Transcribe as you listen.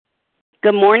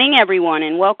Good morning, everyone,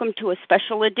 and welcome to a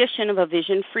special edition of A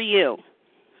Vision for You.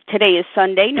 Today is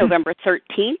Sunday, November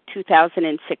 13th,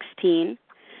 2016.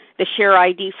 The share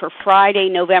ID for Friday,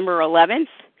 November 11th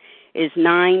is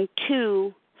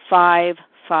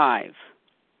 9255.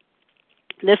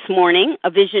 This morning,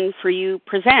 A Vision for You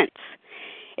presents,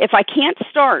 If I Can't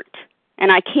Start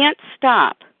and I Can't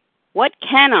Stop, what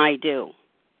can I do?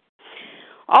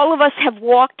 All of us have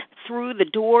walked through the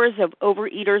doors of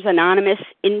Overeaters Anonymous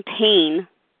in pain,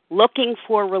 looking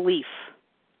for relief.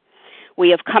 We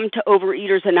have come to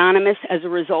Overeaters Anonymous as a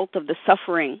result of the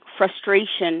suffering,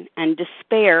 frustration, and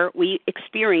despair we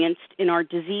experienced in our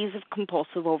disease of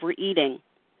compulsive overeating.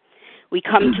 We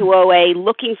come to OA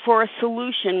looking for a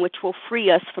solution which will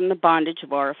free us from the bondage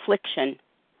of our affliction.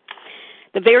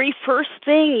 The very first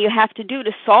thing you have to do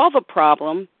to solve a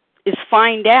problem is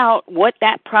find out what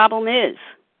that problem is.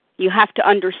 You have to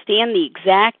understand the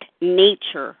exact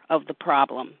nature of the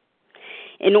problem.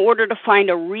 In order to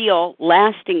find a real,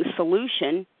 lasting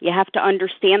solution, you have to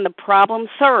understand the problem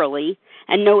thoroughly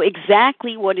and know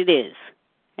exactly what it is.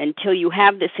 Until you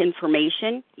have this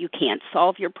information, you can't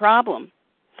solve your problem.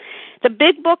 The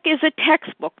Big Book is a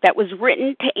textbook that was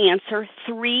written to answer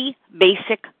three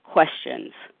basic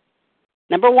questions.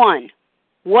 Number one,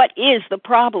 what is the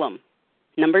problem?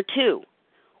 Number two,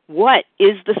 what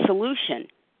is the solution?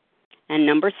 And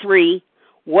number three,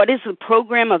 what is the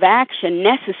program of action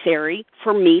necessary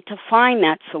for me to find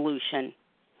that solution?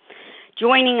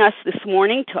 Joining us this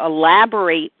morning to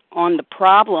elaborate on the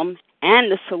problem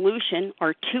and the solution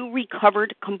are two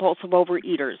recovered compulsive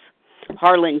overeaters.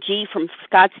 Harlan G. from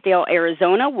Scottsdale,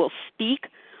 Arizona will speak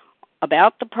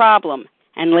about the problem,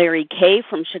 and Larry K.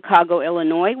 from Chicago,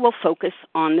 Illinois will focus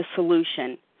on the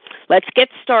solution. Let's get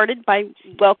started by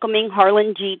welcoming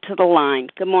Harlan G. to the line.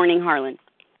 Good morning, Harlan.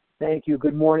 Thank you.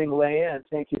 Good morning, Leah, and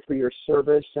thank you for your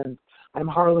service. And I'm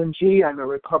Harlan G. I'm a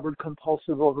recovered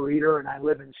compulsive overeater, and I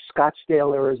live in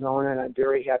Scottsdale, Arizona, and I'm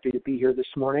very happy to be here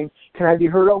this morning. Can I be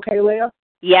heard okay, Leah?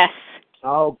 Yes.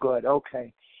 Oh, good.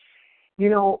 Okay. You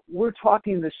know, we're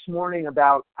talking this morning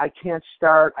about I can't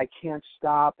start, I can't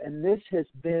stop, and this has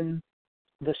been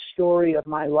the story of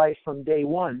my life from day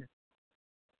one.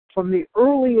 From the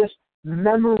earliest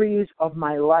memories of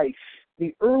my life,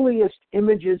 the earliest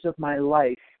images of my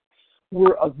life,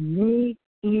 were of me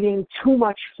eating too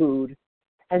much food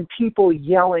and people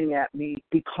yelling at me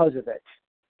because of it.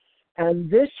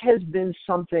 And this has been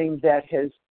something that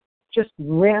has just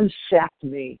ransacked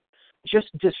me, just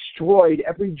destroyed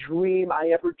every dream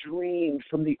I ever dreamed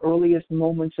from the earliest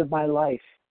moments of my life.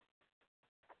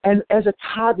 And as a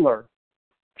toddler,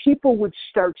 people would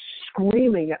start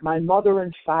screaming at my mother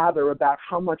and father about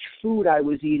how much food I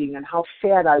was eating and how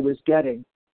fat I was getting.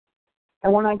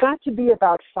 And when I got to be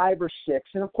about 5 or 6,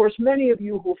 and of course many of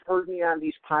you who have heard me on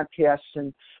these podcasts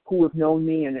and who have known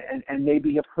me and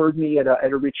maybe have heard me at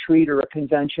a retreat or a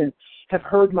convention have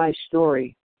heard my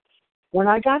story. When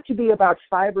I got to be about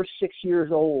 5 or 6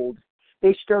 years old,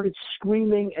 they started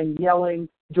screaming and yelling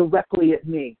directly at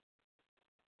me.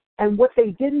 And what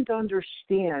they didn't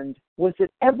understand was that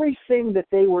everything that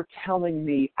they were telling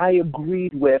me I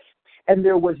agreed with, and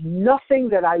there was nothing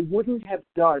that I wouldn't have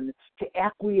done to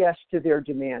acquiesce to their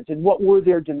demands. And what were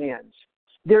their demands?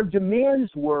 Their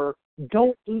demands were,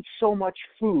 don't eat so much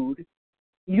food,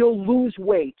 you'll lose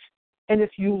weight, and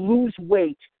if you lose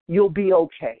weight, you'll be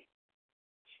okay.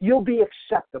 You'll be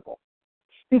acceptable.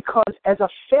 Because as a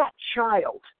fat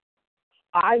child,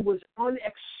 I was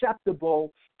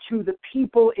unacceptable to the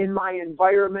people in my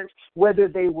environment, whether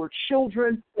they were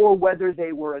children or whether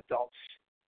they were adults.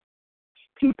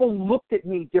 People looked at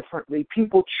me differently.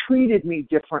 People treated me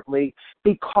differently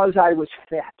because I was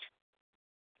fat.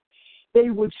 They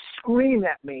would scream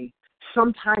at me.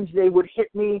 Sometimes they would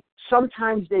hit me.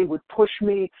 Sometimes they would push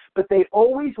me. But they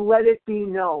always let it be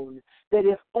known that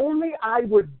if only I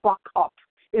would buck up,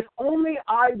 if only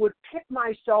I would pick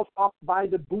myself up by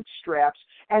the bootstraps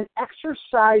and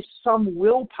exercise some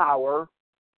willpower,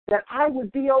 that I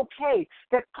would be okay,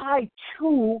 that I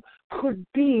too could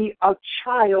be a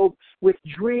child with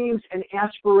dreams and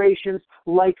aspirations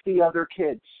like the other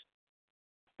kids.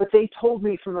 But they told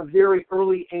me from a very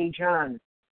early age on,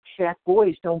 fat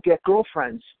boys don't get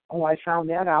girlfriends. Oh, I found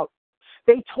that out.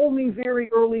 They told me very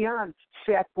early on,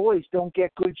 fat boys don't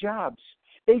get good jobs.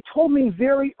 They told me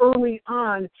very early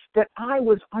on that I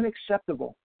was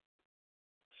unacceptable.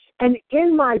 And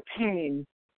in my pain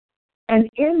and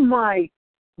in my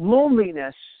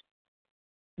loneliness,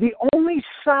 the only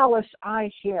solace I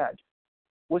had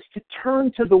was to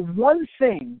turn to the one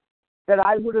thing that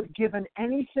I would have given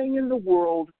anything in the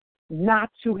world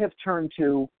not to have turned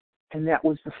to, and that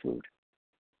was the food.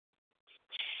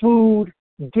 Food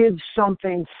did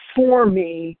something for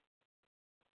me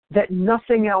that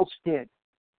nothing else did.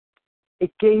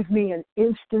 It gave me an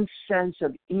instant sense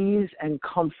of ease and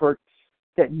comfort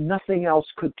that nothing else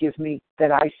could give me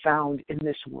that I found in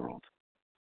this world.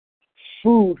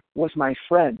 Food was my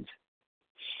friend.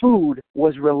 Food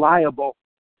was reliable.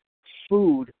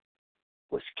 Food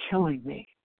was killing me.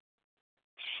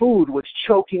 Food was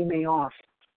choking me off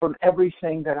from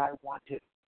everything that I wanted.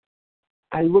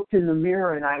 I looked in the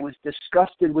mirror and I was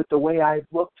disgusted with the way I've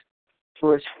looked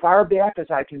for as far back as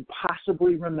I can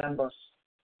possibly remember.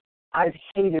 I've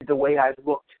hated the way I've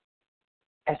looked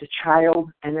as a child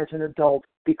and as an adult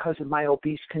because of my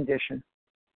obese condition.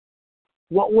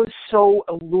 What was so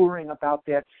alluring about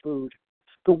that food?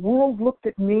 The world looked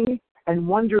at me and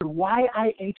wondered why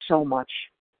I ate so much,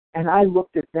 and I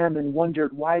looked at them and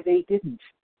wondered why they didn't.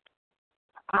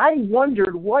 I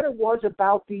wondered what it was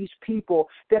about these people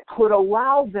that could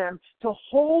allow them to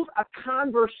hold a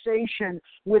conversation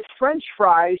with French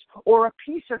fries or a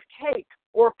piece of cake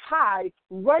or pie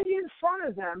right in front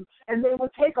of them, and they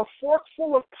would take a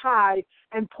forkful of pie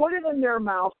and put it in their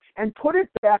mouth and put it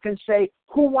back and say,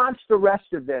 "Who wants the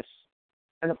rest of this?"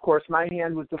 And, of course, my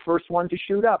hand was the first one to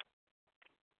shoot up.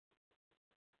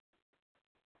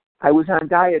 I was on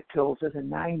diet pills as a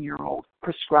 9-year-old,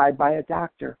 prescribed by a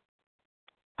doctor.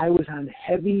 I was on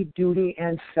heavy-duty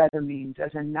amphetamines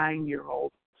as a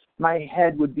 9-year-old. My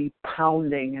head would be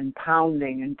pounding and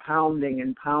pounding and pounding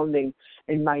and pounding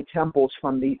in my temples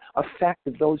from the effect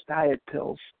of those diet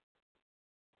pills.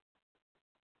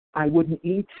 I wouldn't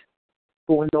eat,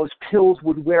 but when those pills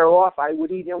would wear off, I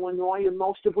would eat Illinois and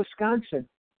most of Wisconsin.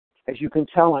 As you can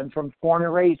tell, I'm born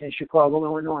and raised in Chicago,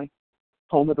 Illinois,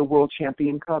 home of the world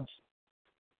champion Cubs.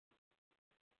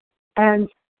 And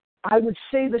I would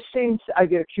say the same, I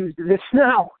get accused of this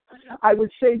now, I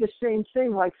would say the same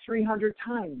thing like 300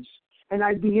 times. And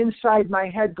I'd be inside my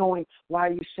head going, "Why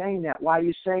are you saying that? Why are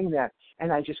you saying that?"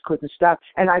 And I just couldn't stop.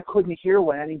 And I couldn't hear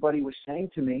what anybody was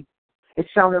saying to me. It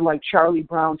sounded like Charlie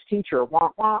Brown's teacher,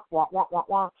 wah, wah, wah, wah, wah,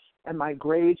 wah. And my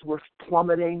grades were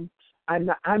plummeting. I'm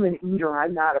an eater.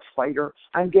 I'm not a fighter.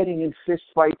 I'm getting in fist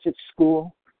fights at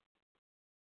school.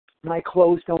 My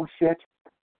clothes don't fit.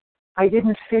 I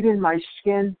didn't fit in my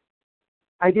skin.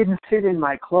 I didn't fit in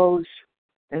my clothes,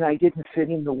 and I didn't fit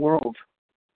in the world.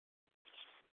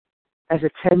 As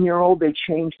a 10-year-old, they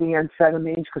changed the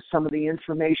amphetamines because some of the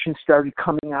information started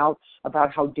coming out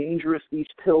about how dangerous these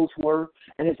pills were.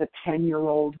 And as a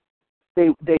 10-year-old,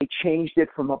 they changed it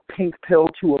from a pink pill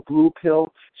to a blue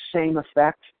pill, same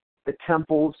effect. The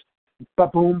temples,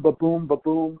 ba-boom, ba-boom,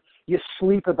 ba-boom. You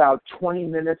sleep about 20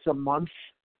 minutes a month.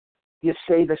 You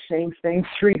say the same thing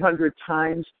 300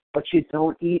 times, but you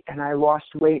don't eat, and I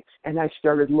lost weight, and I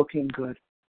started looking good.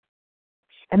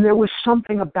 And there was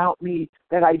something about me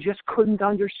that I just couldn't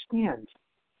understand.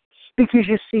 Because,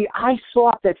 you see, I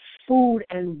thought that food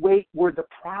and weight were the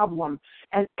problem,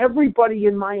 and everybody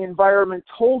in my environment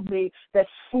told me that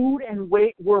food and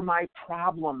weight were my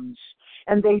problems.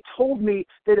 And they told me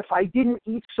that if I didn't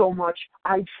eat so much,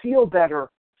 I'd feel better.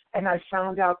 And I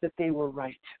found out that they were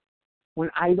right. When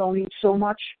I don't eat so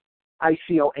much, I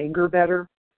feel anger better.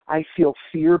 I feel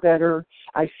fear better.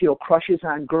 I feel crushes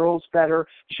on girls better,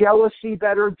 jealousy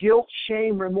better, guilt,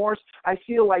 shame, remorse. I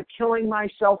feel like killing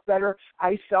myself better.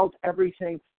 I felt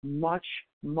everything much,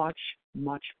 much,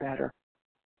 much better.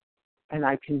 And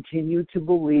I continued to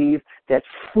believe that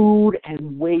food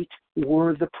and weight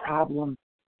were the problem.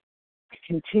 I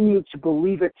continued to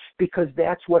believe it because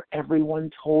that's what everyone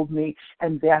told me,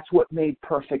 and that's what made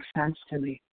perfect sense to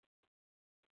me.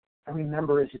 I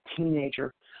remember as a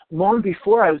teenager, long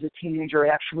before I was a teenager,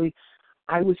 actually,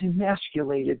 I was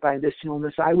emasculated by this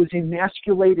illness. I was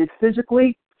emasculated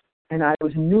physically, and I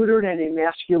was neutered and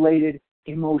emasculated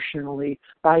emotionally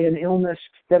by an illness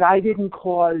that I didn't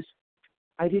cause,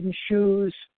 I didn't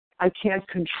choose, I can't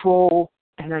control,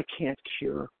 and I can't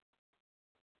cure.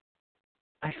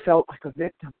 I felt like a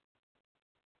victim.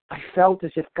 I felt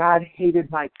as if God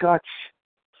hated my guts.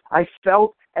 I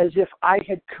felt as if I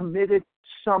had committed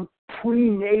some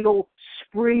prenatal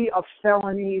spree of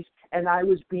felonies and I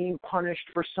was being punished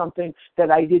for something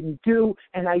that I didn't do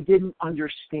and I didn't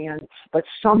understand. But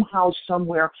somehow,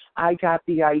 somewhere, I got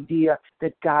the idea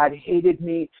that God hated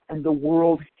me and the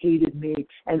world hated me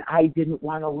and I didn't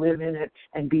want to live in it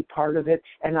and be part of it,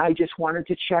 and I just wanted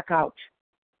to check out.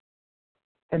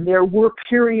 And there were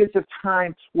periods of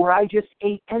time where I just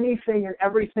ate anything and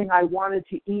everything I wanted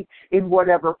to eat in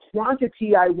whatever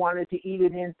quantity I wanted to eat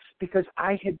it in because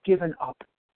I had given up.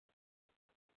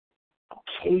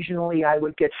 Occasionally I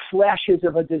would get flashes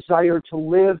of a desire to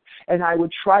live and I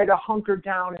would try to hunker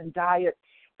down and diet,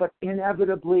 but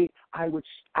inevitably I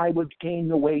would gain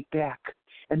the weight back.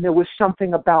 And there was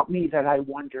something about me that I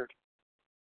wondered.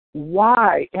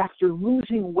 Why, after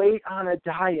losing weight on a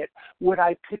diet, would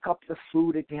I pick up the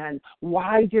food again?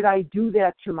 Why did I do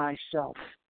that to myself?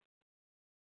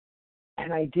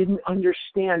 And I didn't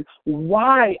understand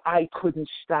why I couldn't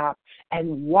stop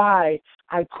and why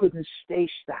I couldn't stay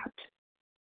stopped.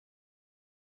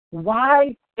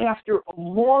 Why, after a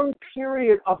long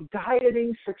period of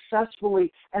dieting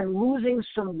successfully and losing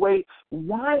some weight,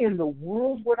 why in the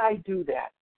world would I do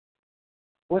that?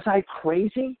 Was I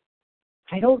crazy?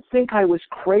 I don't think I was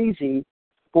crazy,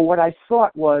 but what I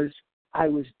thought was I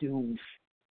was doomed.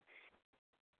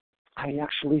 I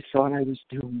actually thought I was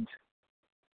doomed.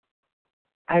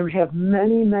 I have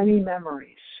many, many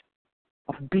memories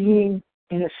of being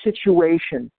in a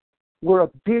situation where a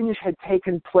binge had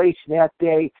taken place that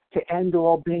day to end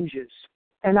all binges.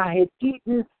 And I had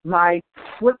eaten my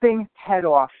flipping head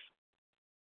off.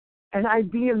 And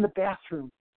I'd be in the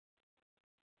bathroom.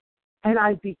 And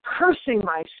I'd be cursing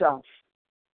myself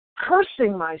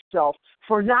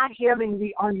for not having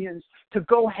the onions to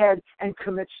go ahead and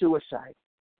commit suicide.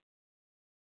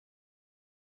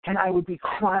 And I would be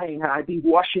crying, and I'd be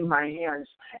washing my hands,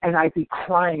 and I'd be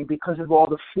crying because of all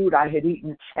the food I had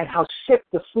eaten and how sick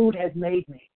the food had made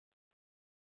me.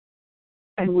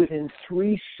 And within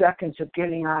 3 seconds of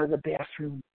getting out of the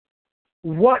bathroom,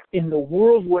 what in the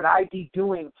world would I be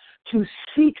doing to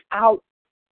seek out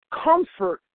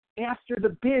comfort after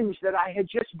the binge that I had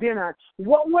just been on?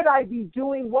 What would I be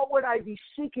doing? What would I be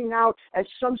seeking out as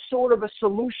some sort of a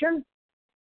solution?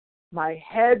 My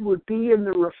head would be in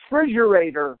the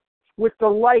refrigerator with the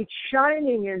light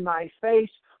shining in my face,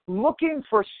 looking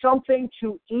for something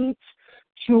to eat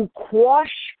to quash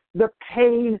the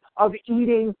pain of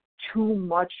eating too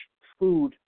much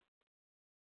food.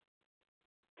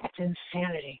 That's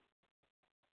insanity.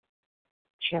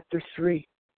 Chapter 3.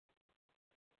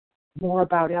 More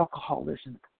about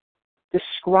alcoholism.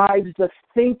 Describes the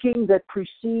thinking that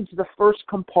precedes the first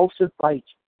compulsive bite.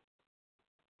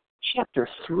 Chapter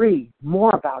 3,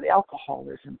 more about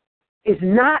alcoholism, is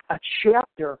not a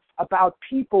chapter about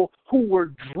people who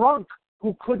were drunk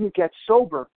who couldn't get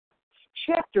sober.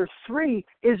 Chapter 3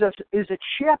 is a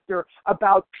chapter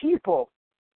about people,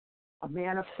 a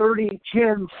man of 30,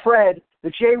 Jim, Fred,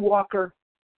 the jaywalker,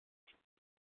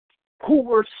 who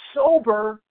were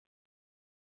sober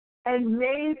and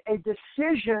made a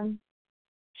decision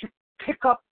to pick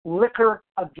up liquor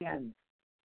again.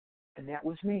 And that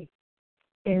was me.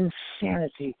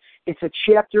 Insanity. It's a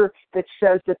chapter that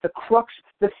says that the crux,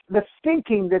 the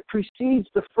thinking that precedes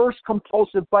the first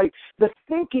compulsive bite, the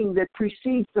thinking that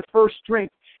precedes the first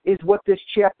drink is what this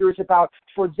chapter is about,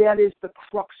 for that is the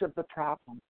crux of the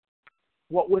problem.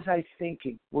 What was I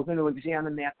thinking? We're going to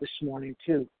examine that this morning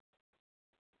too.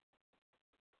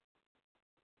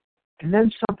 And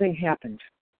then something happened.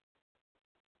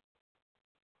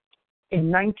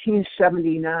 In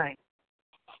 1979,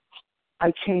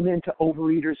 I came into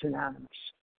Overeaters Anonymous.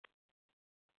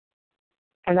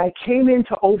 And I came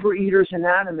into Overeaters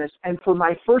Anonymous, and for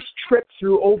my first trip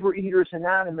through Overeaters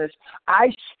Anonymous,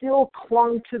 I still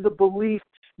clung to the belief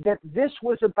that this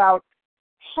was about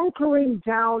hunkering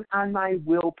down on my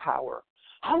willpower,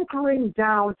 hunkering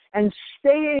down and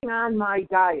staying on my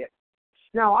diet.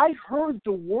 Now, I heard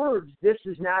the words, this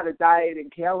is not a diet and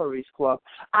calories club.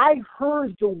 I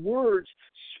heard the words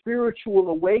spiritual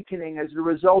awakening as a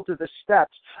result of the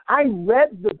steps. I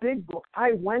read the big book.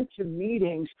 I went to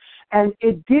meetings, and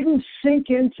it didn't sink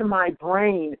into my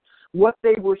brain what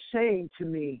they were saying to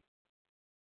me.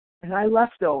 And I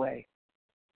left OA.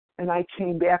 And I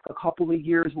came back a couple of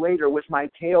years later with my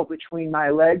tail between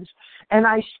my legs, and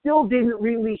I still didn't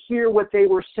really hear what they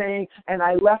were saying, and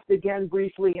I left again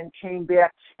briefly and came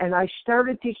back, and I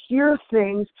started to hear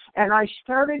things, and I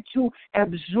started to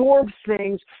absorb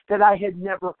things that I had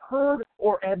never heard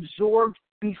or absorbed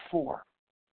before.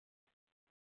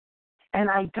 And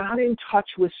I got in touch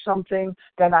with something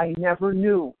that I never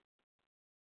knew.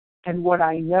 And what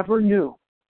I never knew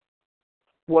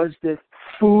was that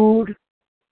food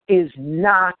is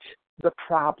not the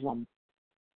problem.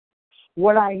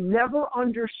 What I never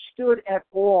understood at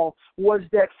all was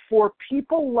that for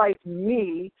people like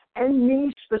me, and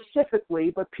me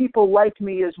specifically, but people like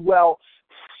me as well,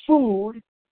 food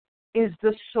is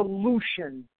the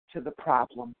solution to the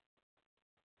problem.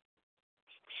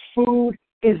 Food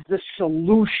is the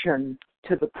solution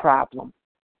to the problem.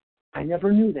 I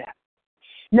never knew that.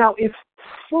 Now, if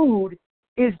food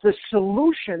is the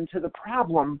solution to the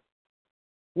problem,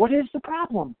 what is the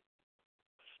problem?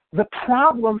 The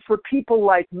problem for people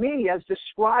like me, as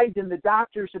described in the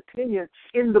doctor's opinion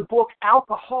in the book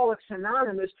Alcoholics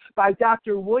Anonymous by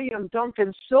Dr. William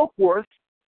Duncan Silkworth,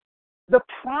 the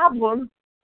problem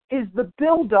is the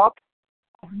buildup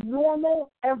of normal,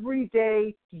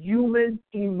 everyday human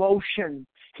emotion.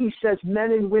 He says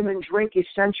men and women drink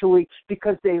essentially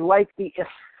because they like the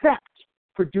effect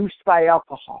produced by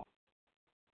alcohol.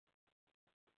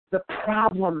 The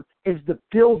problem is the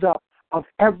buildup of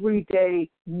everyday,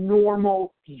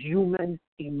 normal human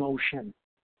emotion.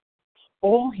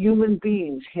 All human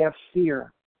beings have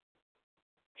fear,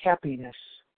 happiness,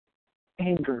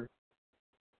 anger,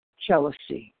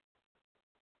 jealousy,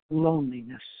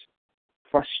 loneliness,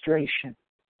 frustration.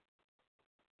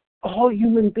 All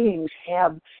human beings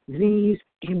have these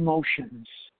emotions.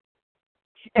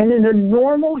 And in a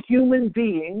normal human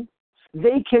being,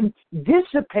 they can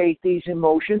dissipate these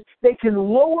emotions. They can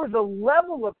lower the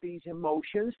level of these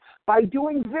emotions by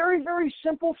doing very, very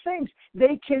simple things.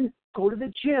 They can go to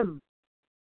the gym.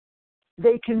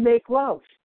 They can make love.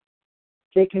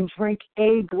 They can drink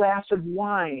a glass of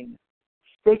wine.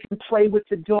 They can play with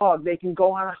the dog. They can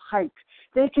go on a hike.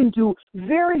 They can do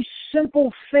very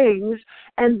simple things,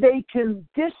 and they can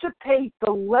dissipate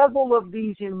the level of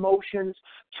these emotions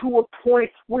to a point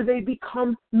where they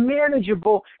become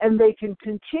manageable and they can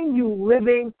continue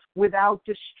living without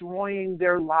destroying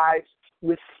their lives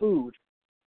with food.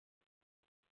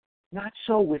 Not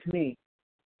so with me.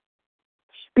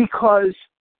 Because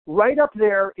right up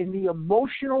there in the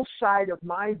emotional side of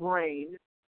my brain,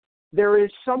 there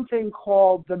is something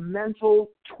called the mental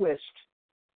twist.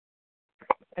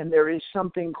 And there is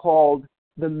something called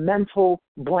the mental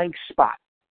blank spot.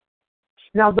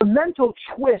 Now, the mental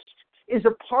twist is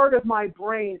a part of my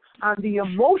brain on the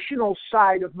emotional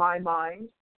side of my mind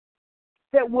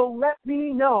that will let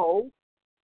me know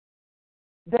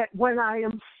that when I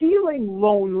am feeling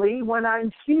lonely, when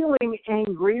I'm feeling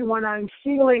angry, when I'm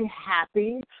feeling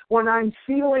happy, when I'm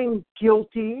feeling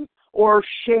guilty or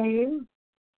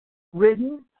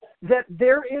shame-ridden, that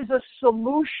there is a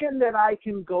solution that I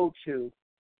can go to.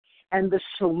 And the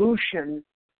solution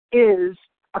is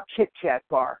a Kit Kat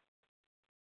bar,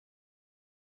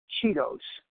 Cheetos,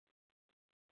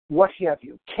 what have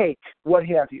you, cake, what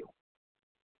have you.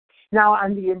 Now,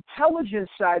 on the intelligence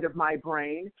side of my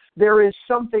brain, there is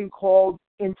something called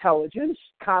intelligence,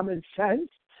 common sense,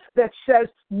 that says,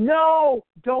 no,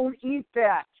 don't eat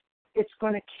that. It's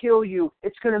going to kill you.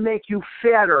 It's going to make you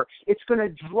fatter. It's going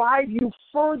to drive you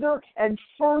further and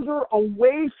further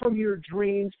away from your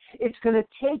dreams. It's going to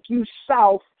take you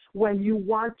south when you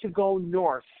want to go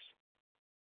north.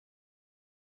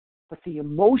 But the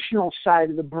emotional side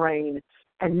of the brain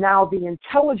and now the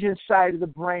intelligence side of the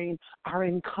brain are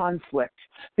in conflict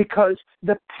because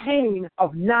the pain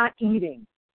of not eating,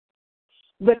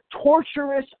 the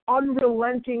torturous,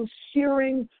 unrelenting,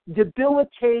 searing,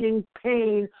 debilitating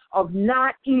pain of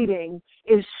not eating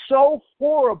is so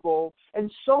horrible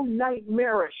and so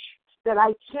nightmarish that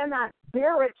I cannot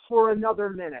bear it for another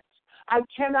minute. I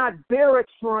cannot bear it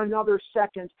for another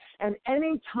second. And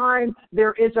any time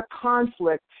there is a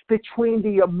conflict between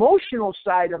the emotional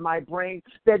side of my brain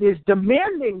that is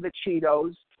demanding the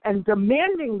Cheetos and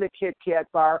demanding the Kit Kat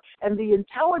bar, and the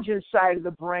intelligence side of the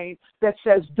brain that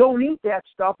says, don't eat that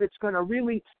stuff, it's going to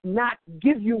really not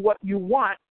give you what you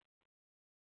want,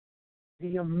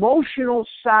 the emotional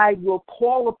side will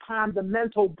call upon the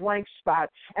mental blank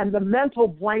spot, and the mental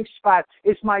blank spot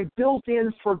is my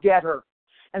built-in forgetter.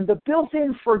 And the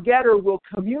built-in forgetter will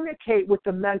communicate with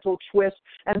the mental twist,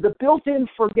 and the built-in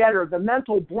forgetter, the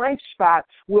mental blank spot,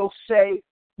 will say,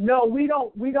 no, we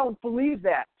don't believe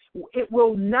that. It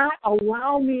will not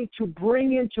allow me to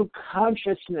bring into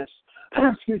consciousness,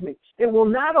 it will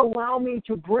not allow me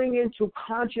to bring into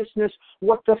consciousness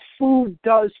what the food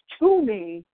does to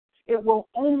me. It will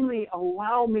only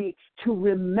allow me to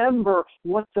remember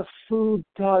what the food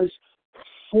does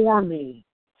for me.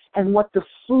 And what the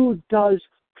food does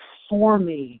for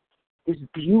me is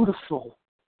beautiful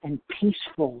and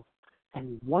peaceful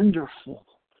and wonderful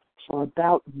for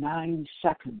about 9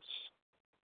 seconds.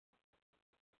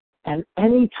 And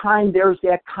any time there's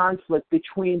that conflict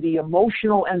between the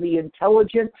emotional and the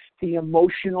intelligent, the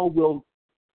emotional will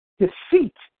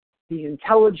defeat the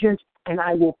intelligent, and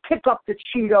I will pick up the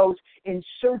Cheetos in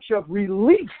search of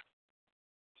relief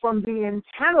from the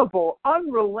untenable,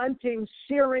 unrelenting,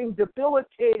 searing,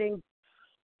 debilitating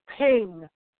pain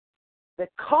that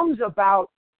comes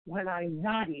about when I'm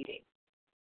not eating.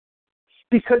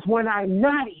 Because when I'm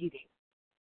not eating,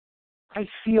 I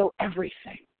feel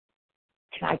everything.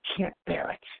 And I can't bear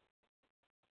it.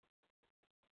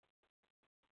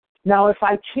 Now, if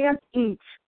I can't eat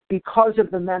because of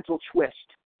the mental twist,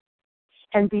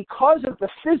 And because of the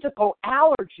physical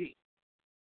allergy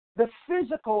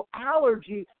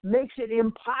makes it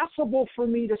impossible for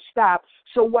me to stop.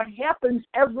 So what happens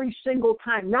every single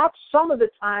time, not some of the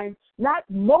time, not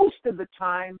most of the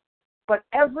time, but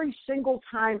every single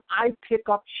time I pick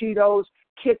up Cheetos,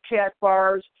 Kit Kat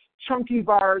bars, Chunky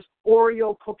bars,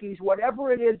 Oreo cookies,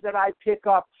 whatever it is that I pick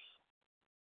up,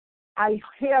 I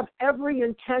have every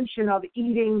intention of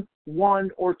eating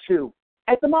one or two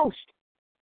at the most.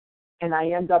 And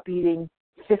I end up eating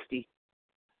 50.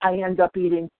 I end up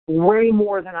eating way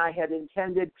more than I had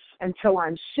intended until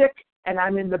I'm sick and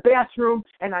I'm in the bathroom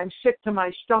and I'm sick to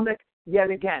my stomach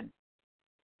yet again.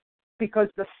 Because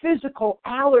the physical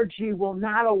allergy will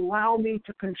not allow me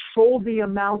to control the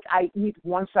amount I eat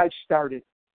once I've started.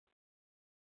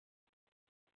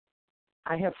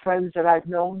 I have friends that I've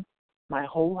known my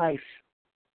whole life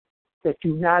that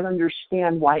do not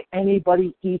understand why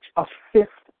anybody eats a fifth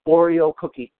Oreo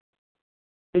cookie.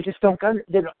 They just don't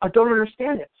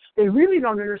understand it. They really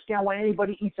don't understand why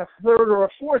anybody eats a third or a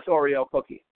fourth Oreo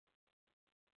cookie.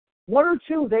 One or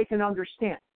two they can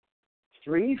understand.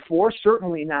 3, 4,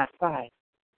 certainly not 5.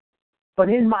 But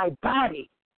in my body,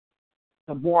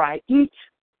 the more I eat,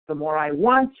 the more I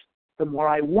want, the more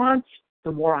I want,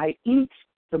 the more I eat,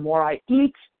 the more I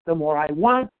eat, the more I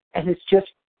want, and it's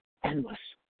just endless.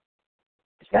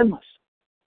 It's endless.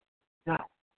 Now,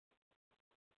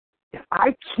 if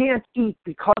I can't eat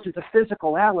because of the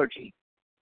physical allergy,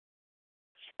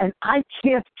 and I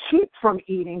can't keep from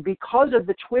eating because of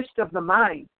the twist of the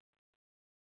mind,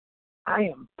 I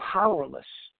am powerless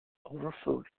over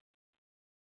food.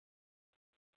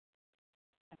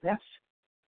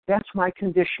 That's my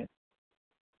condition.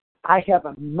 I have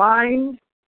a mind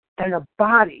and a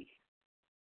body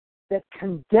that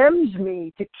condemns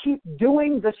me to keep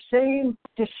doing the same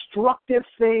destructive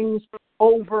things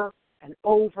over and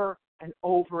over and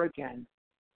over again.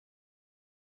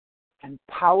 And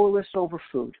powerless over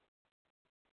food.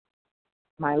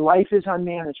 My life is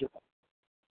unmanageable.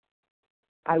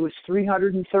 I was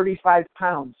 335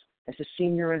 pounds as a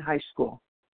senior in high school.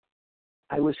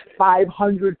 I was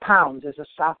 500 pounds as a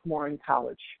sophomore in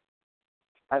college.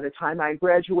 By the time I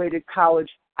graduated college,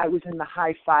 I was in the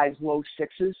high 5s, low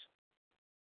 6s.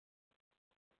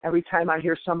 Every time I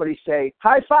hear somebody say,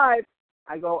 high five,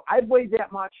 I go, I've weighed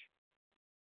that much.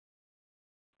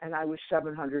 And I was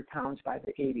 700 pounds by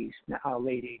the 80s,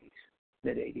 late 80s,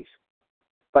 mid 80s.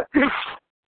 But,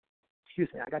 excuse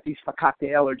me, I got these fakakta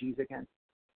allergies again.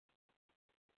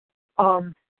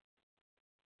 I'm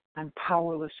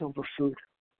powerless over food.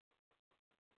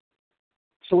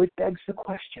 So it begs the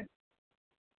question,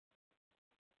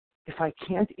 if I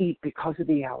can't eat because of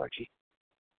the allergy,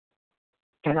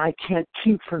 and I can't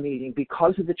keep from eating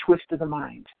because of the twist of the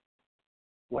mind,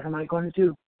 what am I going to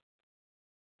do?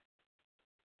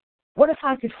 What if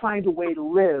I could find a way to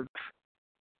live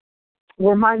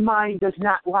where my mind does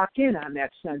not lock in on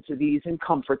that sense of ease and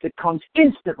comfort that comes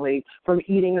instantly from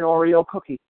eating an Oreo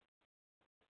cookie?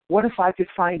 What if I could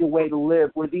find a way to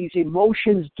live where these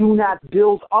emotions do not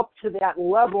build up to that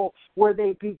level where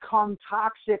they become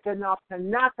toxic enough to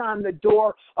knock on the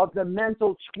door of the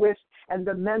mental twist, and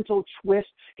the mental twist,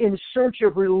 in search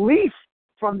of relief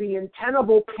from the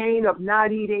untenable pain of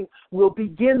not eating, will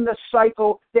begin the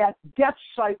cycle, that death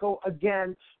cycle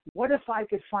again? What if I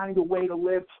could find a way to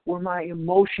live where my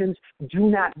emotions do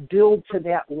not build to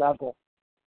that level?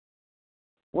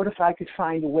 What if I could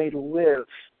find a way to live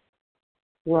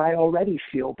where I already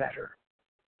feel better?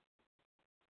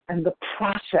 And the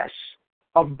process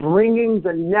of bringing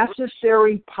the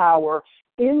necessary power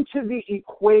into the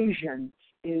equation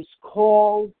is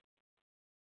called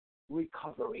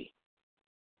recovery.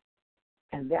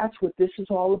 And that's what this is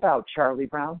all about, Charlie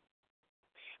Brown.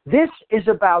 This is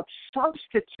about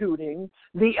substituting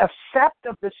the effect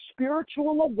of the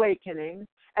spiritual awakening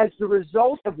as the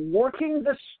result of working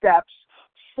the steps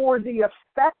for the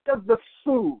effect of the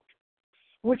food,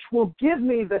 which will give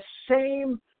me the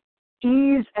same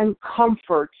ease and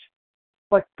comfort,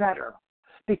 but better.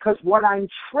 Because what I'm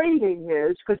trading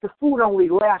is, because the food only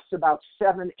lasts about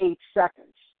 7-8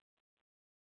 seconds,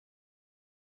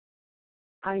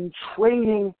 I'm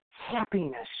trading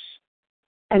happiness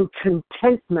and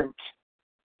contentment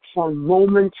for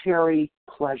momentary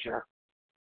pleasure.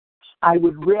 I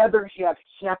would rather have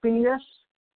happiness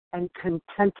and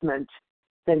contentment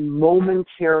than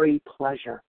momentary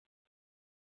pleasure.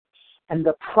 And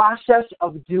the process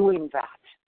of doing that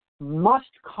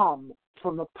must come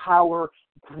from a power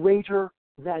greater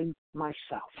than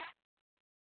myself.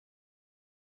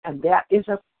 And that is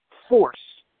a force,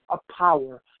 a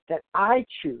power that I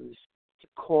choose to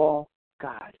call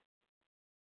God.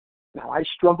 Now, I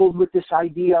struggled with this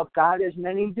idea of God, as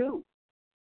many do.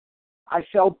 I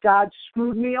felt God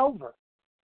screwed me over.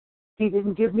 He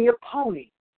didn't give me a pony.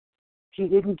 He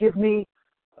didn't give me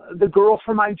the girl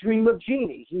for my dream of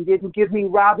Jeannie. He didn't give me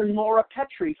Robin Laura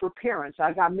Petrie for parents.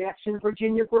 I got Max and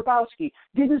Virginia Grabowski.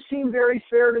 Didn't seem very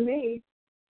fair to me.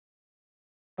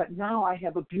 But now I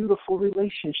have a beautiful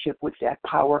relationship with that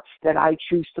power that I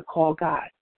choose to call God.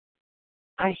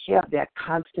 I have that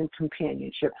constant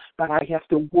companionship, but I have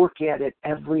to work at it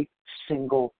every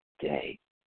single day.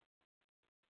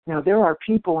 Now, there are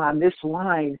people on this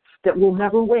line that will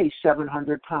never weigh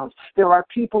 700 pounds. There are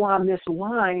people on this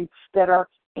line that are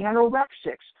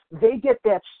anorexics. They get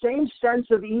that same sense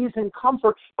of ease and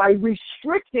comfort by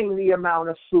restricting the amount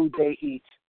of food they eat.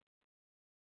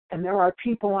 And there are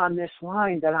people on this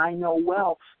line that I know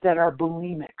well that are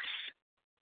bulimics.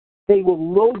 They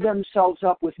will load themselves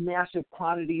up with massive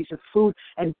quantities of food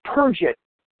and purge it.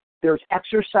 There's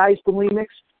exercise bulimics,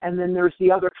 and then there's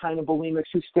the other kind of bulimics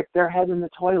who stick their head in the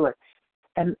toilet.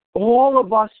 And all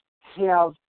of us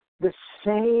have the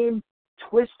same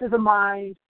twist of the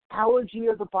mind, allergy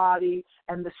of the body,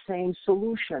 and the same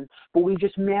solution. But we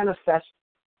just manifest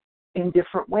in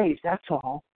different ways, that's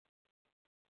all.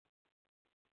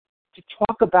 To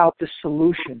talk about the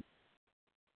solution,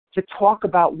 to talk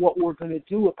about what we're going to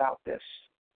do about this,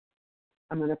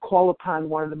 I'm going to call upon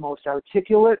one of the most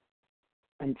articulate,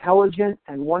 intelligent,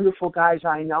 and wonderful guys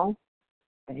I know,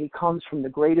 and he comes from the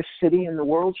greatest city in the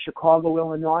world, Chicago,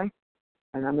 Illinois,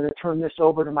 and I'm going to turn this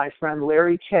over to my friend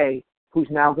Larry K., who's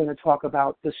now going to talk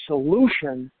about the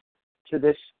solution to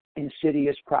this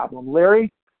insidious problem.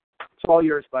 Larry, it's all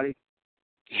yours, buddy.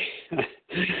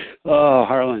 Oh,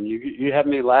 Harlan, you had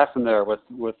me laughing there with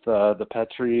the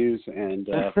Petries and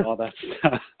all that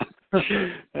stuff.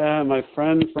 My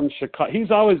friend from Chicago, he's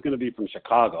always going to be from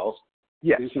Chicago.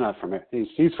 Yes. He's not from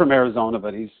he's from Arizona,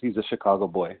 but he's a Chicago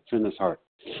boy. It's in his heart.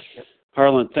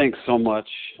 Harlan, thanks so much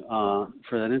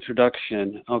for that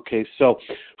introduction. Okay, so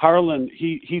Harlan,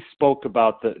 he spoke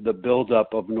about the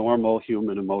buildup of normal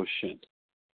human emotion,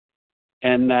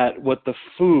 and that what the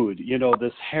food,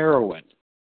 this heroin,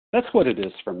 that's what it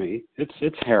is for me.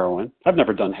 It's heroin. I've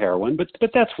never done heroin, but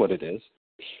that's what it is.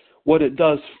 What it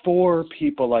does for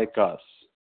people like us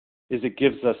is it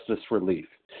gives us this relief.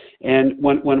 And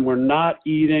when we're not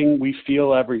eating, we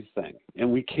feel everything,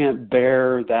 and we can't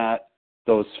bear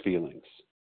those feelings.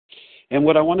 And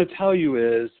what I want to tell you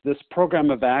is this program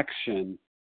of action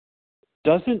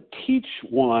doesn't teach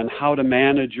one how to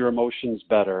manage your emotions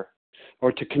better,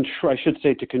 or to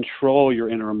control your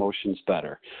inner emotions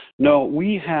better. No,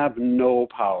 we have no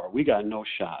power. We got no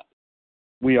shot.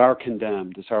 We are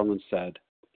condemned, as Harlan said.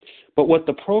 But what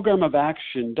the program of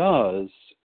action does,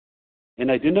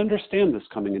 and I didn't understand this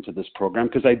coming into this program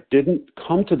because I didn't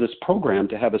come to this program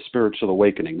to have a spiritual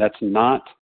awakening. That's not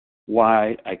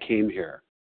why I came here.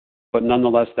 But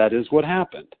nonetheless, that is what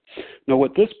happened. Now,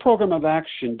 what this program of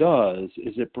action does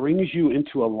is it brings you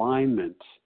into alignment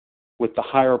with the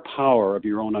higher power of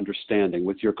your own understanding,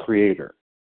 with your Creator,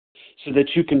 so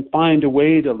that you can find a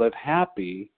way to live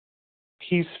happy,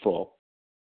 peaceful,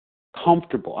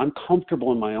 comfortable. I'm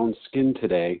comfortable in my own skin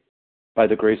today by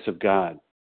the grace of God.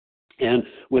 And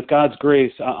with God's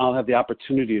grace, I'll have the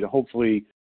opportunity to hopefully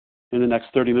in the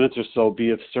next 30 minutes or so be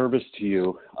of service to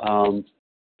you,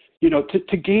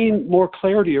 to gain more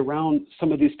clarity around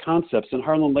some of these concepts. And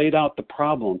Harlan laid out the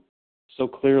problem so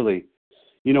clearly.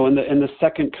 And the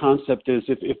second concept is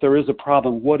if there is a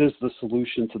problem, what is the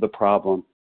solution to the problem?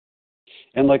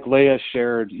 And like Leah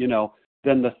shared,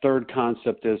 then the third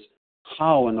concept is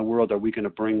how in the world are we going to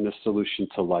bring this solution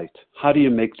to light? How do you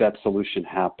make that solution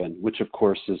happen? Which, of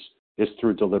course, is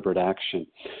through deliberate action.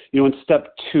 In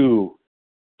step 2,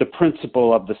 the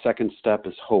principle of the second step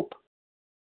is hope.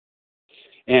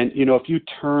 And, if you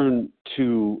turn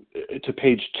to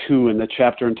page 2 in the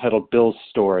chapter entitled Bill's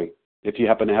Story, if you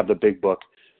happen to have the big book,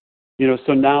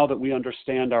 so now that we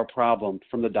understand our problem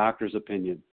from the doctor's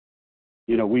opinion,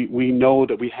 we know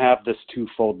that we have this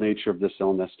twofold nature of this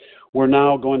illness. We're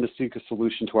now going to seek a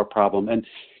solution to our problem. And,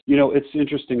 it's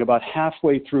interesting, about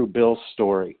halfway through Bill's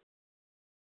story,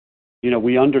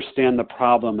 we understand the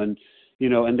problem and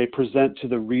they present to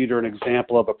the reader an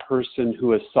example of a person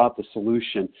who has sought the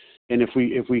solution. And if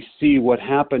we see what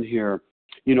happened here,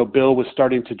 Bill was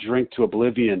starting to drink to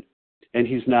oblivion, and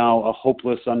he's now a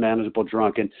hopeless, unmanageable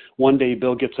drunk. And one day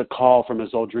Bill gets a call from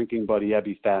his old drinking buddy,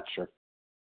 Ebby Thatcher.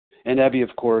 And Ebby,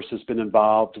 of course, has been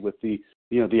involved with the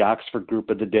Oxford group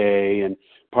of the day and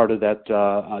part of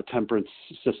that temperance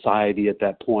society at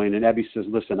that point. And Ebby says,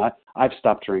 listen, I've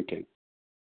stopped drinking.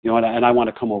 And I want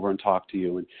to come over and talk to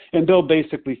you. And Bill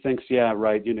basically thinks, yeah,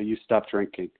 right, you stopped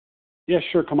drinking. Yeah,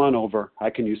 sure, come on over. I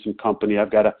can use some company.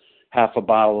 I've got a half a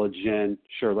bottle of gin.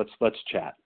 Sure, let's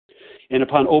chat. And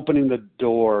upon opening the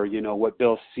door, what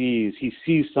Bill sees, he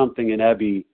sees something in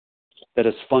Ebby that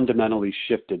has fundamentally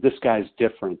shifted. This guy's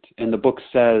different. And the book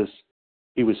says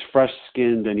he was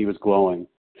fresh-skinned and he was glowing.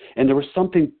 And there was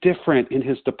something different in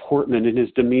his deportment, in his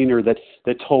demeanor that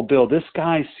told Bill, this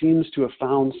guy seems to have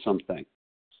found something.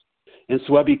 And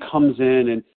so Ebby comes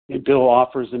in and Bill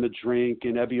offers him a drink,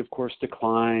 and Ebby, of course,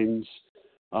 declines.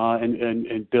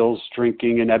 And Bill's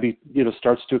drinking, and Ebby,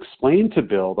 starts to explain to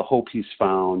Bill the hope he's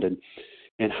found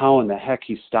and how in the heck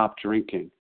he stopped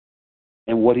drinking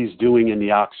and what he's doing in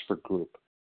the Oxford group.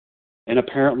 And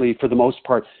apparently, for the most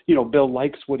part, Bill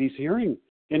likes what he's hearing.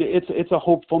 And it's a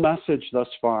hopeful message thus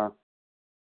far.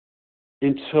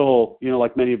 Until,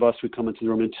 like many of us who come into the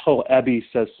room, until Ebby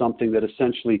says something that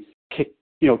essentially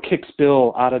kicks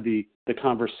Bill out of the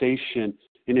conversation.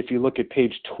 And if you look at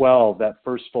page 12, that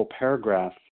first full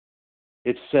paragraph,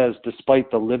 it says, despite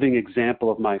the living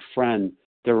example of my friend,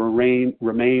 there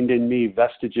remained in me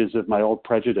vestiges of my old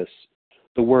prejudice.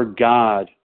 The word God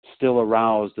still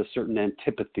aroused a certain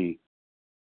antipathy.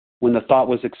 When the thought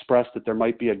was expressed that there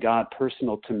might be a God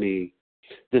personal to me,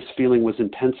 this feeling was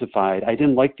intensified. I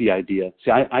didn't like the idea.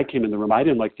 See, I came in the room. I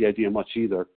didn't like the idea much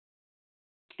either.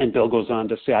 And Bill goes on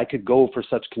to say, I could go for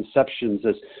such conceptions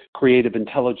as creative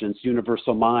intelligence,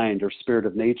 universal mind, or spirit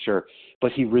of nature,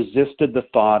 but he resisted the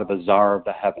thought of a czar of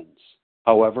the heavens,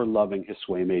 however loving his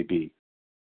sway may be.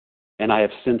 And I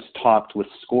have since talked with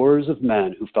scores of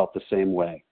men who felt the same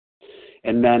way.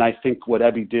 And then I think what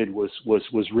Ebby did was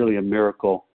really a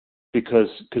miracle, because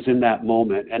in that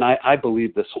moment, and I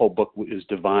believe this whole book is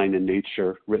divine in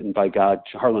nature, written by God.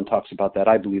 Harlan talks about that.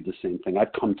 I believe the same thing.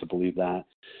 I've come to believe that.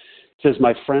 It says,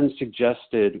 my friend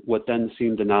suggested what then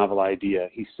seemed a novel idea.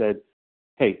 He said,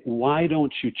 hey, why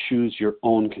don't you choose your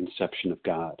own conception of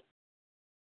God?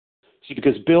 See,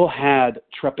 because Bill had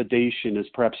trepidation, as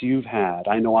perhaps you've had,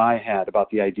 I know I had, about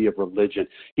the idea of religion.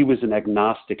 He was an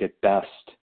agnostic at best.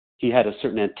 He had a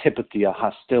certain antipathy, a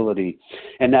hostility,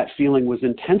 and that feeling was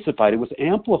intensified. It was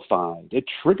amplified. It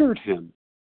triggered him.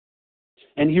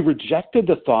 And he rejected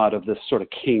the thought of this sort of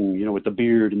king, with the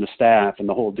beard and the staff and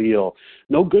the whole deal.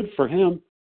 No good for him.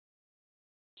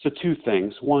 So two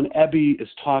things. One, Ebby is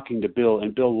talking to Bill,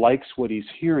 and Bill likes what he's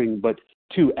hearing. But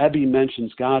two, Ebby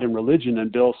mentions God and religion,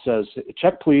 and Bill says,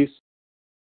 check, please.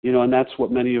 And that's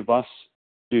what many of us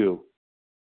do.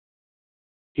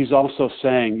 He's also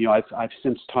saying, I've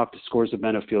since talked to scores of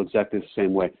men who feel exactly the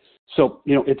same way. So,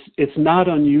 it's not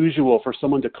unusual for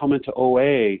someone to come into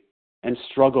OA and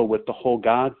struggle with the whole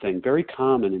God thing. Very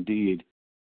common indeed.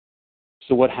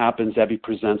 So what happens, Ebby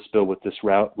presents Bill with this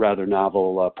rather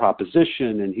novel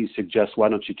proposition, and he suggests, why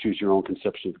don't you choose your own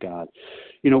conception of God?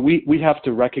 We have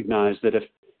to recognize that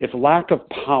if lack of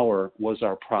power was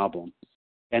our problem,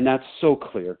 and that's so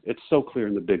clear, it's so clear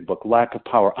in the big book, lack of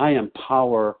power. I am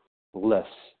powerless.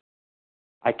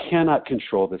 I cannot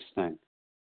control this thing.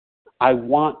 I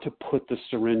want to put the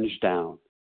syringe down.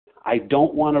 I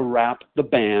don't want to wrap the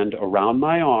band around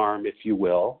my arm, if you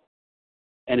will,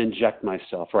 and inject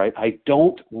myself, right? I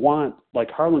don't want,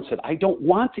 like Harlan said, I don't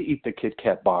want to eat the Kit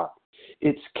Kat bar.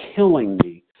 It's killing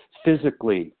me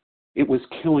physically. It was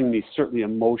killing me certainly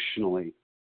emotionally.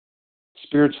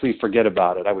 Spiritually, forget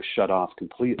about it. I was shut off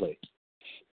completely.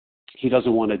 He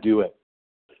doesn't want to do it.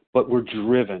 But we're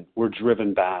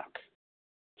driven back.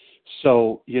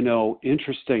 So,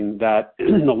 interesting that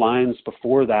in the lines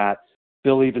before that,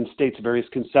 Bill even states various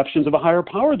conceptions of a higher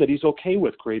power that he's okay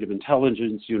with: creative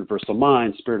intelligence, universal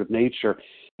mind, spirit of nature.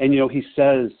 And, he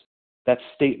says that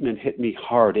statement hit me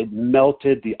hard. It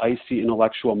melted the icy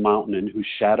intellectual mountain in whose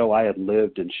shadow I had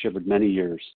lived and shivered many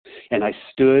years. And I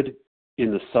stood in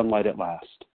the sunlight at last.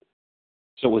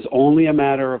 So it was only a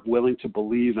matter of willing to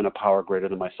believe in a power greater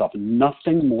than myself.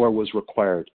 Nothing more was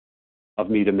required of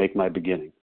me to make my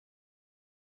beginning.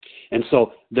 And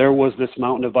so there was this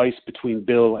mountain of ice between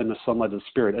Bill and the sunlight of the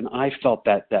Spirit. And I felt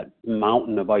that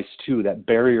mountain of ice too, that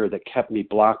barrier that kept me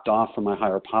blocked off from my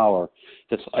higher power,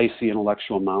 this icy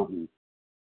intellectual mountain.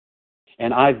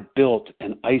 And I've built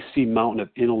an icy mountain of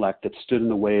intellect that stood in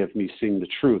the way of me seeing the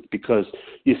truth, because,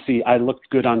 you see, I looked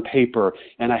good on paper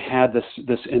and I had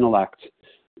this intellect,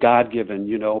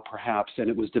 God-given, perhaps, and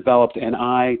it was developed, and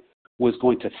I was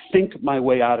going to think my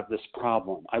way out of this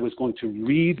problem. I was going to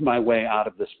read my way out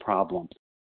of this problem,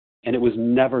 and it was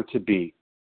never to be.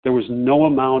 There was no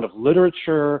amount of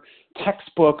literature,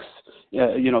 textbooks,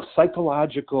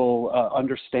 psychological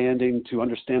understanding to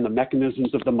understand the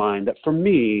mechanisms of the mind that for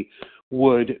me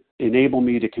would enable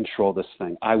me to control this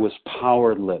thing. I was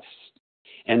powerless.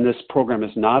 And this program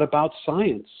is not about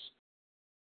science.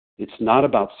 It's not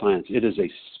about science. It is a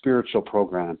spiritual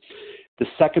program. The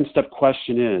second step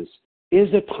question is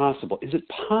it possible? Is it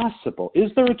possible?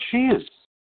 Is there a chance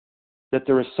that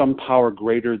there is some power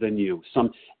greater than you,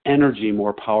 some energy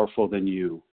more powerful than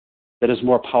you, that is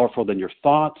more powerful than your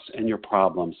thoughts and your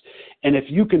problems? And if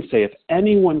you can say, if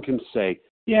anyone can say,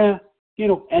 yeah,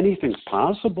 anything's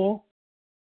possible,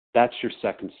 that's your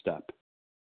second step.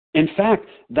 In fact,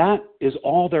 that is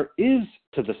all there is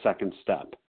to the second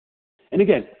step. And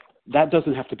again, that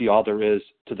doesn't have to be all there is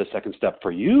to the second step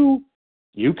for you.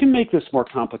 You can make this more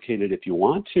complicated if you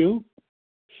want to,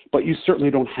 but you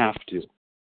certainly don't have to.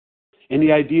 And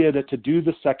the idea that to do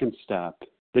the second step,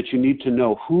 that you need to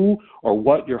know who or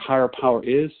what your higher power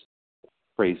is,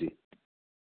 crazy.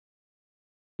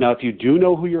 Now, if you do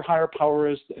know who your higher power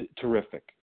is, terrific.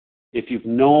 If you've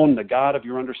known the God of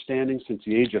your understanding since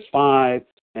the age of 5,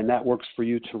 and that works for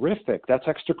you, terrific. That's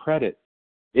extra credit.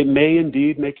 It may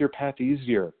indeed make your path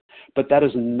easier, but that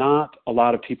is not a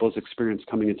lot of people's experience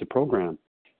coming into program.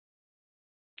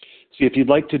 See, if you'd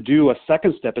like to do a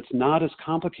second step, it's not as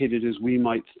complicated as we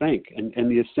might think. And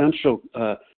the essential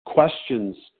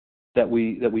questions that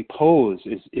we pose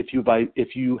is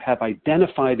if you have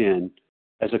identified in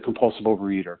as a compulsive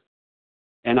overeater,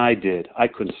 and I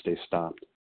couldn't stay stopped.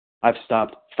 I've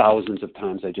stopped thousands of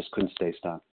times. I just couldn't stay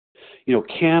stopped.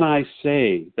 Can I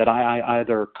say that I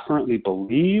either currently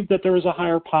believe that there is a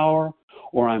higher power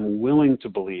or I'm willing to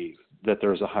believe that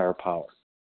there is a higher power?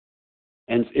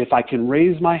 And if I can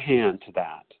raise my hand to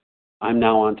that, I'm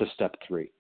now on to step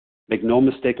 3. Make no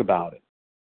mistake about it.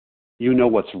 You know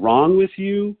what's wrong with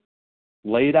you,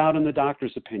 laid out in the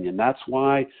doctor's opinion. That's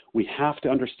why we have to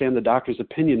understand the doctor's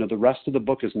opinion, or the rest of the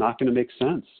book is not going to make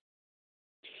sense.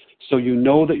 So you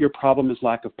know that your problem is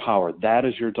lack of power. That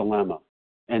is your dilemma.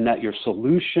 And that your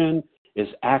solution is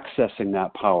accessing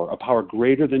that power, a power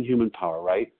greater than human power,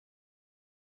 right?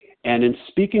 And in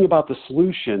speaking about the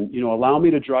solution, allow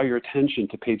me to draw your attention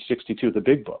to page 62 of the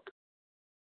Big Book.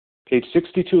 Page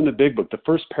 62 in the Big Book, the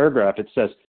first paragraph, it says,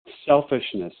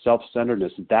 selfishness,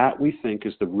 self-centeredness, that we think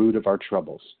is the root of our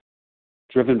troubles,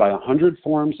 driven by 100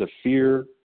 forms of fear,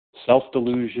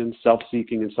 self-delusion,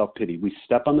 self-seeking, and self-pity. We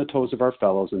step on the toes of our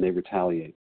fellows and they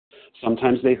retaliate.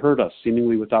 Sometimes they hurt us,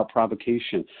 seemingly without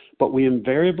provocation, but we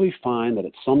invariably find that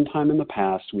at some time in the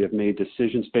past we have made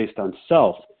decisions based on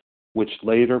self, which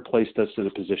later placed us in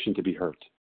a position to be hurt.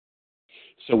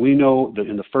 So we know that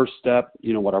in the first step,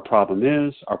 what our problem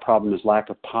is. Our problem is lack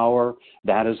of power.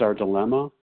 That is our dilemma.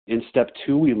 In step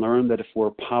 2, we learn that if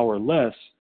we're powerless,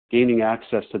 gaining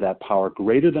access to that power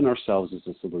greater than ourselves is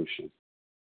the solution.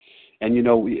 And,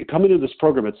 coming into this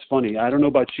program, it's funny. I don't know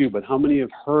about you, but how many have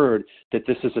heard that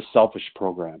this is a selfish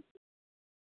program?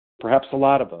 Perhaps a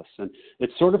lot of us. And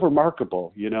it's sort of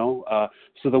remarkable,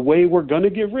 So the way we're going to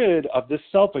get rid of this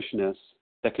selfishness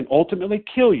that can ultimately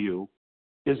kill you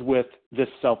is with this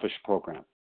selfish program.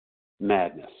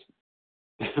 Madness.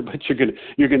 But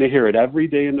you're going to hear it every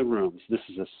day in the rooms. This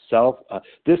is a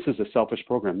selfish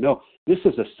program. No, this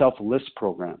is a selfless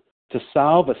program. To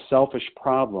solve a selfish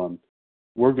problem,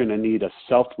 we're going to need a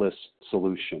selfless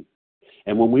solution.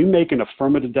 And when we make an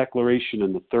affirmative declaration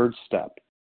in the third step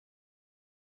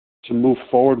to move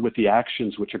forward with the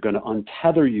actions which are going to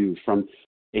untether you from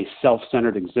a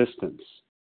self-centered existence,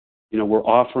 we're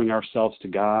offering ourselves to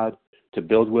God to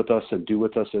build with us and do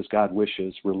with us as God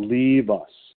wishes. Relieve us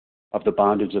of the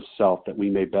bondage of self that we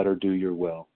may better do your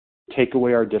will. Take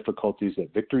away our difficulties,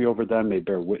 that victory over them may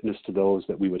bear witness to those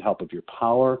that we would help of your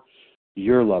power,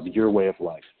 your love, your way of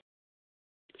life.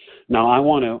 Now,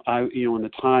 in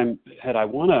the time ahead, I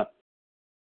would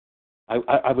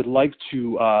like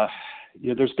to,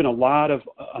 there's been a lot of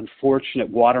unfortunate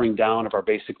watering down of our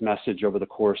basic message over the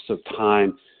course of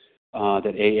time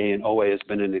that AA and OA has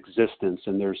been in existence,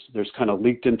 and there's kind of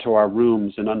leaked into our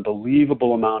rooms an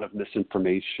unbelievable amount of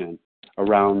misinformation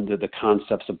around the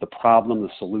concepts of the problem, the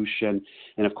solution,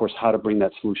 and of course how to bring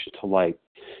that solution to light.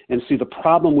 And see, the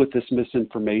problem with this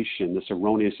misinformation, this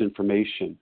erroneous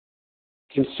information,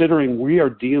 considering we are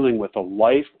dealing with a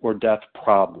life or death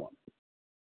problem.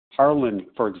 Harlan,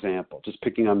 for example, just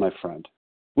picking on my friend,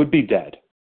 would be dead.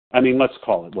 Let's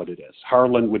call it what it is.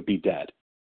 Harlan would be dead.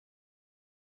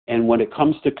 And when it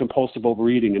comes to compulsive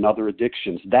overeating and other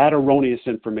addictions, that erroneous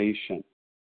information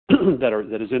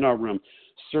that is in our room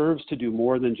serves to do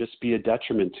more than just be a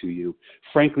detriment to you.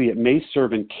 Frankly, it may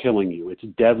serve in killing you. It's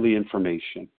deadly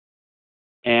information.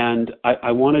 And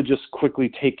I want to just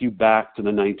quickly take you back to the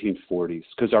 1940s,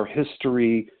 because our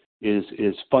history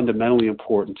is fundamentally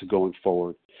important to going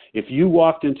forward. If you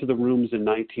walked into the rooms in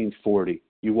 1940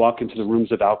 You walk into the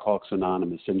rooms of Alcoholics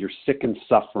Anonymous and you're sick and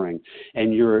suffering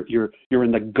and you're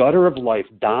in the gutter of life,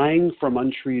 dying from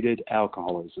untreated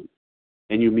alcoholism.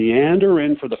 And you meander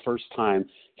in for the first time.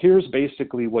 Here's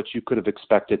basically what you could have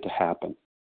expected to happen.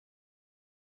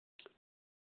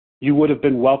 You would have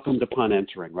been welcomed upon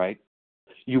entering, right?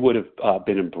 You would have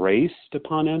been embraced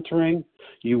upon entering.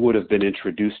 You would have been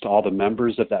introduced to all the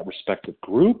members of that respective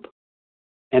group.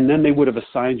 And then they would have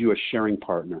assigned you a sharing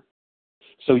partner.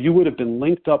 So you would have been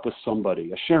linked up with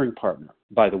somebody, a sharing partner,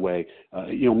 by the way,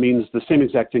 means the same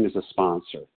exact thing as a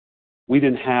sponsor. We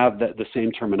didn't have the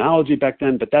same terminology back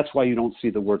then, but that's why you don't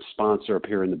see the word sponsor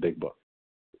appear in the big book.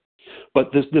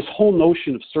 But this whole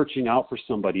notion of searching out for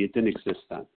somebody, it didn't exist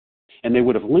then. And they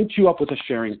would have linked you up with a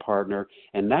sharing partner,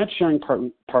 and that sharing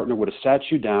partner would have sat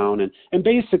you down, and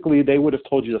basically they would have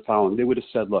told you the following. They would have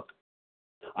said, look,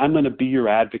 I'm going to be your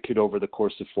advocate over the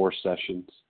course of 4 sessions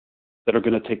that are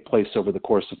going to take place over the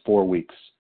course of 4 weeks,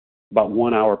 about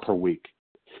 1 hour per week.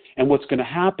 And what's going to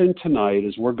happen tonight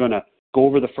is we're going to go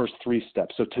over the first 3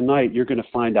 steps. So tonight you're going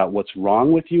to find out what's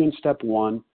wrong with you in step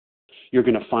 1. You're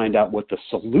going to find out what the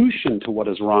solution to what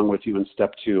is wrong with you in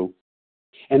step 2.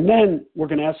 And then we're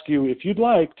going to ask you, if you'd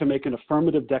like, to make an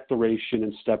affirmative declaration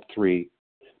in step 3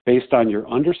 based on your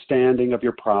understanding of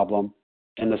your problem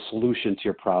and the solution to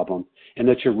your problem, and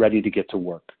that you're ready to get to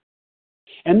work.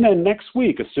 And then next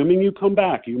week, assuming you come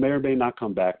back, you may or may not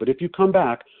come back, but if you come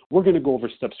back, we're going to go over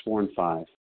steps 4 and 5.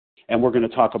 And we're going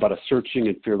to talk about a searching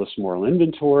and fearless moral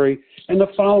inventory. And the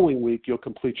following week, you'll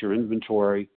complete your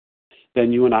inventory.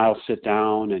 Then you and I will sit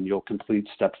down and you'll complete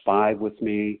step 5 with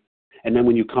me. And then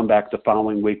when you come back the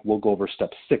following week, we'll go over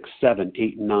steps 6, 7,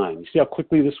 8, and 9. You see how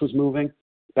quickly this was moving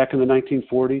back in the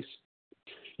 1940s?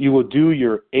 You will do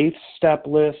your 8th step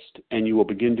list, and you will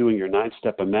begin doing your 9th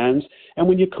step amends. And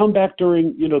when you come back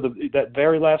during, that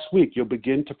very last week, you'll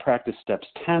begin to practice steps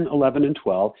 10, 11, and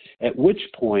 12, at which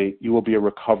point you will be a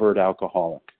recovered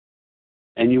alcoholic.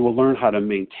 And you will learn how to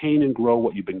maintain and grow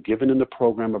what you've been given in the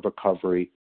program of recovery.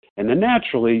 And then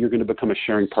naturally, you're going to become a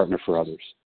sharing partner for others.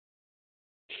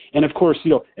 And of course,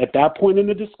 at that point in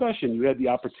the discussion, you had the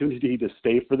opportunity to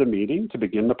stay for the meeting, to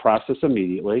begin the process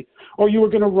immediately, or you were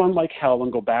going to run like hell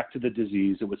and go back to the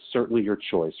disease. It was certainly your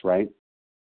choice, right?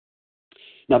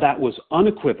 Now, that was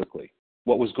unequivocally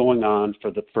what was going on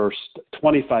for the first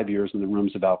 25 years in the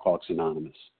rooms of Alcoholics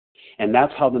Anonymous. And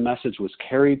that's how the message was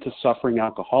carried to suffering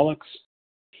alcoholics.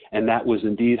 And that was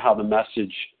indeed how the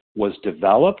message was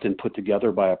developed and put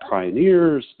together by our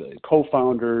pioneers, the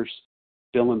co-founders,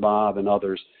 Bill and Bob and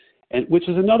others, and which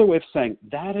is another way of saying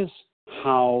that is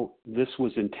how this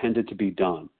was intended to be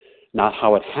done. Not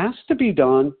how it has to be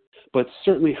done, but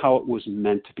certainly how it was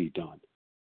meant to be done.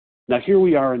 Now, here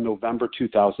we are in November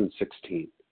 2016,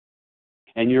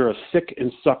 and you're a sick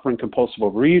and suffering compulsive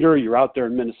overeater. You're out there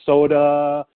in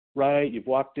Minnesota, right? You've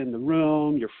walked in the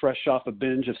room. You're fresh off a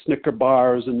binge of Snicker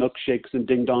bars and milkshakes and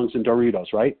ding-dongs and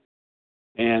Doritos, right?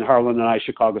 And Harlan and I,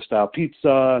 Chicago-style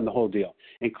pizza and the whole deal.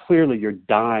 And clearly you're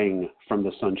dying from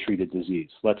this untreated disease.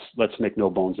 Let's make no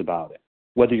bones about it.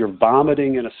 Whether you're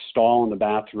vomiting in a stall in the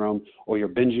bathroom or you're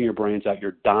binging your brains out,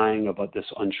 you're dying of this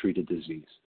untreated disease.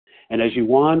 And as you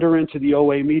wander into the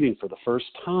OA meeting for the first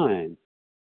time,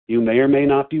 you may or may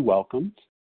not be welcomed,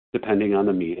 depending on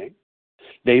the meeting.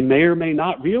 They may or may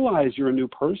not realize you're a new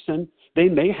person. They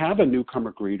may have a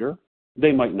newcomer greeter.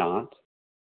 They might not.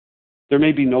 There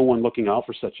may be no one looking out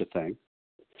for such a thing.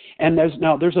 And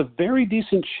there's a very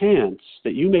decent chance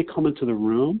that you may come into the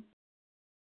room.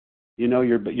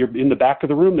 You're in the back of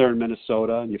the room there in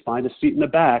Minnesota, and you find a seat in the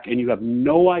back, and you have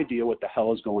no idea what the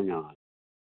hell is going on.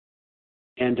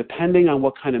 And depending on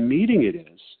what kind of meeting it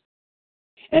is,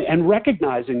 and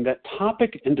recognizing that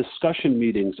topic and discussion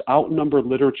meetings outnumber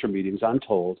literature meetings, I'm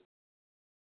told.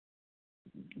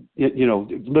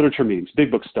 Literature meetings,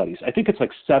 big book studies. I think it's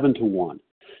like 7 to 1.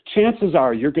 Chances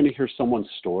are you're going to hear someone's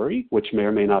story, which may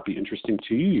or may not be interesting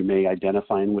to you. You may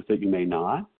identify with it, you may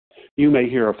not. You may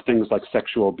hear of things like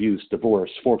sexual abuse,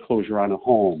 divorce, foreclosure on a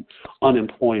home,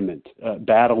 unemployment,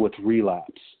 battle with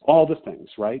relapse, all the things,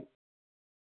 right?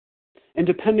 And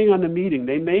depending on the meeting,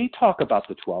 they may talk about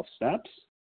the 12 steps.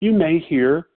 You may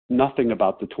hear nothing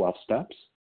about the 12 steps.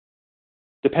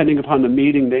 Depending upon the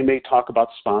meeting, they may talk about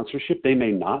sponsorship. They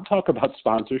may not talk about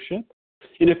sponsorship.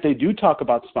 And if they do talk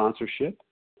about sponsorship,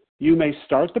 you may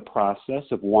start the process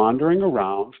of wandering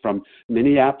around from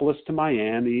Minneapolis to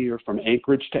Miami or from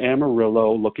Anchorage to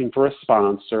Amarillo looking for a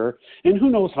sponsor, and who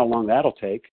knows how long that'll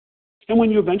take. And when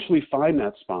you eventually find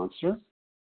that sponsor,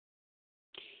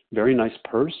 very nice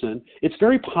person, it's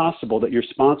very possible that your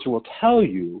sponsor will tell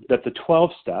you that the 12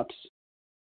 steps,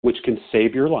 which can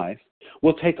save your life,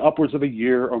 will take upwards of a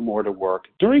year or more to work,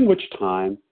 during which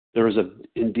time there is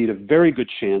indeed a very good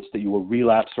chance that you will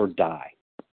relapse or die.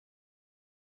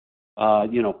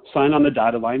 Sign on the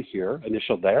dotted line here,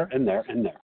 initial there and there and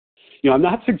there. I'm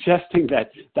not suggesting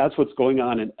that that's what's going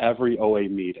on in every OA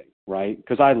meeting, right?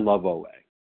 Because I love OA.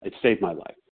 It saved my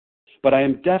life. But I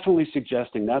am definitely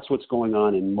suggesting that's what's going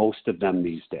on in most of them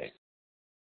these days.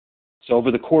 So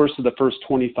over the course of the first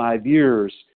 25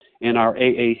 years in our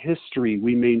AA history,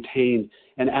 we maintained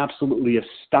an absolutely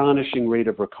astonishing rate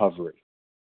of recovery.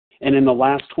 And in the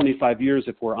last 25 years,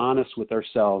 if we're honest with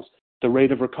ourselves, the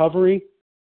rate of recovery,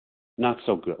 not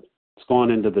so good. It's gone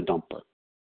into the dumper.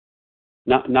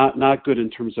 Not good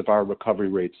in terms of our recovery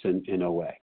rates in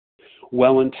OA.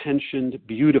 Well-intentioned,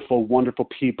 beautiful, wonderful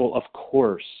people, of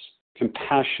course,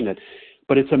 compassionate.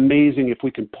 But it's amazing if we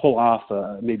can pull off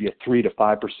maybe a 3 to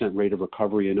 5% rate of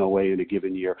recovery in OA in a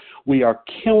given year. We are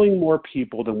killing more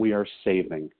people than we are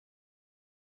saving.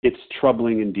 It's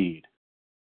troubling indeed.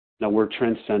 Now, we're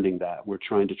transcending that. We're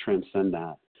trying to transcend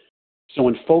that. So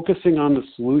in focusing on the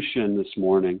solution this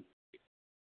morning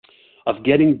of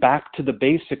getting back to the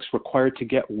basics required to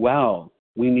get well,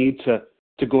 we need to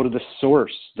go to the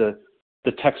source, the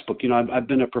textbook. I've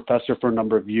been a professor for a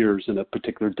number of years in a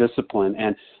particular discipline,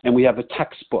 and we have a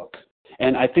textbook.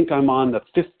 And I think I'm on the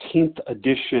 15th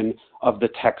edition of the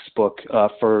textbook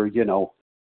for,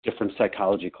 different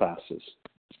psychology classes,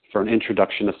 for an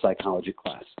introduction to psychology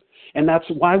class. And that's,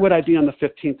 why would I be on the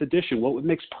 15th edition? Well, it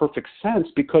makes perfect sense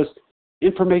because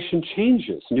information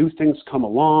changes. New things come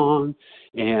along,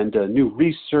 and new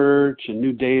research and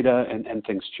new data, and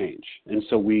things change. And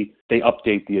so they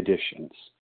update the editions.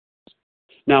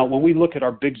 Now, when we look at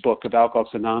our big book of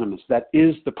Alcoholics Anonymous, that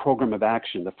is the program of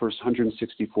action, the first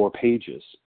 164 pages.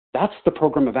 That's the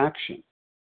program of action.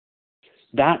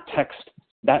 That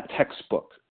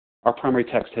textbook, our primary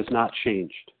text, has not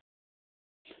changed.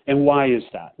 And why is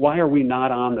that? Why are we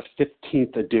not on the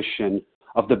 15th edition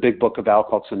of the big book of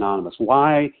Alcoholics Anonymous?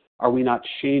 Why are we not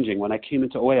changing? When I came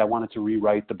into OA, I wanted to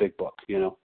rewrite the big book,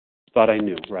 thought I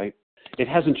knew, right? It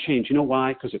hasn't changed. You know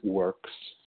why? Because it works.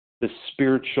 The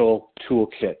spiritual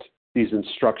toolkit, these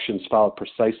instructions followed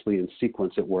precisely in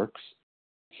sequence, it works.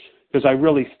 Because I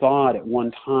really thought at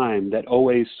one time that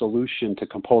OA's solution to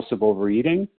compulsive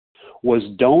overeating was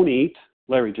don't eat,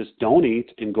 Larry, just don't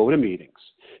eat and go to meetings.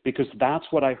 Because that's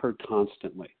what I heard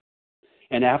constantly.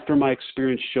 And after my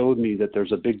experience showed me that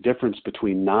there's a big difference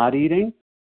between not eating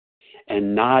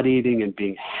and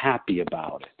being happy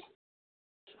about it,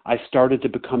 I started to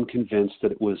become convinced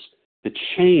that it was the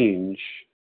change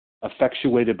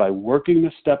effectuated by working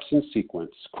the steps in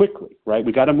sequence quickly, right?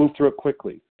 We got to move through it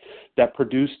quickly. That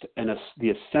produced the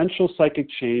essential psychic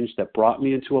change that brought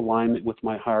me into alignment with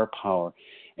my higher power.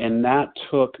 And that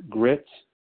took grit,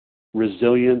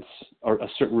 resilience, or a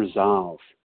certain resolve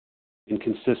and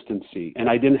consistency. And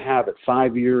I didn't have it.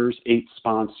 5 years, 8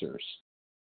 sponsors.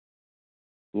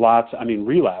 Relapse.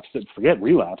 Forget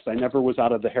relapse. I never was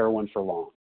out of the heroin for long.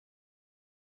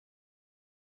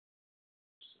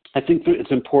 I think that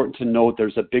it's important to note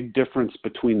there's a big difference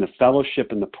between the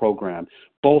fellowship and the program.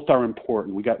 Both are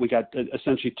important. We got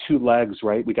essentially 2 legs,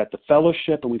 right? We got the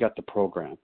fellowship and we got the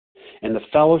program. And the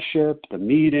fellowship, the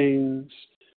meetings,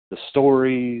 the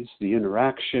stories, the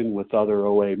interaction with other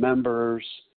OA members,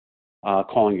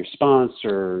 calling your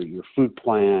sponsor, your food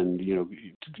plan,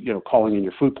 calling in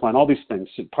your food plan, all these things,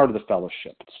 part of the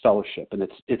fellowship. It's fellowship, and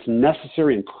it's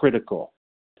necessary and critical,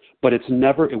 but it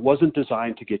wasn't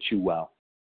designed to get you well.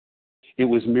 It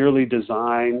was merely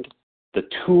designed, the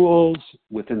tools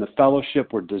within the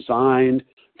fellowship were designed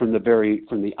from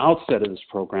the outset of this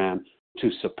program to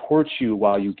support you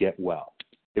while you get well.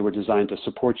 They were designed to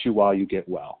support you while you get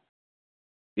well.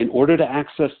 In order to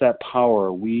access that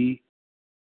power, we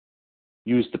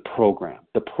use the program.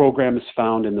 The program is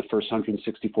found in the first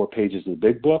 164 pages of the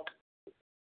big book.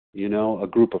 A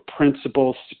group of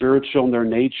principles, spiritual in their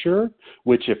nature,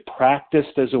 which if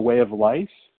practiced as a way of life,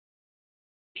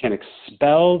 can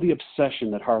expel the obsession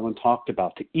that Harlan talked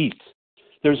about to eat.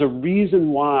 There's a reason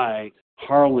why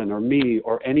Harlan or me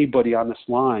or anybody on this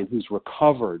line who's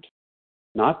recovered,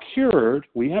 not cured,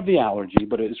 we have the allergy,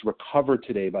 but is recovered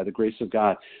today by the grace of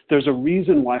God. There's a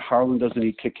reason why Harlan doesn't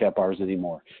eat Kit Kat bars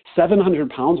anymore. 700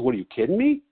 pounds, what are you kidding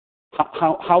me?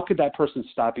 How could that person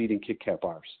stop eating Kit Kat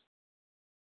bars?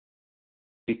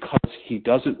 Because he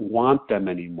doesn't want them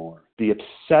anymore. The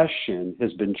obsession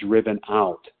has been driven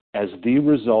out as the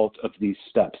result of these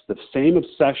steps. The same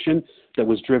obsession that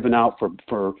was driven out from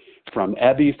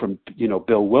Ebby, from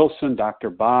Bill Wilson, Dr.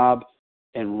 Bob,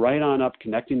 and right on up,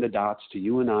 connecting the dots to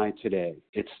you and I today.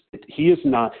 He is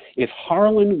not. If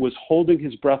Harlan was holding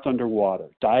his breath underwater,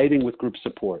 dieting with group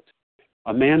support,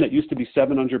 A man that used to be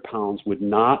 700 pounds would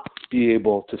not be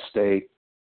able to stay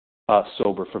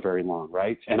sober for very long,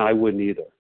 right? And I wouldn't either,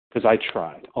 because I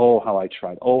tried. Oh, how I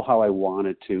tried. Oh, how I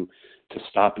wanted to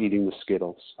stop eating the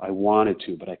Skittles. I wanted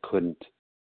to, but I couldn't.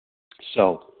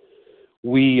 So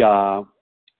we,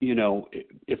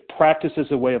 if practice is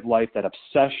a way of life, that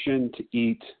obsession to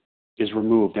eat is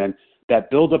removed, and that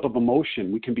buildup of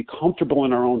emotion, we can be comfortable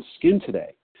in our own skin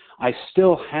today. I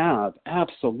still have,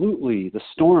 absolutely, the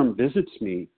storm visits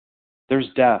me. There's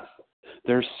death,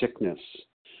 there's sickness,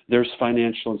 there's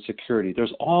financial insecurity,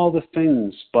 there's all the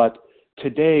things. But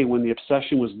today, when the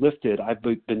obsession was lifted, I've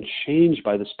been changed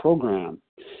by this program.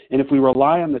 And if we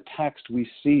rely on the text, we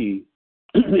see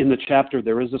in the chapter,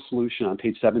 There is a Solution, on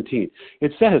page 17.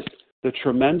 It says, the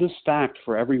tremendous fact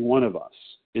for every one of us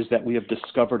is that we have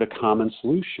discovered a common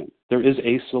solution. There is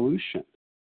a solution.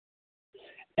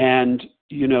 And,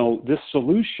 this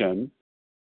solution,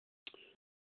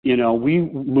 we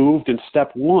moved in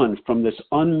step one from this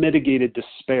unmitigated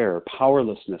despair,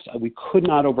 powerlessness. We could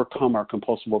not overcome our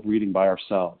compulsive overeating by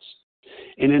ourselves.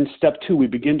 And in step two, we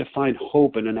begin to find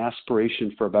hope and an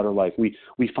aspiration for a better life.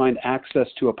 We find access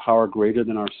to a power greater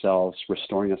than ourselves,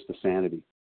 restoring us to sanity.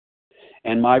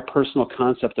 And my personal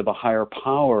concept of a higher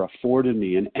power afforded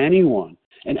me and anyone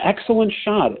an excellent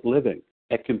shot at living,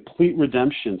 at complete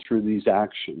redemption through these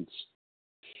actions.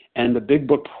 And the Big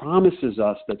Book promises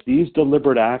us that these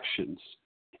deliberate actions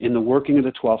in the working of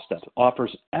the 12 steps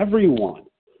offers everyone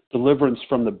deliverance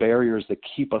from the barriers that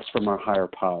keep us from our higher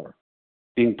power,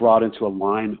 being brought into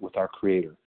alignment with our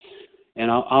Creator.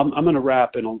 And I'm going to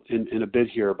wrap in a bit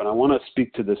here, but I want to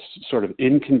speak to this sort of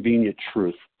inconvenient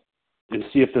truth and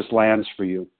see if this lands for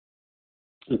you,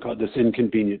 and call this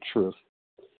inconvenient truth.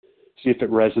 See if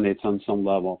it resonates on some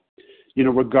level.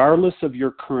 Regardless of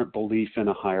your current belief in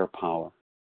a higher power,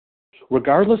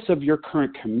 regardless of your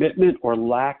current commitment or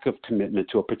lack of commitment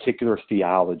to a particular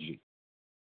theology,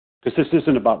 because this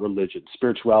isn't about religion,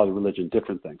 spirituality, religion,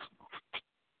 different things.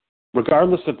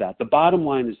 Regardless of that, the bottom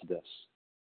line is this.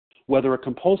 Whether a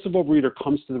compulsive overeater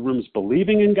comes to the rooms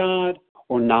believing in God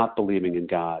or not believing in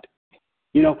God,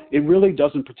 it really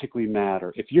doesn't particularly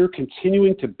matter. If you're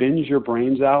continuing to binge your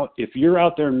brains out, if you're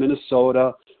out there in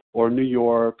Minnesota or New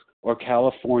York or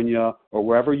California or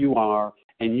wherever you are,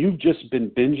 and you've just been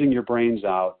binging your brains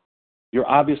out, you're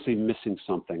obviously missing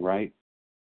something, right?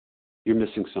 You're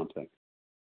missing something.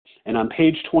 And on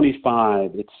page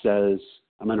 25, it says,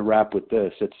 I'm going to wrap with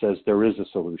this, it says there is a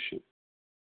solution.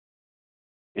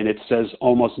 And it says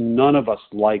almost none of us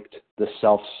liked the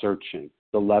self-searching,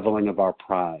 the leveling of our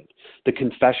pride, the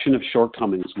confession of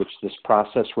shortcomings, which this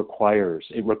process requires.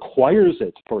 It requires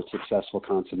it for successful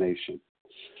consummation.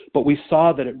 But we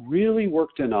saw that it really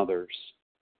worked in others.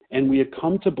 And we had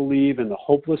come to believe in the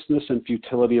hopelessness and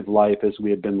futility of life as we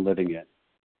had been living it.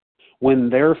 When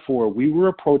therefore we were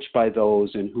approached by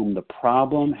those in whom the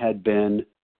problem had been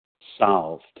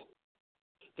solved,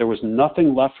 there was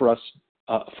nothing left for us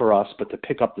but to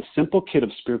pick up the simple kit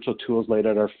of spiritual tools laid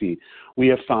at our feet. We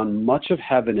have found much of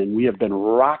heaven, and we have been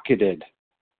rocketed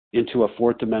into a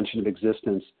fourth dimension of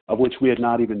existence of which we had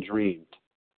not even dreamed.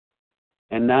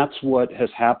 And that's what has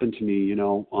happened to me.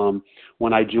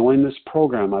 When I joined this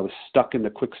program, I was stuck in the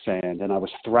quicksand, and I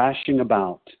was thrashing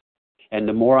about. And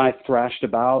the more I thrashed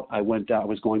about, I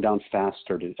was going down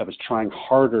faster. I was trying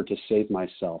harder to save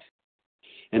myself.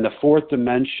 And the fourth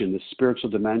dimension, the spiritual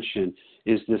dimension,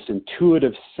 is this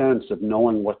intuitive sense of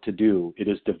knowing what to do. It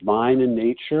is divine in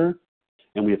nature,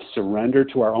 and we have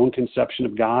surrendered to our own conception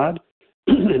of God.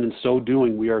 And in so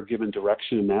doing, we are given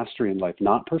direction and mastery in life,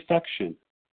 not perfection.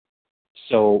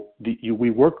 So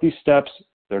we work these steps.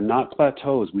 They're not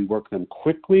plateaus. We work them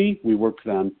quickly. We work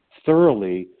them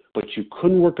thoroughly. But you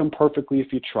couldn't work them perfectly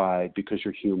if you tried, because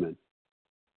you're human.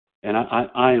 And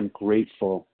I am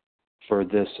grateful for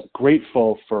this.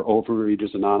 Grateful for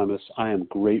Overeaters Anonymous. I am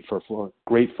grateful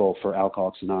for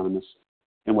Alcoholics Anonymous.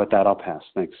 And with that, I'll pass.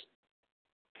 Thanks.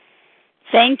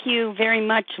 Thank you very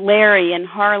much, Larry and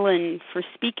Harlan, for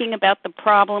speaking about the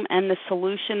problem and the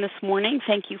solution this morning.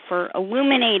 Thank you for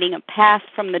illuminating a path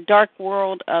from the dark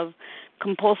world of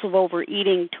compulsive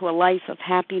overeating to a life of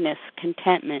happiness,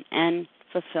 contentment, and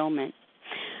fulfillment.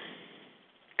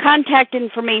 Contact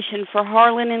information for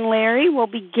Harlan and Larry will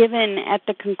be given at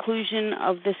the conclusion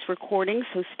of this recording,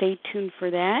 so stay tuned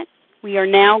for that. We are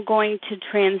now going to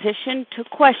transition to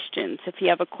questions. If you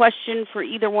have a question for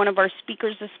either one of our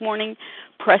speakers this morning,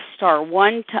 press star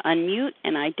 1 to unmute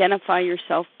and identify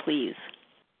yourself, please.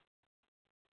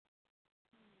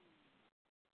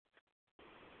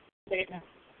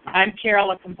 I'm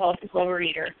Carol, a compulsive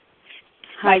overeater.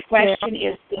 Hi, My question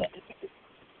is this.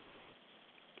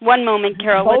 One moment,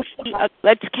 Carol.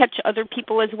 Let's catch other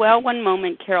people as well. One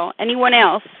moment, Carol. Anyone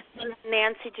else?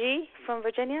 Nancy G. from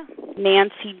Virginia.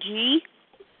 Nancy G.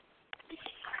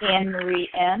 Anne Marie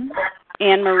N.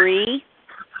 Anne Marie.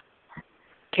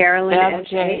 Carolyn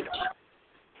J.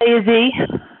 Z.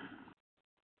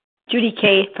 Judy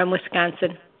K. from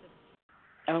Wisconsin.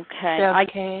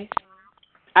 Okay.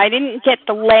 I didn't get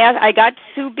the last. I got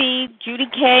Sue B, Judy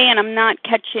K, and I'm not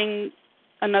catching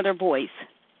another voice.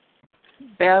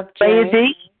 Bev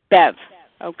J. Bev.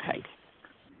 Okay.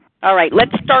 All right,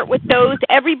 let's start with those.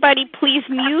 Everybody please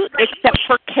mute except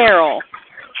for Carol.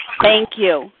 Thank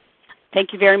you.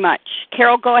 Thank you very much.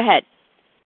 Carol, go ahead.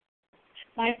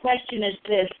 My question is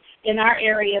this. In our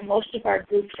area, most of our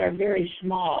groups are very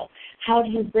small. How do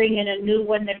you bring in a new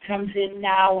one that comes in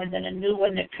now and then a new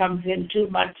one that comes in 2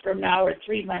 months from now or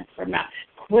 3 months from now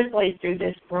quickly through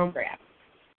this program?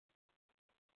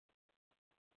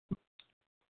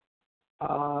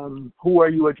 Who are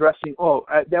you addressing?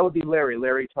 That would be Larry.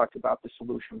 Larry talked about the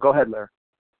solution. Go ahead, Larry.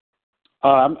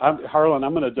 Harlan,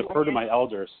 I'm going to defer to my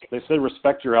elders. They say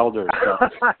respect your elders. So.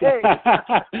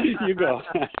 You go.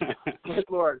 Good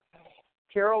Lord.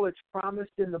 Carol, it's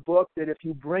promised in the book that if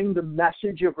you bring the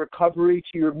message of recovery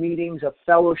to your meetings, a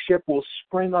fellowship will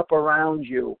spring up around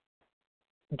you.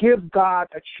 Give God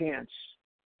a chance.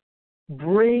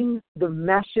 Bring the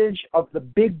message of the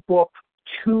big book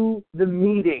to the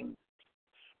meeting.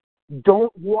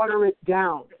 Don't water it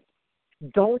down.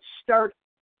 Don't start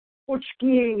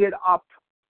utchkiing it up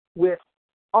with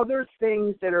other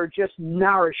things that are just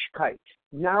narishkeit.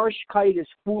 Narishkeit is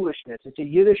foolishness. It's a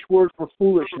Yiddish word for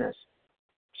foolishness.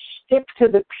 Stick to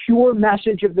the pure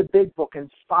message of the big book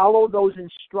and follow those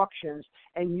instructions,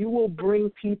 and you will bring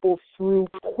people through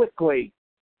quickly.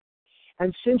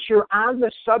 And since you're on the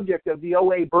subject of the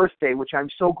OA birthday, which I'm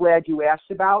so glad you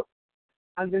asked about,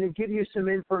 I'm going to give you some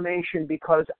information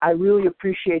because I really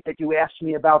appreciate that you asked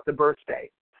me about the birthday.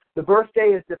 The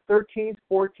birthday is the 13th,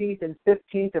 14th, and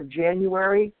 15th of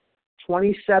January,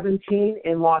 2017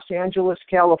 in Los Angeles,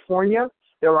 California.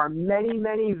 There are many,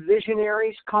 many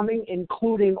visionaries coming,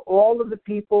 including all of the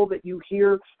people that you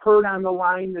heard on the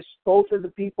line, both of the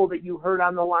people that you heard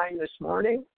on the line this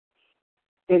morning.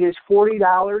 It is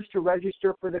 $40 to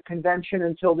register for the convention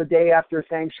until the day after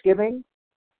Thanksgiving.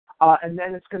 And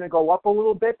then it's going to go up a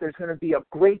little bit. There's going to be a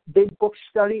great big book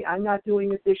study. I'm not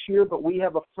doing it this year, but we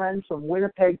have a friend from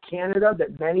Winnipeg, Canada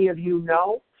that many of you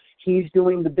know. He's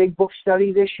doing the big book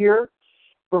study this year.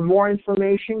 For more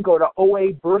information, go to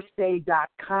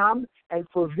oabirthday.com. And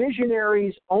for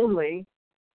visionaries only,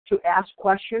 to ask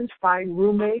questions, find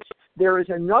roommates, there is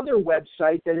another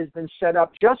website that has been set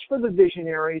up just for the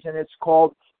visionaries, and it's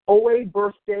called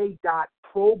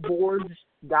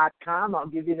oabirthday.proboards.com. I'll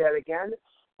give you that again.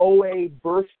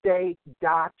 oabirthday,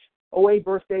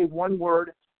 one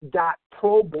word,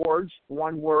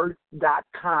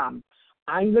 .proboards.com.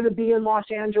 I'm going to be in Los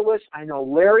Angeles. I know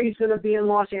Larry's going to be in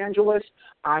Los Angeles.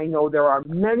 I know there are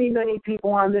many, many people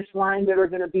on this line that are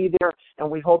going to be there, and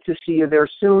we hope to see you there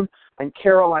soon. And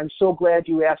Carol, I'm so glad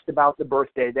you asked about the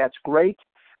birthday. That's great.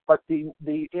 But the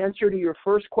answer to your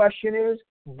first question is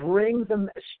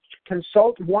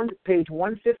consult page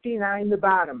 159, the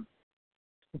bottom.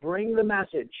 Bring the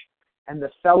message, and the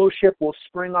fellowship will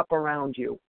spring up around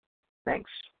you.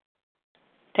 Thanks.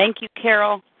 Thank you,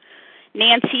 Carol.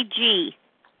 Nancy G.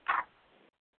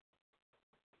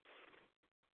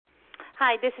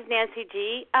 Hi, this is Nancy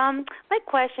G. My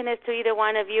question is to either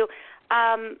one of you.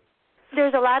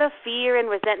 There's a lot of fear and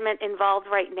resentment involved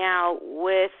right now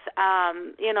with,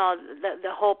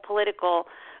 the whole political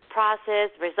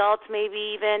process, results maybe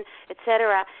even,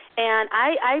 etc. And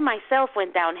I myself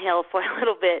went downhill for a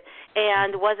little bit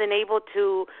and wasn't able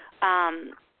to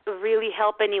really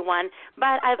help anyone.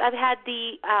 But I've had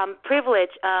the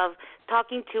privilege of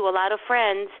talking to a lot of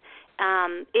friends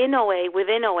in OA,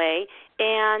 within OA,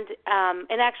 and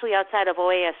actually outside of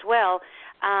OA as well.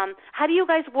 How do you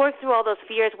guys work through all those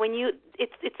fears when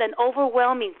it's an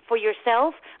overwhelming for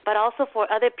yourself, but also for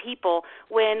other people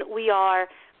when we are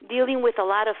dealing with a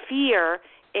lot of fear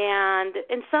and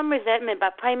some resentment,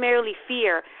 but primarily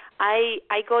fear? I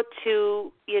go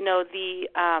to the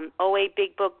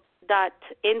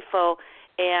oabigbook.info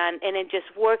and then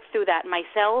just work through that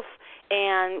myself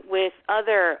and with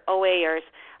other OAers.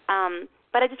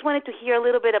 But I just wanted to hear a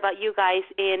little bit about you guys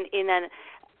in an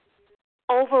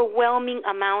overwhelming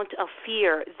amount of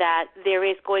fear that there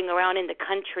is going around in the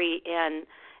country, and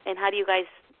how do you guys,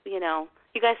 you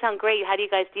guys sound great. How do you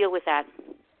guys deal with that?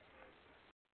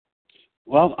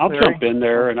 Well, I'll jump in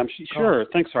there, and I'm sure.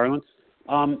 Thanks, Harlan.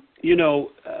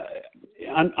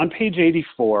 on page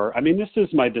 84, I mean, this is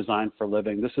my design for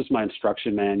living. This is my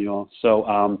instruction manual. So,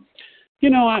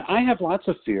 I have lots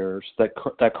of fears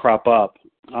that crop up.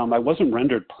 I wasn't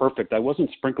rendered perfect. I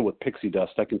wasn't sprinkled with pixie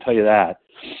dust, I can tell you that.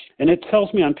 And it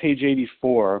tells me on page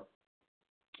 84,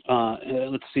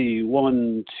 let's see,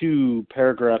 1, 2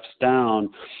 paragraphs down,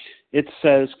 it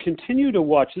says, continue to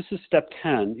watch. This is step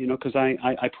 10, because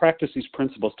I practice these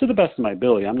principles to the best of my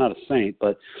ability. I'm not a saint,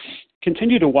 but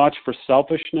continue to watch for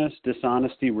selfishness,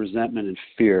 dishonesty, resentment, and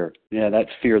fear. Yeah, that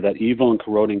fear, that evil and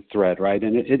corroding thread, right?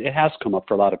 And it has come up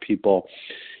for a lot of people.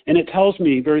 And it tells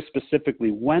me very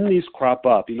specifically when these crop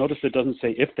up. You notice it doesn't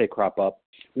say if they crop up,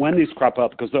 when these crop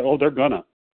up, because they're gonna.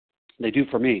 They do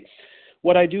for me.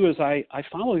 What I do is I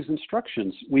follow these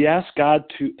instructions. We ask God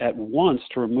at once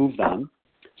to remove them.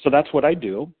 So that's what I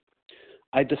do.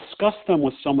 I discuss them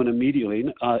with someone immediately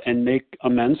and make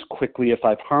amends quickly if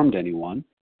I've harmed anyone.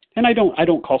 And I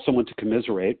don't call someone to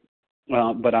commiserate,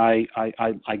 but I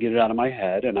get it out of my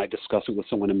head and I discuss it with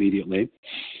someone immediately.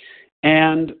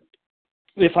 And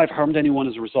if I've harmed anyone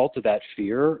as a result of that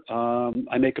fear,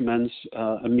 I make amends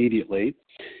immediately.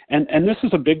 And this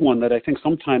is a big one that I think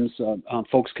sometimes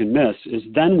folks can miss, is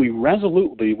then we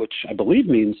resolutely, which I believe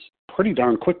means pretty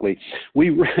darn quickly,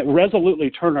 we resolutely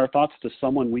turn our thoughts to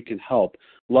someone we can help.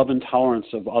 Love and tolerance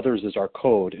of others is our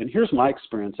code. And here's my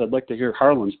experience. I'd like to hear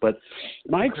Harlan's, but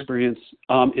my experience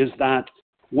is that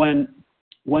when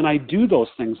I do those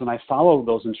things and I follow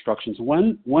those instructions,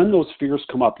 when those fears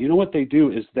come up, you know what they do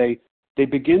is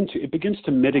it begins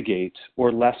to mitigate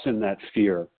or lessen that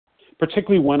fear,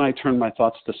 particularly when I turn my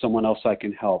thoughts to someone else I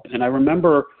can help. And I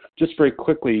remember just very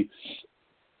quickly,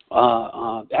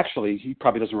 actually, he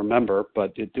probably doesn't remember,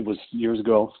 but it was a few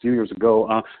years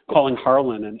ago, calling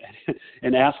Harlan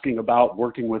and asking about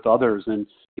working with others. And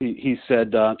he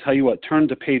said, tell you what, turn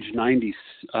to page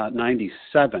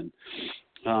 97.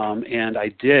 And I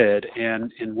did.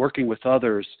 And in working with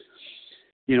others,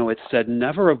 it said,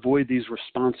 never avoid these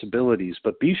responsibilities,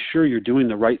 but be sure you're doing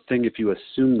the right thing if you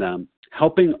assume them.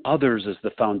 Helping others is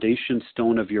the foundation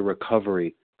stone of your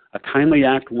recovery. A kindly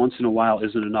act once in a while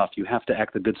isn't enough. You have to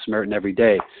act the Good Samaritan every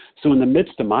day. So in the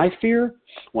midst of my fear,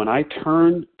 when I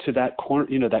turn to that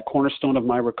that cornerstone of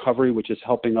my recovery, which is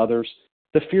helping others,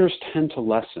 the fears tend to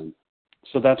lessen.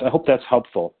 So I hope that's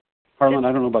helpful. Harlan,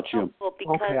 I don't know about you.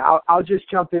 Okay, I'll just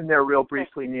jump in there real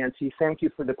briefly, Nancy. Thank you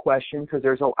for the question, because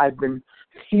I've been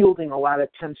fielding a lot of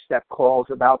 10-step calls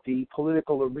about the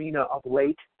political arena of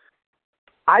late.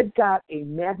 I've got a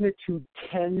magnitude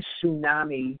 10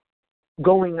 tsunami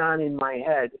going on in my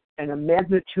head and a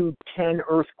magnitude 10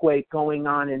 earthquake going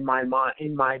on in my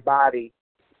body.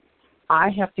 I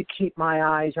have to keep my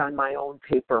eyes on my own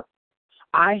paper.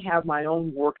 I have my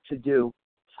own work to do.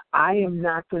 I am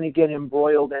not going to get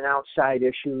embroiled in outside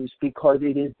issues because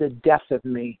it is the death of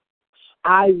me.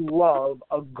 I love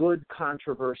a good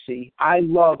controversy. I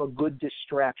love a good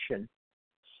distraction.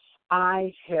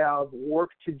 I have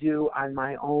work to do on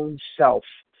my own self.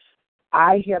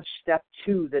 I have step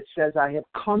 2 that says I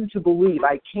came to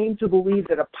believe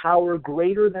that a power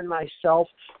greater than myself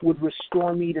would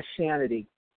restore me to sanity.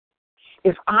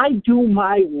 If I do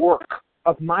my work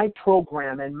of my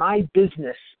program and my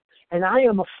business, and I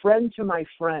am a friend to my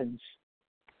friends,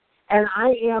 and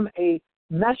I am a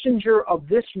messenger of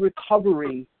this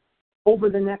recovery over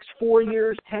the next 4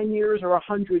 years, 10 years, or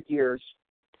 100 years,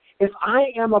 if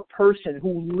I am a person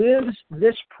who lives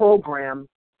this program,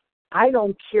 I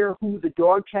don't care who the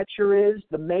dog catcher is,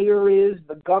 the mayor is,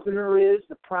 the governor is,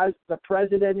 the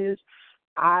president is,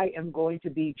 I am going to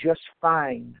be just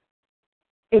fine.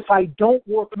 If I don't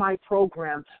work my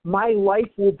program, my life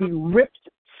will be ripped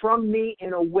from me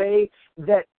in a way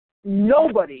that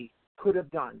nobody could have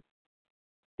done,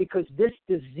 because this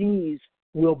disease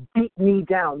will beat me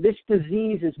down. This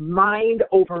disease is mind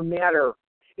over matter.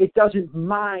 It doesn't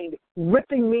mind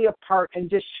ripping me apart and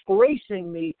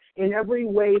disgracing me in every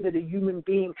way that a human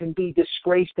being can be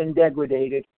disgraced and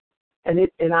degraded.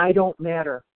 And I don't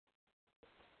matter.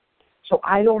 So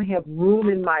I don't have room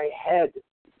in my head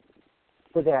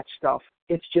for that stuff.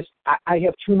 It's just I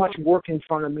have too much work in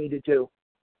front of me to do.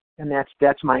 And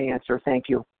that's my answer. Thank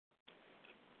you.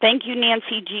 Thank you,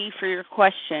 Nancy G., for your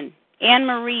question. Anne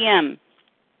Marie M.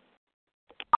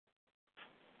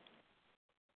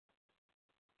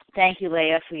 Thank you,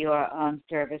 Leah, for your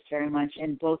service very much.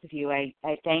 And both of you, I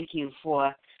thank you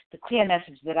for the clear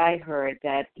message that I heard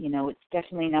that, it's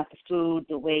definitely not the food,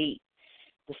 the weight,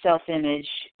 the self-image.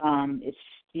 It's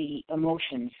the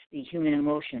emotions, the human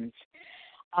emotions.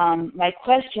 My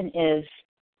question is,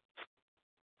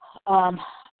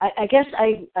 I guess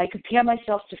I compare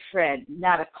myself to Fred,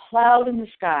 not a cloud in the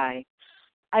sky,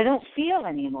 I don't feel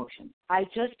any emotion. I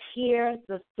just hear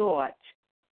the thought.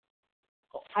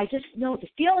 I just know the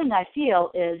feeling I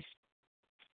feel is,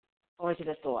 or is it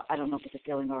a thought? I don't know if it's a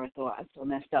feeling or a thought. I'm so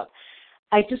messed up.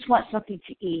 I just want something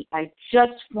to eat. I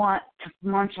just want to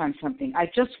munch on something. I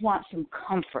just want some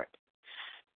comfort.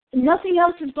 Nothing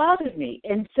else has bothered me.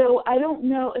 And so I don't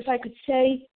know if I could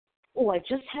say, oh, I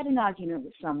just had an argument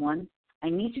with someone. I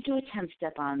need to do a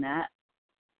 10-step on that.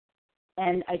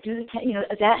 And I do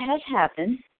that has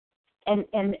happened. And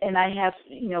I have,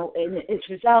 and it's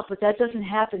resolved, but that doesn't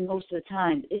happen most of the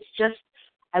time. It's just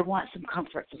I want some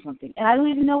comfort for something. And I don't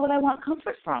even know what I want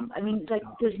comfort from. I mean,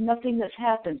 there's nothing that's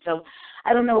happened. So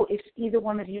I don't know if either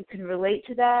one of you can relate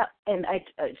to that, and I'd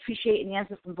appreciate an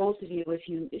answer from both of you if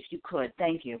you could.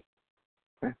 Thank you.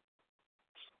 Okay.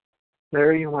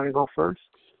 Larry, you want to go first?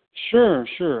 Sure.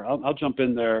 I'll jump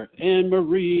in there. Anne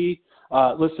Marie,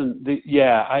 listen,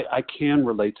 I can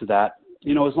relate to that.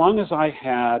 As long as I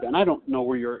had, and I don't know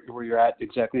where you're at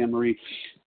exactly, Anne Marie.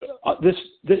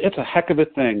 It's a heck of a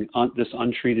thing, this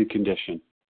untreated condition,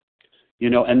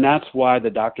 and that's why the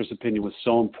doctor's opinion was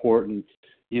so important,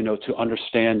 to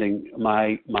understanding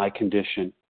my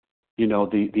condition,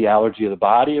 the allergy of the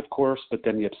body, of course, but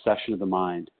then the obsession of the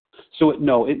mind. So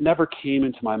it never came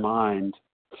into my mind.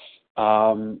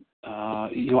 I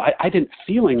didn't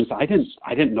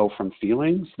know from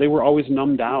feelings. They were always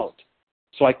numbed out.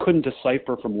 So I couldn't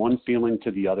decipher from one feeling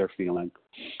to the other feeling.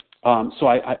 So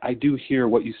I do hear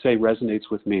what you say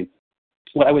resonates with me.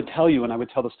 What I would tell you, and I would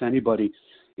tell this to anybody,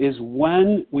 is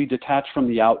when we detach from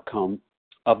the outcome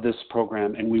of this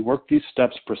program and we work these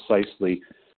steps precisely,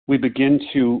 we begin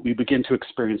to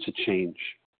experience a change.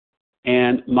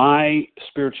 And my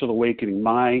spiritual awakening,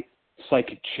 my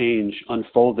psychic change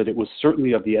unfolded. It was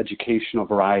certainly of the educational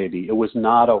variety. It was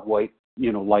not a white,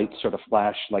 light sort of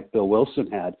flash like Bill Wilson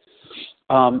had.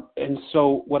 And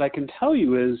so what I can tell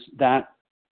you is that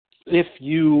if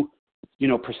you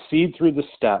proceed through the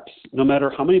steps, no matter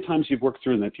how many times you've worked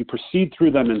through them, if you proceed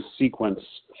through them in sequence,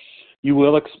 you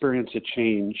will experience a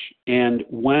change. And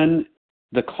when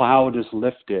the cloud is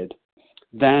lifted,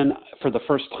 then for the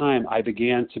first time, I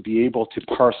began to be able to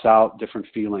parse out different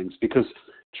feelings because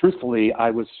truthfully,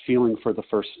 I was feeling for the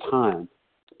first time.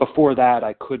 Before that,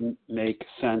 I couldn't make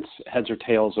sense, heads or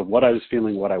tails, of what I was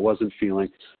feeling, what I wasn't feeling.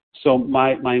 So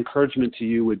my encouragement to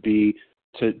you would be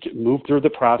to move through the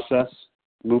process,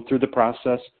 move through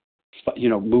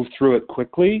it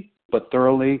quickly but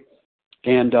thoroughly,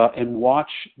 and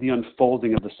watch the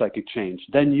unfolding of the psychic change.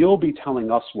 Then you'll be telling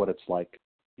us what it's like.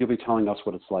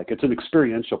 It's an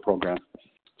experiential program.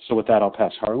 So with that, I'll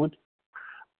pass. Harlan?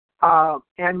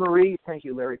 Anne Marie, thank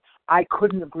you, Larry. I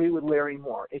couldn't agree with Larry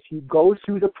more. If you go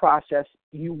through the process,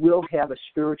 you will have a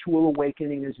spiritual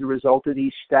awakening as a result of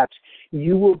these steps.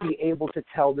 You will be able to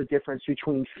tell the difference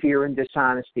between fear and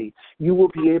dishonesty. You will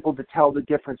be able to tell the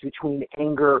difference between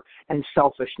anger and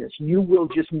selfishness. You will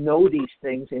just know these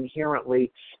things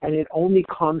inherently, and it only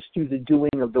comes through the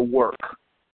doing of the work.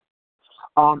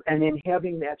 And in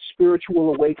having that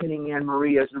spiritual awakening, Anne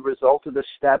Marie, as a result of the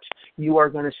steps, you are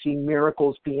going to see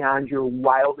miracles beyond your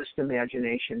wildest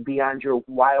imagination, beyond your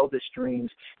wildest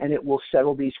dreams, and it will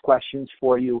settle these questions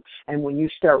for you. And when you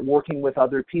start working with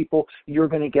other people, you're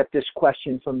going to get this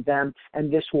question from them,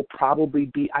 and this will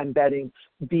probably be, I'm betting,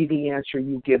 be the answer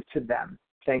you give to them.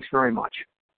 Thanks very much.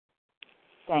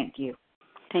 Thank you.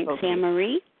 Thanks, Anne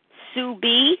Marie. Sue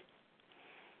B.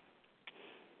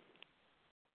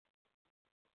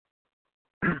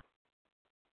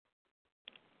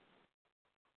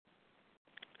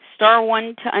 Star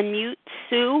 1 to unmute.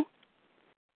 Sue?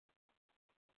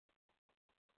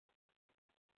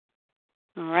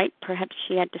 All right, perhaps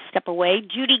she had to step away.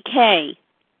 Judy K.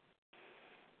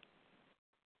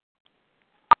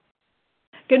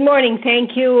 Good morning.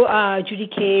 Thank you, Judy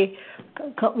K.,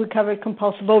 recovered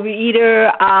compulsive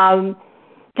overeater.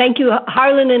 Thank you,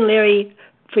 Harlan and Larry,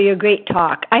 for your great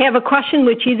talk. I have a question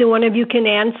which either one of you can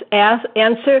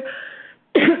answer.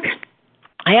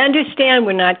 I understand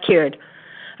we're not cured.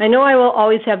 I know I will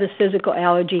always have this physical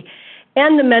allergy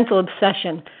and the mental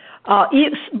obsession. I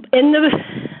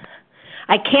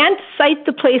can't cite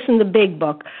the place in the big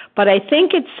book, but I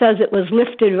think it says it was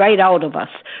lifted right out of us.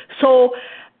 So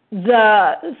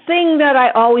the thing that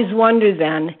I always wonder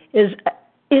then is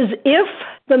if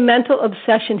the mental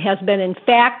obsession has been in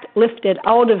fact lifted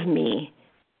out of me,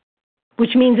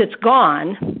 which means it's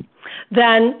gone,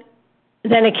 then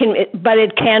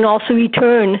it can also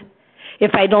return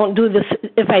if I don't do this,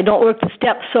 if I don't work the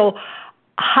steps. So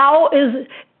how is,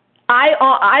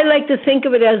 I like to think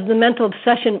of it as the mental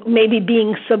obsession maybe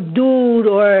being subdued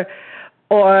or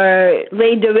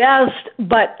laid to rest,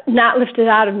 but not lifted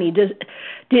out of me.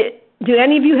 Do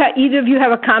either of you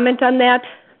have a comment on that?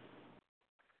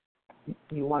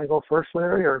 You want to go first,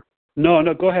 Larry, or? No,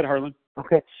 go ahead, Harlan.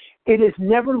 Okay. It is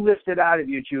never lifted out of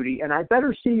you, Judy, and I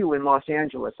better see you in Los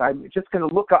Angeles. I'm just going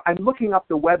to look up. I'm looking up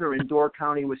the weather in Door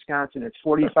County, Wisconsin. It's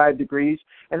 45 degrees,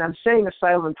 and I'm saying a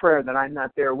silent prayer that I'm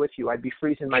not there with you. I'd be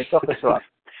freezing myself off.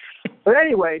 But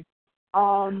anyway,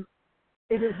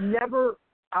 it is never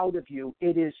out of you.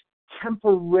 It is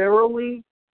temporarily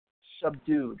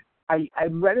subdued.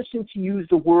 I'm reticent to use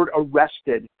the word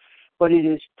arrested, but it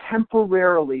is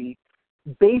temporarily,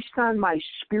 based on my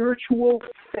spiritual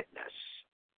fitness,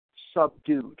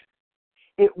 subdued.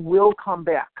 It will come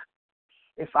back.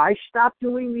 If I stop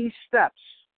doing these steps,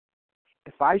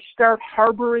 if I start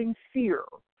harboring fear,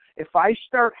 if I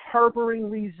start harboring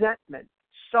resentment,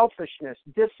 selfishness,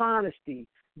 dishonesty,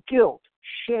 guilt,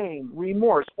 shame,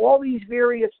 remorse, all these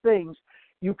various things,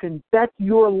 you can bet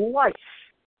your life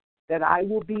that I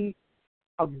will be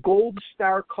a gold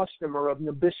star customer of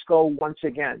Nabisco once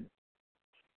again.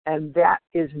 And that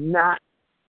is not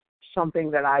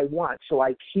something that I want. So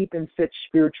I keep in fit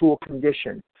spiritual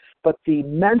condition. But the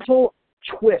mental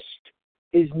twist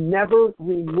is never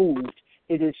removed.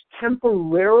 It is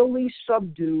temporarily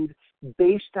subdued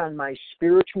based on my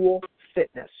spiritual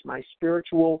fitness, my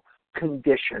spiritual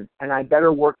condition. And I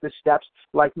better work the steps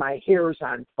like my hair's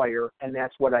on fire, and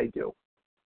that's what I do.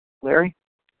 Larry?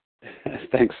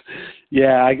 Thanks.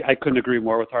 Yeah, I couldn't agree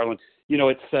more with Harlan.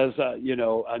 It says,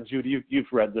 Judy, you've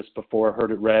read this before,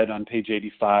 heard it read on page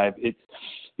 85.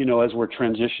 As we're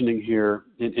transitioning here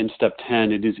in step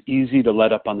 10, it is easy to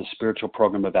let up on the spiritual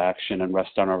program of action and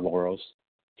rest on our laurels.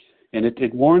 And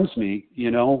it warns me,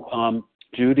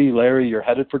 Judy, Larry, you're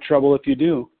headed for trouble if you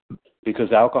do,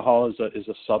 because alcohol is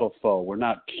a subtle foe. We're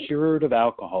not cured of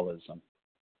alcoholism.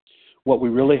 What we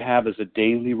really have is a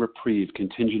daily reprieve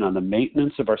contingent on the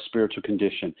maintenance of our spiritual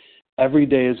condition. Every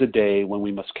day is a day when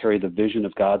we must carry the vision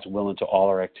of God's will into all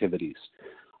our activities.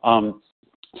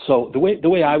 So the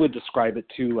way I would describe it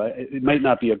too, it might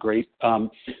not be a great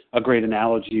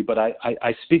analogy, but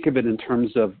I speak of it in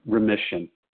terms of remission.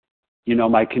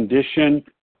 My condition,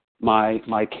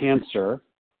 my cancer,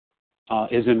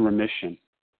 is in remission.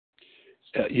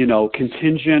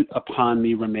 Contingent upon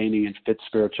me remaining in fit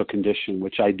spiritual condition,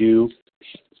 which I do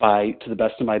by, to the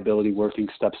best of my ability, working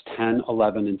steps 10,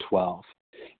 11, and 12.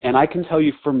 And I can tell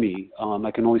you for me,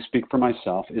 I can only speak for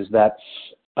myself, is that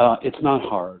it's not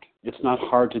hard. It's not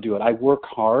hard to do it. I work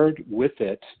hard with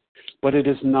it, but it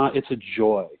is not, it's a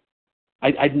joy.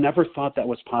 I'd never thought that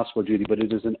was possible, Judy, but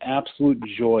it is an absolute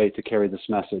joy to carry this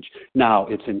message. Now,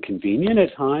 it's inconvenient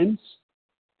at times.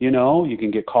 You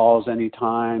can get calls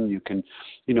anytime. You can,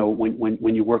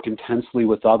 when you work intensely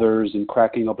with others and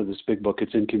cracking open this big book,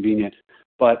 it's inconvenient.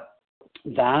 But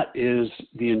that is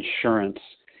the insurance.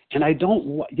 And I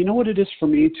don't, you know what it is for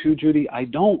me too, Judy? I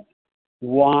don't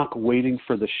walk waiting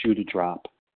for the shoe to drop.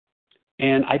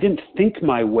 And I didn't think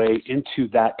my way into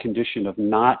that condition of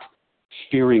not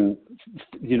fearing,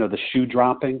 the shoe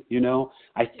dropping,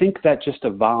 I think that just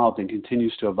evolved and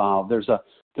continues to evolve. There's a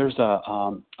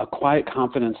quiet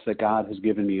confidence that God has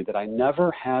given me that I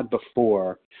never had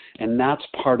before, and that's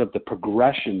part of the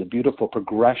progression, the beautiful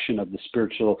progression of the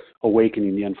spiritual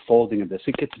awakening, the unfolding of this.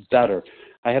 It gets better.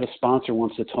 I had a sponsor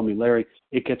once that told me, Larry,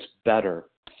 it gets better.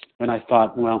 And I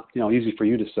thought, well, easy for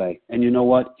you to say. And you know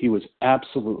what? He was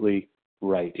absolutely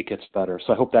right. It gets better.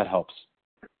 So I hope that helps.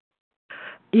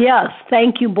 Yes,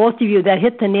 thank you, both of you. That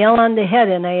hit the nail on the head,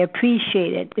 and I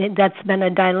appreciate it. That's been a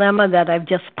dilemma that I've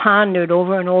just pondered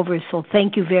over and over, so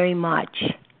thank you very much.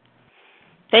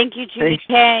 Thank you, Judy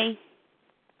K.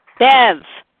 Bev.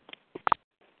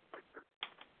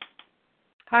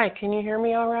 Hi, can you hear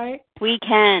me all right? We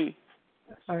can.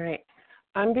 All right.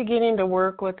 I'm beginning to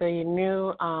work with a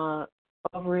new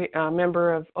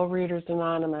member of Overeaters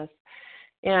Anonymous.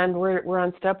 And we're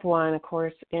on step 1, of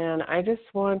course, and I just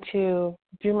want to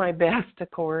do my best, of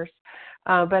course.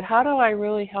 But how do I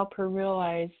really help her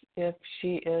realize if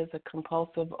she is a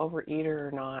compulsive overeater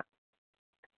or not?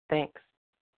 Thanks.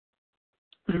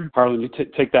 Harlan, you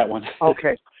take that one.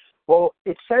 Okay. Well,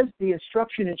 it says the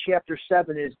instruction in Chapter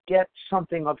 7 is get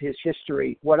something of his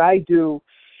history. What I do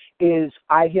is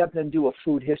I have them do a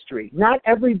food history. Not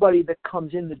everybody that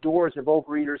comes in the doors of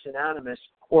Overeaters Anonymous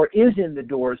or is in the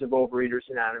doors of Overeaters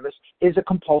Anonymous is a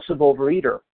compulsive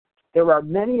overeater. There are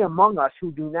many among us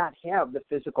who do not have the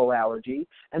physical allergy,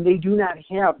 and they do not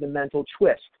have the mental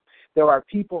twist. There are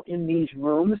people in these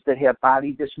rooms that have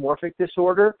body dysmorphic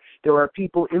disorder. There are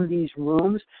people in these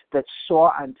rooms that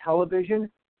saw on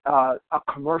television a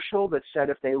commercial that said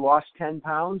if they lost 10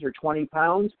 pounds or 20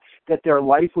 pounds, that their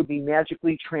life would be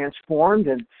magically transformed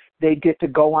and they'd get to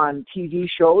go on TV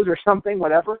shows or something,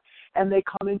 whatever. And they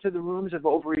come into the rooms of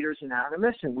Overeaters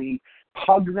Anonymous, and we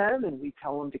hug them, and we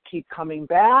tell them to keep coming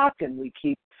back, and we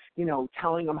keep,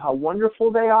 telling them how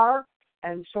wonderful they are.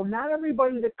 And so not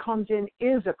everybody that comes in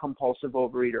is a compulsive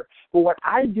overeater. But what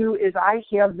I do is I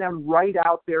have them write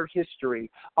out their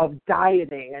history of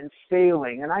dieting and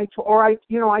failing. And I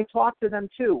talk to them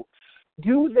too.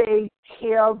 Do they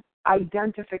have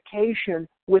identification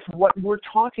with what we're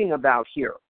talking about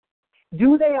here?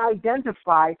 Do they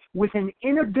identify with an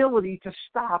inability to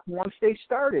stop once they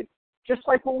started? Just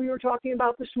like what we were talking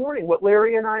about this morning, what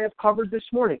Larry and I have covered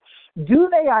this morning. Do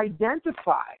they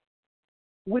identify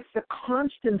with the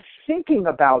constant thinking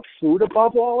about food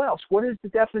above all else? What is the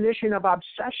definition of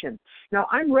obsession? Now,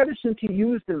 I'm reticent to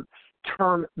use the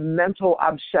term mental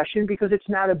obsession because it's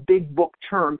not a big book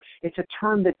term. It's a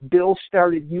term that Bill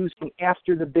started using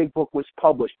after the big book was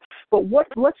published. But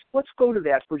let's go to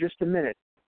that for just a minute.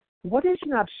 What is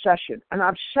an obsession? An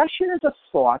obsession is a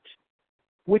thought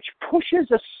which pushes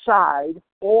aside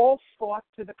all thought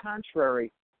to the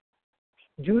contrary.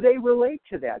 Do they relate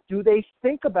to that? Do they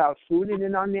think about food in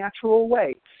an unnatural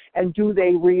way? And do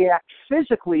they react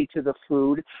physically to the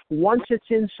food once it's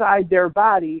inside their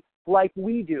body like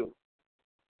we do?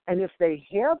 And if they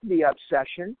have the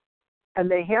obsession, and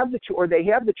they have the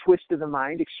twist of the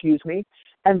mind,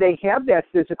 and they have that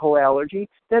physical allergy,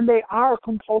 then they are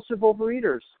compulsive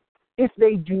overeaters. If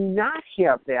they do not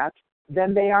have that,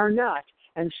 then they are not.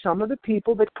 And some of the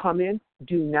people that come in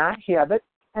do not have it,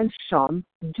 and some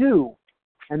do.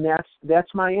 And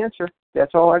that's my answer.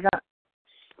 That's all I got.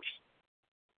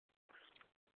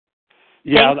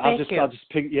 Yeah, I'll just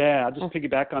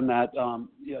piggyback on that.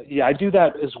 I do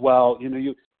that as well.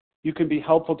 You can be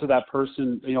helpful to that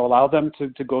person. Allow them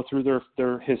to go through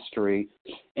their history,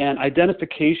 and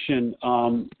identification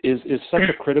is such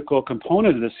a critical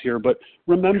component of this here. But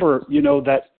remember,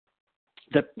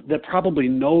 that probably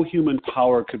no human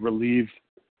power could relieve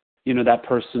that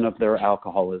person of their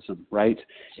alcoholism, right?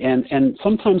 And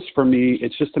sometimes for me,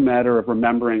 it's just a matter of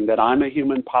remembering that I'm a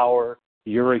human power,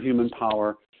 you're a human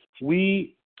power.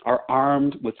 We are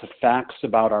armed with the facts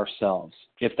about ourselves.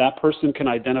 If that person can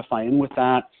identify in with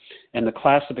that and the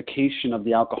classification of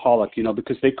the alcoholic,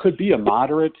 because they could be a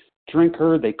moderate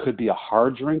drinker, they could be a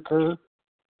hard drinker,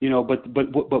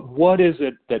 but what is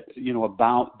it that,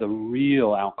 about the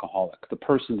real alcoholic, the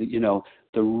person that,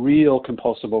 the real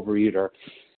compulsive overeater?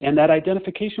 And that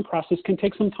identification process can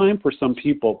take some time for some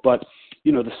people, but,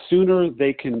 the sooner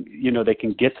they can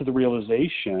get to the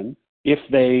realization, if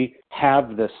they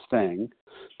have this thing,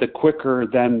 the quicker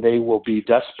then they will be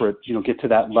desperate, get to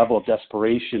that level of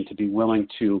desperation to be willing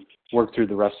to work through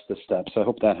the rest of the steps. I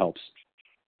hope that helps.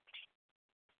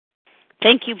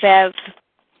 Thank you, Bev.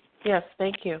 Yes,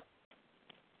 thank you.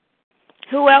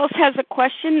 Who else has a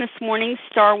question this morning?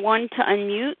 Star 1 to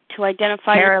unmute to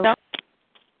identify yourself.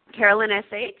 Carolyn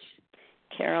S.H.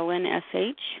 Carolyn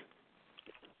S.H.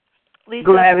 Lisa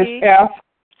Gladys P. F.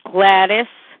 Gladys.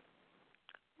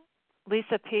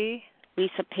 Lisa P.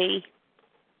 Lisa P.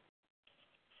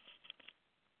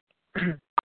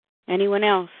 Anyone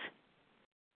else?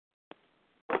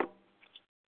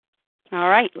 All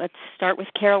right, let's start with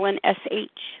Carolyn S.H.,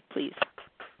 please.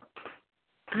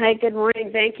 Hi, good morning.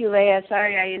 Thank you, Leah.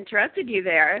 Sorry I interrupted you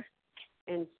there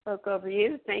and spoke over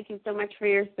you. Thank you so much for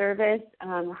your service.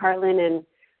 Harlan and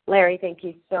Larry, thank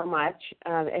you so much.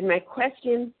 And my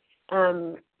question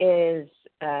is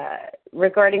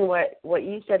regarding what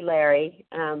you said, Larry,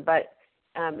 but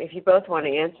if you both want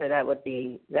to answer, that would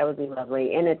be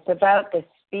lovely. And it's about the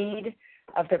speed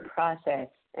of the process.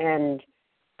 And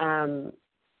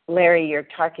Larry, you're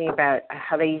talking about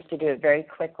how they used to do it very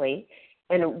quickly.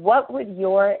 And what would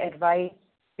your advice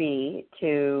be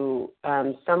to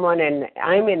someone, and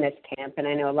I'm in this camp, and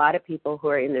I know a lot of people who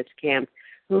are in this camp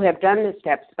who have done the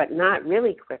steps but not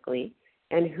really quickly,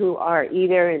 and who are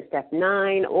either in step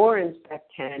 9 or in step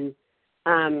 10.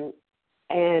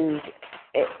 And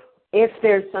if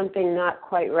there's something not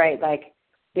quite right, like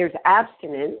there's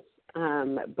abstinence,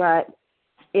 but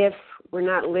if we're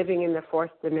not living in the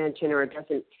fourth dimension or it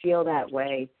doesn't feel that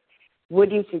way, would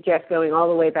you suggest going all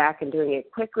the way back and doing it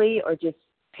quickly or just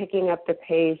picking up the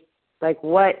pace? Like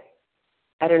what,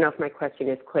 I don't know if my question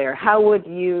is clear. How would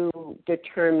you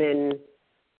determine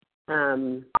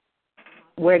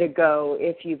where to go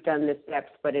if you've done the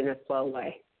steps but in a slow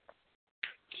way?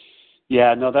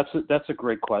 Yeah, no, that's a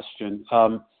great question.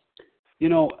 For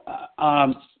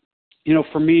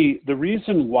me, the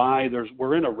reason why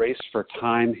we're in a race for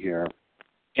time here,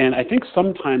 and I think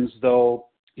sometimes though,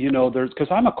 because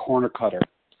I'm a corner cutter,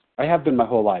 I have been my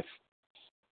whole life,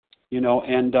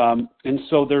 and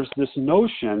so there's this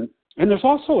notion, And there's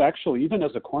also actually, even as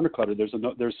a corner cutter, there's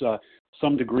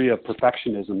some degree of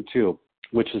perfectionism too,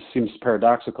 which seems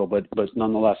paradoxical, but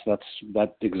nonetheless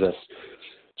that exists.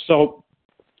 So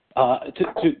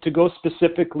to go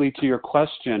specifically to your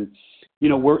question,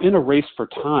 we're in a race for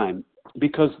time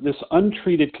because this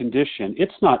untreated condition,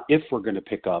 it's not if we're going to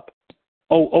pick up.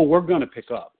 Oh, we're going to pick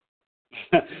up.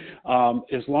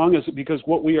 Because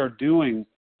what we are doing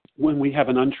when we have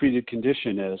an untreated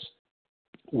condition is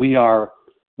we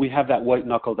have that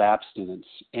white-knuckled abstinence,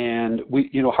 and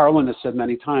Harlan has said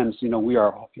many times, we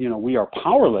are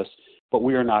powerless, but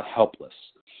we are not helpless.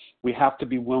 We have to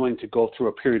be willing to go through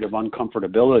a period of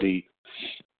uncomfortability,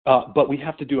 but we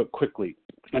have to do it quickly.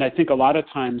 And I think a lot of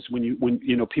times when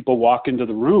people walk into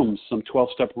the rooms, some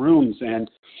 12-step rooms, and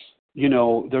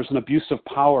there's an abuse of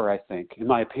power, I think, in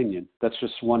my opinion. That's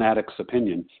just one addict's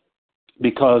opinion,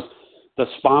 because the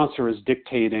sponsor is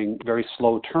dictating very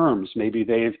slow terms.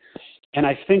 And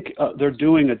I think they're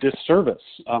doing a disservice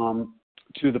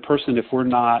to the person if we're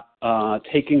not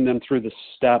taking them through the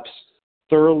steps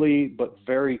thoroughly but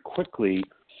very quickly,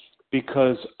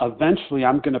 because eventually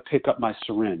I'm going to pick up my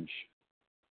syringe.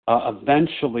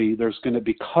 Eventually there's going to,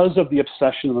 because of the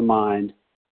obsession of the mind,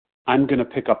 I'm going to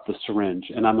pick up the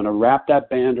syringe and I'm going to wrap that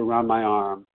band around my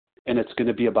arm, and it's going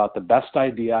to be about the best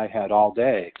idea I had all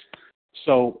day.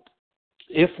 So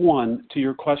to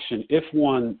your question, if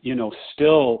one,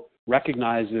 still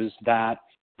recognizes that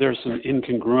there's some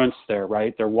incongruence there,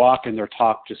 right? Their walk and their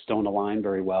talk just don't align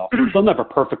very well. They'll never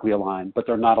perfectly align, but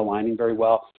they're not aligning very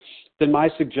well. Then my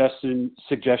suggestion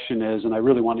is, and I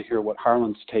really want to hear what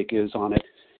Harlan's take is on it,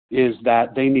 is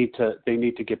that they need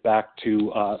to get back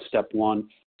to step one,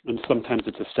 and sometimes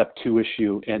it's a step two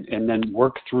issue, and then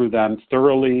work through them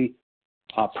thoroughly,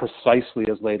 precisely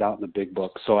as laid out in the big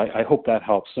book. So I hope that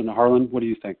helps. And Harlan, what do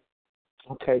you think?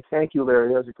 Okay, thank you, Larry.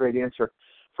 That was a great answer.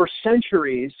 For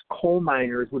centuries, coal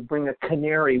miners would bring a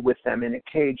canary with them in a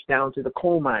cage down to the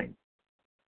coal mine.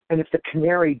 And if the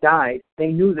canary died, they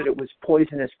knew that it was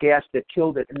poisonous gas that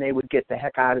killed it, and they would get the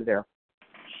heck out of there.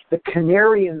 The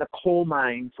canary in the coal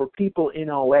mine for people in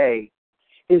OA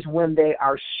is when they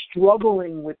are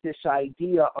struggling with this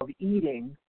idea of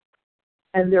eating,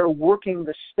 and they're working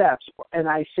the steps, and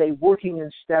I say working in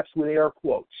steps with air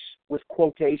quotes, with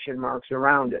quotation marks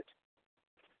around it.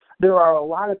 There are a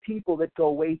lot of people that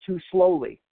go way too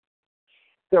slowly.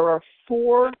 There are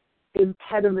 4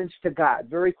 impediments to God,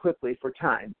 very quickly for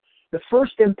time. The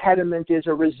first impediment is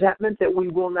a resentment that we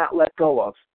will not let go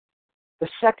of. The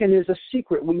second is a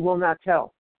secret we will not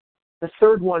tell. The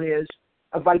third one is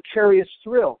a vicarious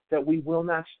thrill that we will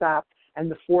not stop.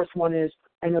 And the fourth one is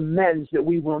an amends that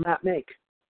we will not make.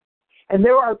 And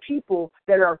there are people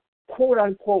that are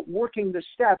quote-unquote working the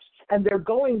steps, and they're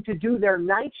going to do their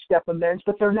 9th step amends,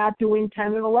 but they're not doing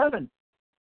 10 and 11.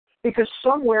 Because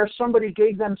somewhere somebody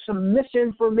gave them some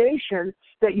misinformation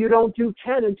that you don't do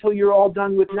 10 until you're all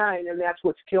done with 9, and that's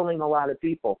what's killing a lot of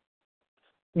people.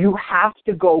 You have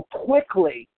to go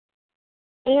quickly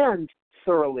and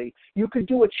thoroughly. You could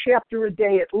do a chapter a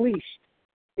day at least.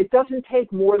 It doesn't take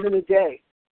more than a day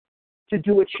to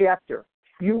do a chapter.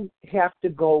 You have to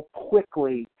go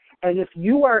quickly. And if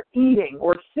you are eating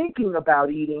or thinking about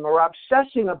eating or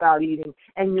obsessing about eating,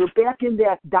 and you're back in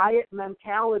that diet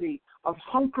mentality of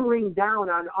hunkering down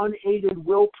on unaided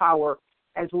willpower,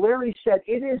 as Larry said,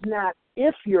 it is not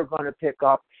if you're going to pick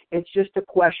up, it's just a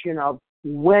question of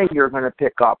when you're going to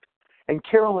pick up. And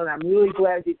Carolyn, I'm really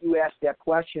glad that you asked that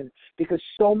question, because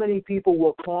so many people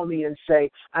will call me and say,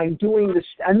 I'm doing this,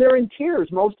 and they're in tears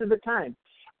most of the time.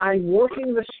 I'm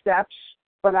working the steps,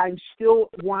 but I'm still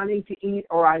wanting to eat,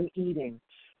 or I'm eating.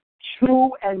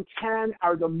 2 and 10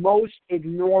 are the most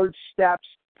ignored steps.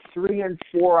 3 and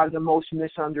 4 are the most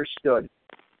misunderstood.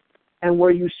 And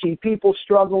where you see people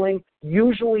struggling,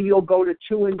 usually you'll go to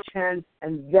 2 and 10,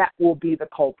 and that will be the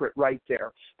culprit right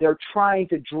there. They're trying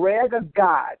to drag a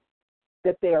God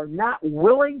that they are not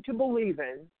willing to believe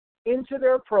in into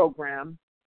their program,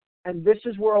 and this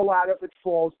is where a lot of it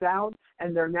falls down,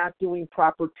 and they're not doing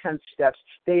proper 10th steps.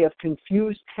 They have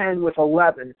confused 10 with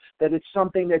 11, that it's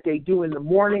something that they do in the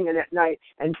morning and at night,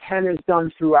 and 10 is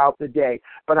done throughout the day.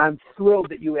 But I'm thrilled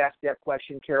that you asked that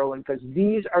question, Carolyn, because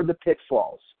these are the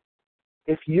pitfalls.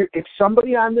 If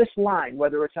somebody on this line,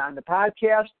 whether it's on the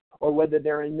podcast or whether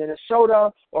they're in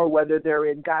Minnesota or whether they're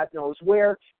in God knows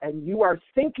where, and you are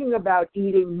thinking about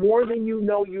eating more than you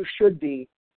know you should be,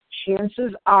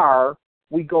 chances are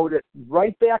we go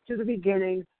right back to the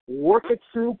beginning, work it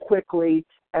through quickly,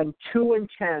 and 2 and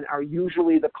 10 are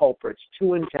usually the culprits,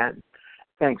 2 and 10.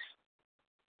 Thanks.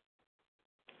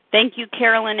 Thank you,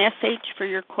 Carolyn S.H., for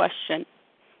your question.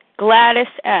 Gladys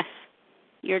S.,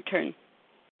 your turn.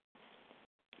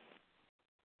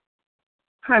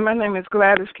 Hi, my name is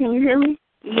Gladys. Can you hear me?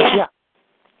 Yeah.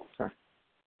 Sorry.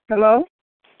 Hello?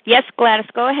 Yes, Gladys,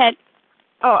 go ahead.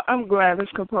 Oh, I'm Gladys,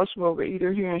 compulsive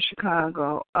overeater here in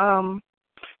Chicago.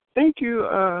 Thank you,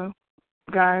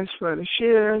 guys, for the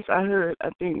shares. I heard, I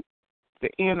think,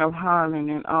 the end of Harlan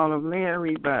and all of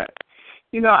Larry, but,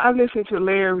 I listen to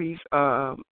Larry's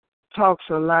talks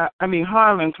a lot.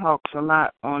 Harlan talks a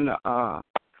lot on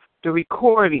the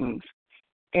recordings,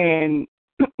 and,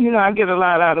 I get a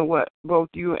lot out of what both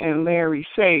you and Larry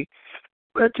say.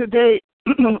 But today,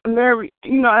 Larry,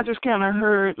 I just kind of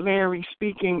heard Larry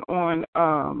speaking on,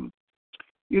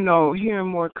 hearing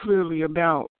more clearly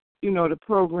about, the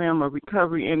program of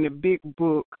recovery in the big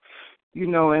book,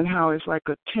 and how it's like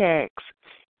a tax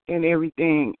and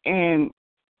everything. And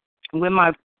with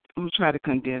I'm going to try to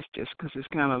condense this because it's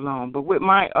kind of long, but with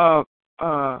my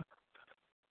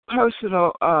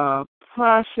personal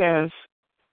process,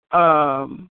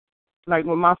 like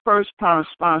when my first power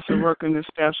sponsor working the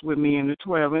steps with me in the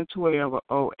 12 and 12 of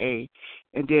OA,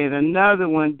 and then another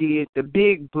one did the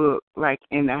big book, like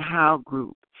in the How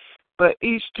group. But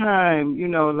each time,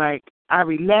 like I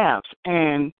relapse,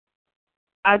 and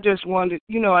I just wanted,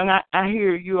 and I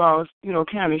hear you all,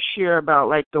 kind of share about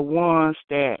like the ones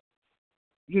that,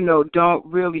 don't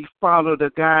really follow the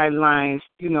guidelines,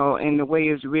 and the way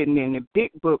it's written in the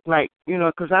big book, like,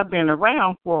 because I've been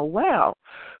around for a while.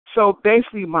 So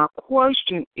basically my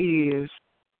question is,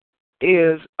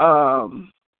 and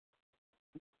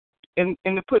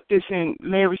to put this in,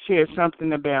 Larry said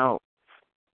something about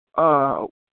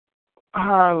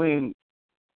Harlan,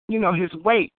 his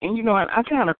weight. And, and I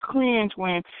kind of cringe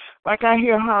when, like, I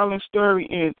hear Harlan's story,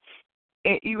 and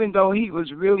even though he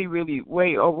was really, really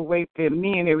way overweight than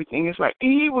me and everything, it's like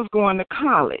he was going to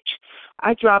college.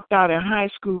 I dropped out in high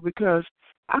school because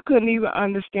I couldn't even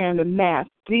understand the math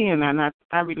then, and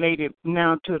I related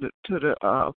now to the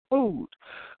food.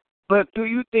 But do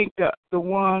you think that the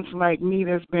ones like me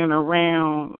that's been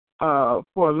around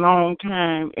for a long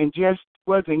time and just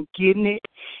wasn't getting it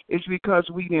is because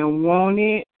we didn't want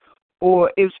it,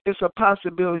 or it's a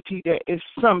possibility that it's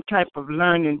some type of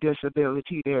learning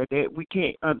disability there that we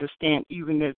can't understand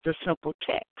even the simple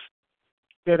text,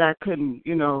 that I couldn't,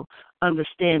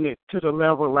 understand it to the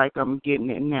level like I'm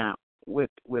getting it now with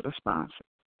a sponsor?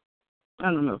 I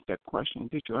don't know if that question,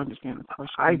 did you understand the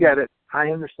question? I get it.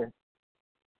 I understand.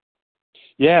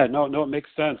 Yeah, no, it makes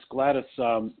sense. Gladys,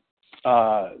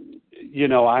 I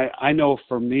know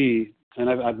for me, and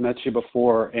I've met you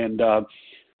before, and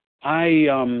I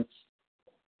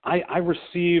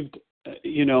received,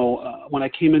 when I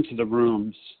came into the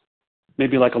rooms,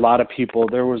 maybe like a lot of people,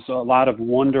 there was a lot of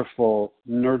wonderful,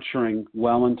 nurturing,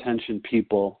 well-intentioned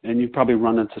people, and you've probably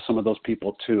run into some of those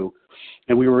people too.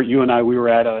 And you and I were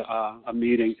at a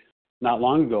meeting not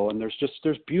long ago, and there's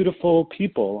beautiful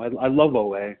people. I love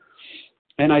OA.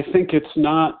 And I think it's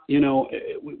not,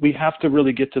 we have to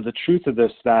really get to the truth of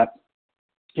this, that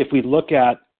if we look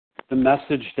at the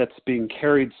message that's being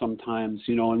carried sometimes,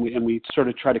 and we sort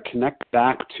of try to connect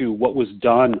back to what was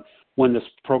done when this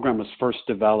program was first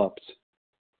developed,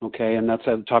 okay? And that's,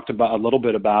 I've talked about a little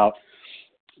bit about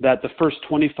that the first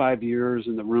 25 years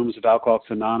in the rooms of Alcoholics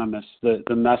Anonymous, the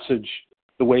message,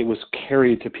 the way it was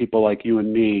carried to people like you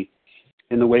and me,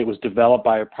 and the way it was developed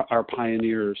by our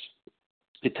pioneers,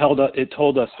 it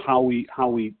told us how we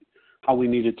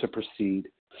needed to proceed.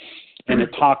 And it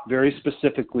talked very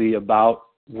specifically about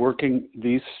working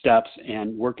these steps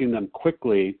and working them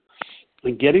quickly,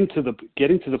 and getting to the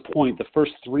point. The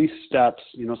first three steps,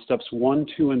 steps 1,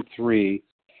 2, and 3,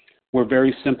 were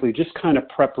very simply just kind of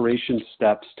preparation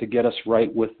steps to get us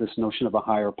right with this notion of a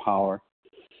higher power.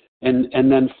 And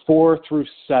then 4 through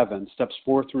 7, steps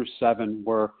 4 through 7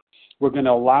 were going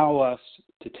to allow us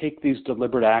to take these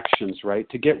deliberate actions, right,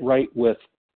 to get right with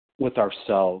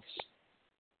ourselves.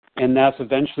 And that's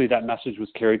eventually that message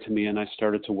was carried to me, and I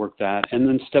started to work that. And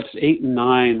then steps 8 and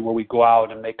 9, where we go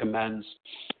out and make amends,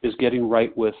 is getting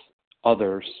right with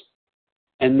others.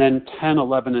 And then 10,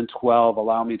 11, and 12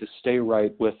 allow me to stay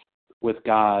right with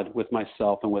God, with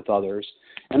myself, and with others.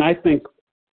 And I think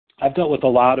I've dealt with a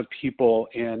lot of people,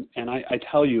 and I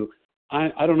tell you,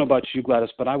 I don't know about you,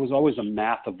 Gladys, but I was always a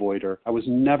math avoider. I was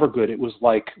never good. It was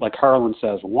like Harlan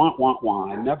says, want.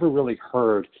 I never really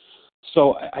heard.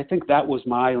 So I think that was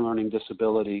my learning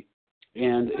disability.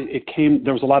 And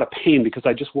there was a lot of pain because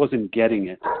I just wasn't getting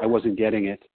it. I wasn't getting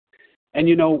it. And,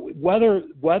 whether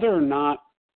or not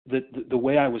the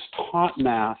way I was taught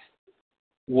math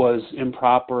was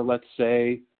improper, let's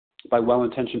say, by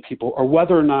well-intentioned people, or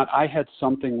whether or not I had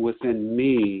something within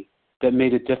me that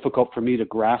made it difficult for me to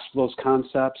grasp those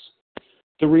concepts,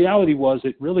 the reality was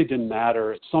it really didn't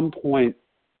matter. At some point,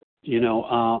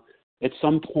 at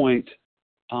some point,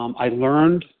 I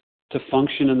learned to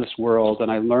function in this world, and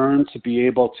I learned to be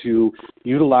able to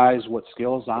utilize what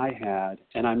skills I had,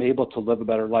 and I'm able to live a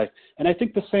better life. And I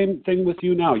think the same thing with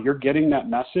you now. You're getting that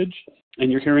message,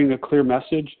 and you're hearing a clear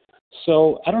message.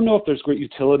 So I don't know if there's great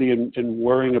utility in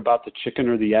worrying about the chicken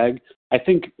or the egg. I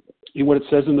think what it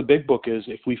says in the big book is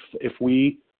if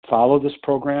we follow this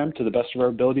program to the best of our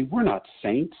ability, we're not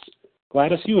saints.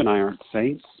 Gladys, you and I aren't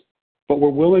saints, but we're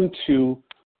willing to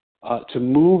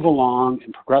move along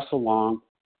and progress along,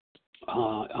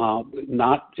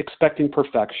 not expecting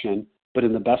perfection, but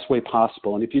in the best way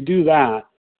possible. And if you do that,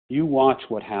 you watch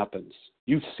what happens.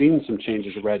 You've seen some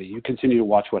changes already. You continue to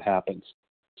watch what happens.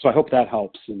 So I hope that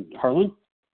helps. And Harlan?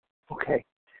 Okay.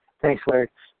 Thanks, Larry.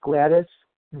 Gladys,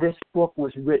 this book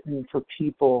was written for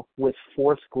people with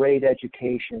fourth grade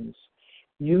educations.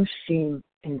 You seem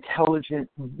intelligent,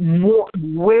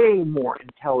 way more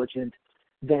intelligent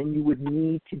than you would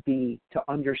need to be to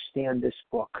understand this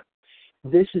book.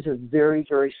 This is a very,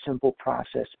 very simple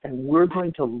process, and we're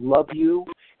going to love you,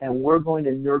 and we're going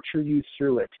to nurture you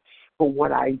through it. But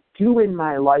what I do in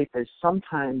my life is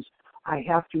sometimes I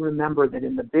have to remember that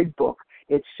in the big book,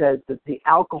 it says that the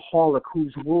alcoholic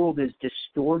whose world is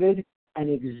distorted and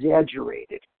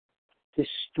exaggerated.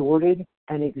 Distorted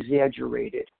and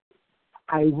exaggerated.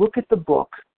 I look at the book,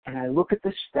 and I look at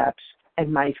the steps,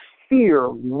 and my fear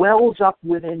wells up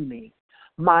within me.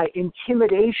 My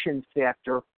intimidation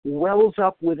factor wells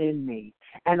up within me.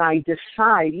 And I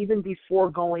decide, even before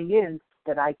going in,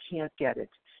 that I can't get it.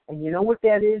 And you know what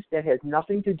that is? That has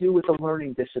nothing to do with a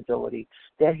learning disability.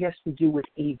 That has to do with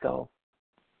ego.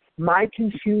 My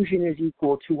confusion is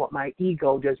equal to what my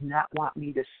ego does not want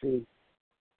me to see.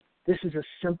 This is a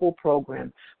simple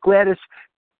program. Gladys,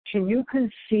 can you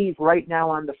conceive right now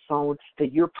on the phone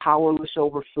that you're powerless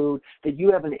over food, that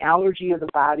you have an allergy of the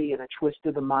body and a twist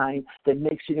of the mind that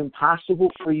makes it impossible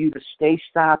for you to stay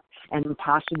stopped and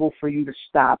impossible for you to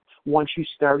stop once you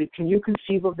started? Can you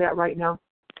conceive of that right now?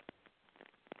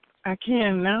 I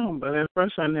can now, but at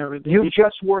first I never did. You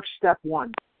just worked step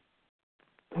one.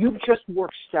 You've just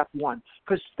worked step one.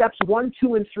 Because steps 1,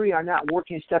 2, and 3 are not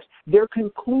working steps. They're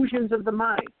conclusions of the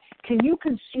mind. Can you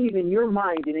conceive in your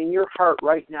mind and in your heart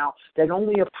right now that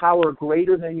only a power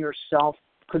greater than yourself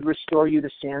could restore you to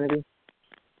sanity?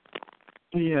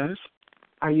 Yes.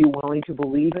 Are you willing to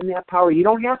believe in that power? You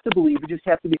don't have to believe. You just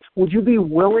have to be. Would you be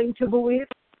willing to believe?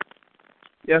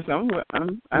 Yes, I'm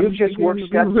You've just worked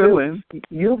step 2.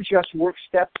 You've just worked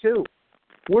step 2.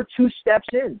 We're 2 steps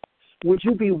in. Would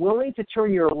you be willing to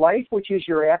turn your life, which is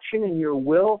your action, and your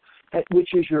will, which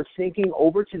is your thinking,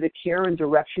 over to the care and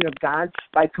direction of God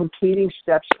by completing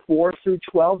steps 4 through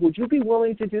 12? Would you be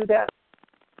willing to do that?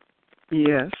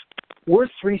 Yes. We're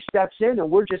 3 steps in, and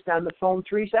we're just on the phone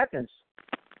 3 seconds.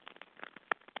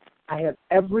 I have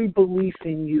every belief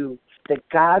in you that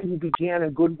God who began a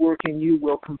good work in you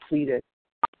will complete it.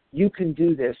 You can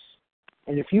do this.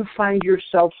 And if you find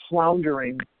yourself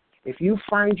floundering, if you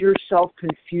find yourself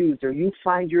confused, or you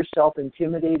find yourself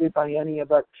intimidated by any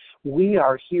of us, we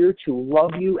are here to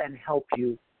love you and help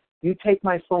you. You take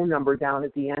my phone number down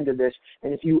at the end of this,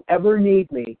 and if you ever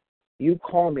need me, you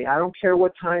call me. I don't care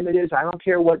what time it is. I don't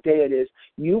care what day it is.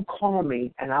 You call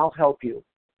me, and I'll help you.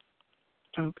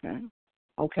 Okay.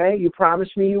 Okay? You promise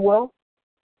me you will?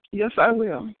 Yes, I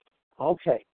will.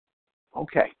 Okay.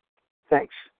 Okay.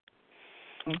 Thanks.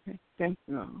 Okay. Thank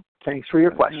you. Thanks for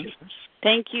your question.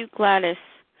 Thank you, Gladys.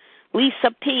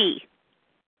 Lisa P.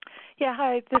 Yeah,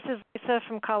 hi. This is Lisa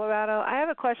from Colorado. I have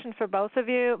a question for both of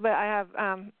you, but I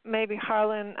have maybe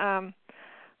Harlan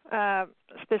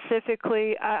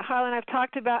specifically. Harlan,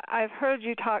 I've heard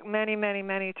you talk many, many,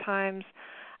 many times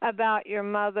about your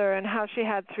mother and how she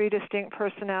had 3 distinct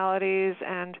personalities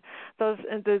and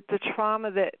the trauma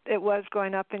that it was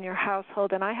growing up in your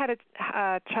household. And I had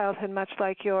a childhood much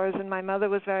like yours, and my mother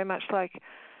was very much like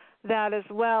that as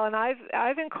well. And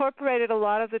I've incorporated a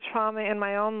lot of the trauma in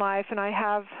my own life, and I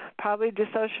have probably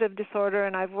dissociative disorder,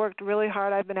 and I've worked really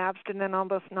hard. I've been abstinent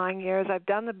almost 9 years. I've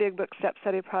done the Big Book Step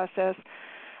Study process.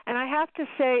 And I have to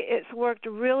say it's worked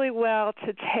really well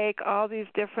to take all these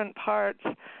different parts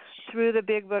through the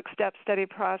Big Book Step Study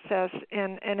process,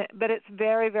 but it's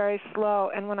very, very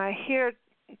slow. And when I hear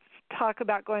talk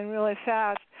about going really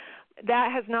fast,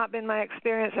 that has not been my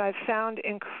experience. I've found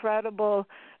incredible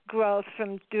growth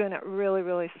from doing it really,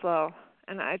 really slow.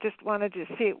 And I just wanted to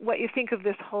see what you think of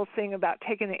this whole thing about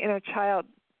taking the inner child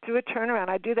through a turnaround.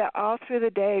 I do that all through the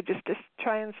day just to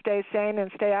try and stay sane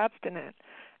and stay abstinent,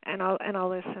 and I'll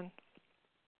listen.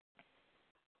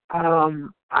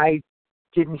 I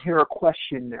didn't hear a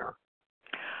question there.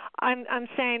 I'm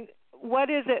saying,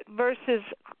 what is it versus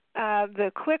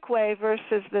the quick way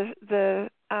versus the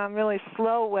really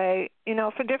slow way,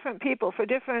 for different people, for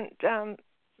different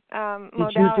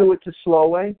modalities. Did you do it the slow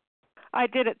way? I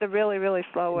did it the really, really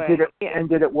slow way. And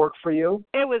did it work for you?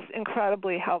 It was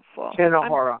incredibly helpful.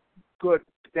 Kanahara, good.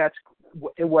 That's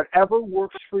whatever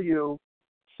works for you.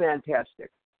 Fantastic.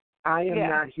 I am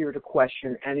not here to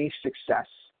question any success.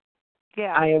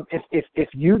 Yeah. I am. If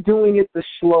you doing it the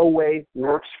slow way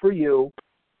works for you,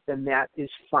 then that is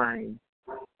fine,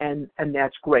 and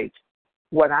that's great.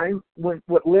 What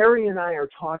Larry and I are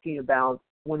talking about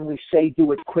when we say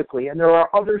do it quickly, and there are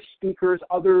other speakers,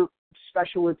 other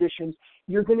special editions.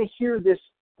 You're going to hear this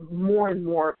more and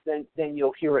more than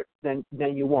you'll hear it than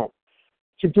you won't.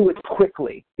 To do it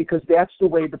quickly, because that's the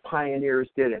way the pioneers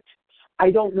did it.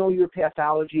 I don't know your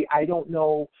pathology. I don't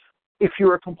know if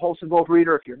you're a compulsive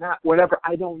overeater, if you're not, whatever.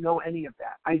 I don't know any of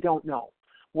that. I don't know.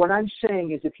 What I'm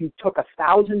saying is if you took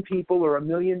 1,000 people or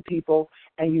 1,000,000 people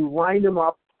and you lined them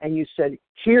up and you said,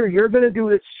 here, you're going to do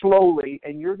it slowly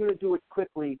and you're going to do it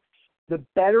quickly, the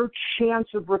better chance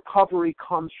of recovery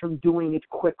comes from doing it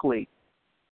quickly.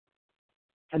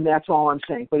 And that's all I'm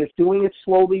saying. But if doing it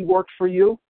slowly worked for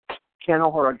you,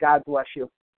 Kanahara, God bless you.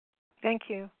 Thank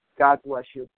you. God bless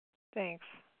you. Thanks.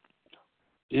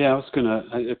 Yeah, I was gonna,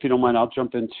 if you don't mind, I'll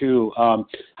jump in too. I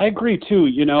agree too.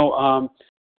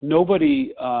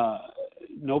 Nobody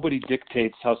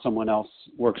dictates how someone else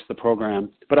works the program,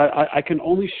 but I can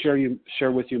only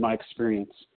share with you my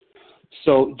experience.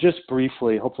 So just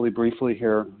briefly, hopefully briefly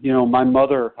here. My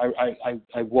mother, I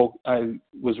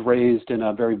was raised in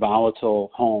a very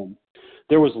volatile home.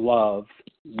 There was love,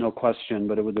 no question,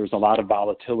 but there was a lot of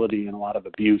volatility and a lot of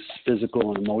abuse,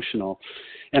 physical and emotional.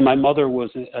 And my mother was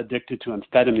addicted to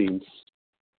amphetamines.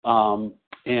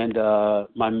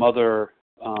 My mother,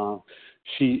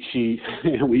 she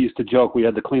we used to joke we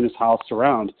had the cleanest house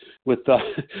around with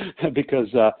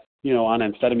because on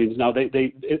amphetamines. Now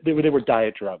they were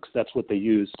diet drugs. That's what they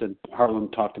used, and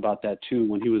Harlan talked about that too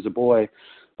when he was a boy.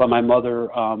 But my mother,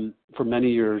 for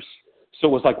many years, so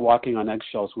it was like walking on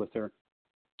eggshells with her.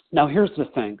 Now here's the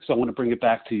thing. So I want to bring it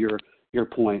back to your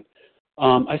point.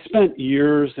 I spent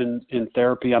years in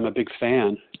therapy. I'm a big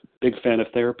fan of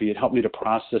therapy. It helped me to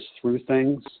process through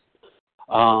things.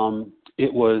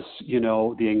 It was,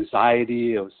 the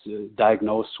anxiety. I was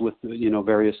diagnosed with,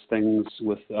 various things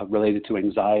related to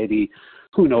anxiety.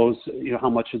 Who knows, how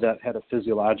much of that had a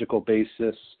physiological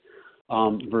basis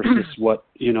versus what,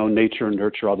 nature and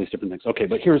nurture, all these different things. Okay,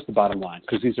 but here's the bottom line,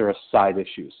 because these are side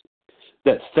issues.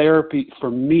 That therapy,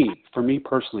 for me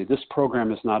personally, this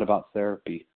program is not about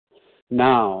therapy.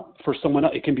 Now, for someone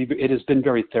else, it has been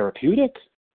very therapeutic.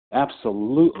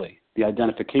 Absolutely. The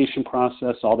identification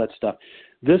process, all that stuff.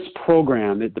 This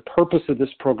program, the purpose of this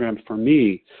program for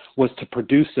me was to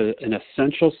produce an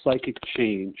essential psychic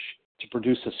change, to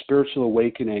produce a spiritual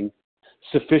awakening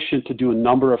sufficient to do a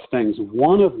number of things.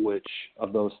 One of which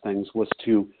of those things was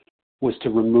to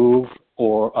remove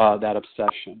that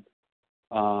obsession.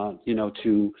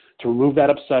 To remove that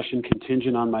obsession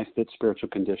contingent on my fit spiritual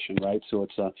condition, right? So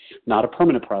it's not a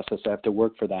permanent process. I have to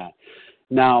work for that.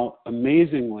 Now,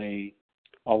 amazingly,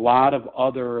 a lot of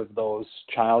other of those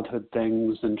childhood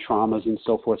things and traumas and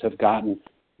so forth have gotten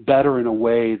better in a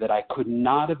way that I could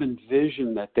not have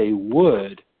envisioned that they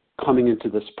would coming into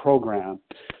this program.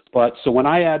 But so when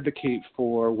I advocate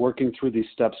for working through these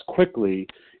steps quickly,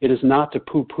 it is not to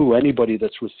poo-poo anybody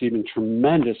that's receiving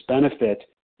tremendous benefit,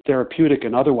 therapeutic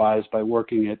and otherwise, by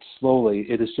working it slowly.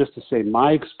 It is just to say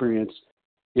my experience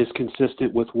is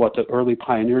consistent with what the early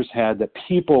pioneers had, that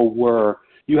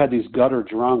you had these gutter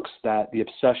drunks that the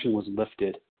obsession was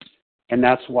lifted. And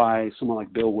that's why someone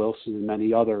like Bill Wilson and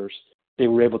many others, they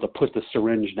were able to put the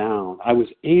syringe down. I was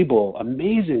able,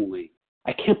 amazingly,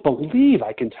 I can't believe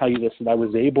I can tell you this, that I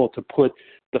was able to put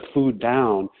the food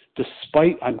down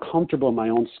despite I'm comfortable in my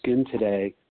own skin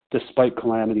today, despite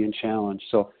calamity and challenge.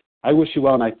 So I wish you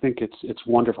well, and I think it's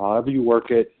wonderful. However you work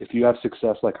it, if you have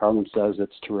success, like Harlan says,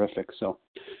 it's terrific. So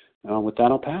with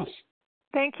that, I'll pass.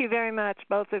 Thank you very much,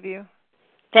 both of you.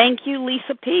 Thank you,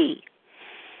 Lisa P.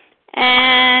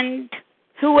 And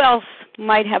who else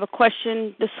might have a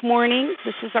question this morning?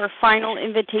 This is our final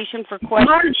invitation for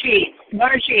questions.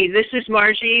 Margie, this is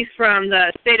Margie from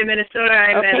the state of Minnesota.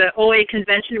 I'm at an OA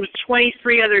convention with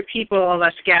 23 other people of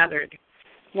us gathered.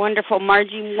 Wonderful.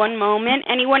 Margie, one moment.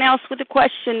 Anyone else with a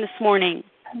question this morning?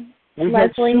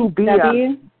 Leslie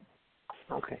W.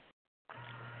 Okay.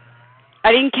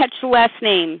 I didn't catch the last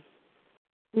name.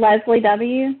 Leslie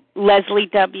W. Leslie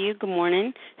W. Good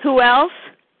morning. Who else?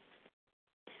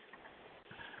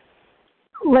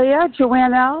 Leah,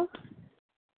 Joanne L.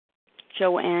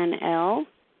 Joanne L.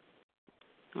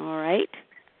 All right.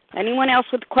 Anyone else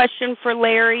with a question for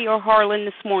Larry or Harlan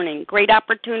this morning? Great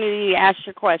opportunity to ask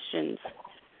your questions.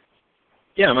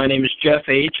 Yeah, my name is Jeff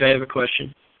H. I have a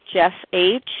question. Jeff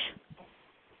H.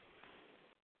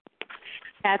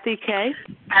 Kathy K.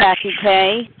 Kathy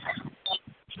K.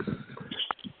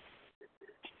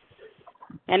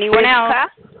 Anyone else?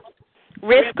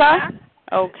 Rivka?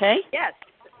 Okay. Yes.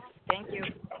 Thank you.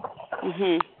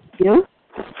 You?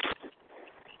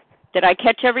 Did I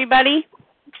catch everybody?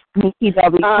 Nikki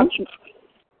W.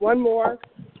 One more.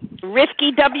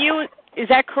 Rifky W. Is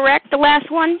that correct, the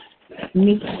last one?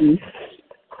 Nikki.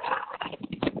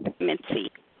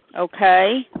 Mitzi.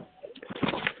 Okay.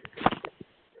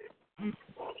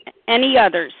 Any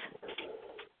others?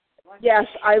 Yes,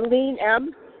 Eileen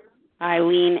M.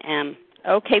 Eileen M.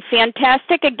 Okay,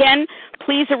 fantastic. Again,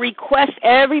 please a request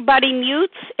everybody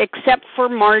mutes except for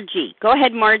Margie. Go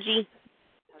ahead, Margie.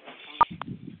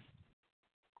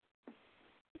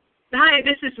 Hi,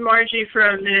 this is Margie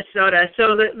from Minnesota.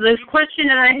 So the question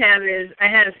that I have is, I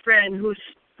had a friend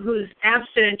who's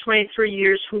abstinent 23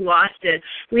 years who lost it.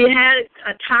 We had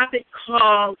a topic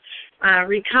called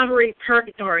recovery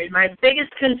purgatory. My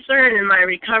biggest concern in my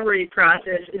recovery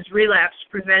process is relapse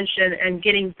prevention and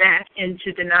getting back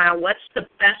into denial. What's the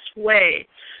best way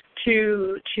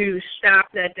to stop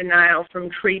that denial from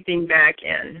creeping back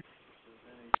in?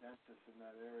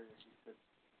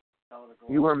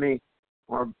 You or me?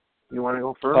 Or you want to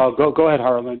go first? Go ahead,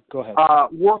 Harlan. Go ahead.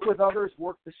 Work with others,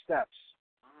 work the steps.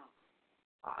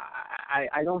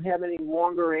 I don't have any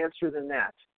longer answer than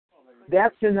that.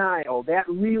 That denial, that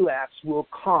relapse will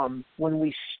come when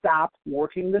we stop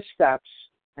working the steps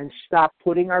and stop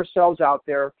putting ourselves out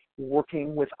there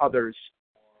working with others.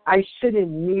 I sit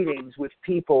in meetings with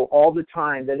people all the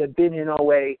time that have been in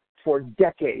OA for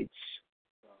decades.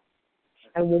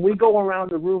 And when we go around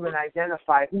the room and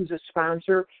identify who's a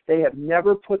sponsor, they have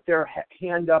never put their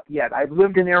hand up yet. I've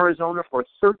lived in Arizona for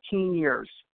 13 years.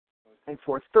 And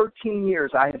for 13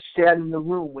 years, I have sat in the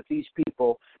room with these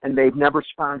people, and they've never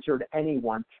sponsored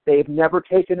anyone. They've never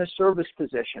taken a service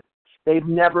position. They've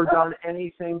never done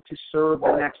anything to serve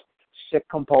the next sick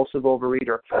compulsive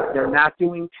overeater. They're not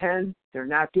doing 10. They're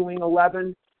not doing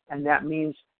 11. And that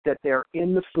means that they're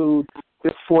in the food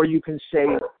before you can say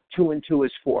 2 and 2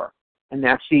 is 4. And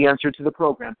that's the answer to the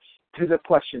program, to the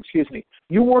question,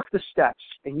 You work the steps,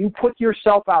 and you put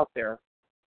yourself out there,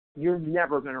 you're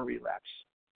never going to relapse.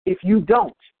 If you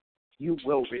don't, you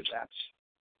will relapse.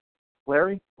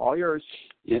 Larry, all yours.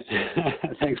 Yeah.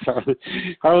 Thanks, Harlan.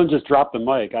 Harlan just dropped the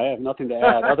mic. I have nothing to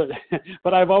add,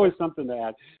 but I have always something to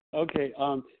add. Okay,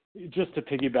 just to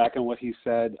piggyback on what he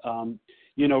said,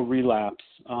 relapse,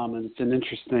 and it's an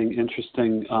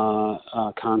interesting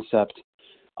concept.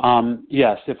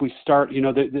 Yes, if we start,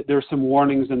 there's some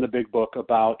warnings in the big book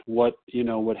about what,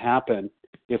 would happen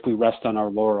if we rest on our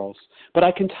laurels. But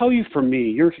I can tell you for me,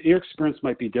 your experience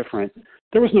might be different.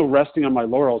 There was no resting on my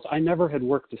laurels. I never had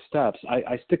worked the steps.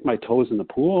 I stick my toes in the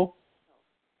pool.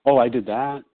 Oh, I did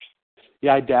that.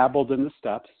 Yeah, I dabbled in the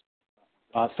steps.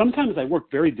 Sometimes I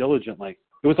worked very diligently.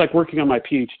 It was like working on my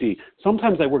PhD.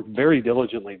 Sometimes I worked very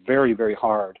diligently, very, very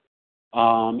hard.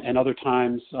 And other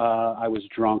times I was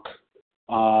drunk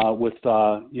with,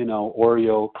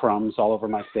 Oreo crumbs all over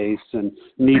my face and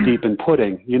knee-deep in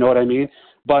pudding. You know what I mean?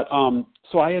 But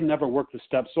so I had never worked the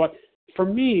steps. So for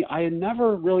me, I had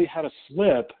never really had a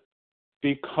slip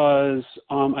because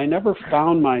I never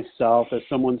found myself, as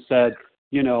someone said,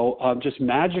 just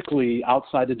magically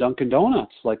outside the Dunkin'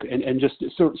 Donuts, and just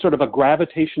sort of a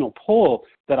gravitational pull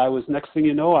that I was, next thing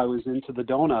you know, I was into the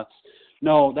donuts.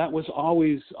 No, that was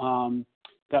always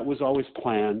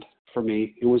planned for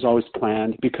me. It was always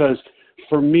planned because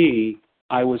for me,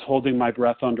 I was holding my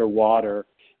breath underwater,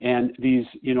 and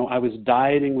I was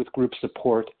dieting with group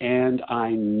support, and I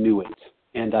knew it.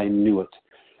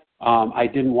 I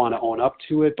didn't want to own up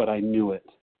to it, but I knew it.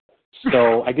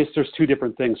 So I guess there's two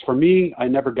different things. For me, I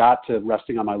never got to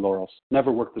resting on my laurels,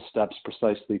 never worked the steps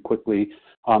precisely, quickly,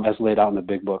 as laid out in the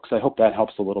big books. I hope that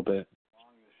helps a little bit.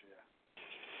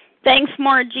 Thanks,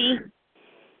 Margie.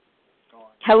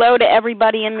 Hello to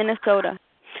everybody in Minnesota.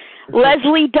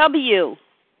 Leslie W.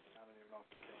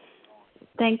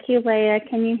 Thank you, Leah.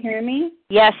 Can you hear me?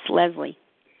 Yes, Leslie.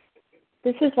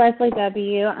 This is Leslie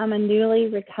W. I'm a newly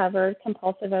recovered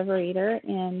compulsive overeater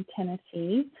in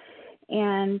Tennessee.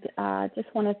 And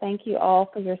just want to thank you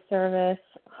all for your service,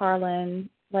 Harlan,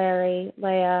 Larry,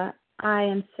 Leah. I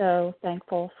am so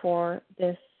thankful for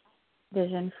this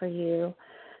vision for you.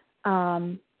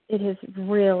 It has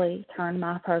really turned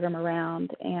my program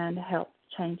around and helped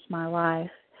change my life.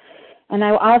 And I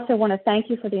also want to thank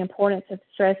you for the importance of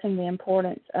stressing the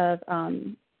importance of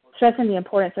stressing the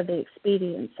importance of the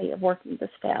expediency of working the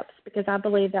steps, because I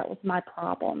believe that was my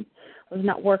problem, was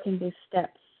not working these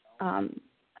steps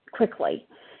quickly,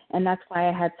 and that's why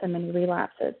I had so many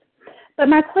relapses. But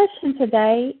my question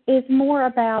today is more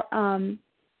about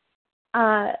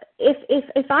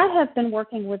if I have been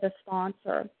working with a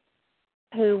sponsor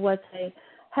who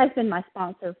has been my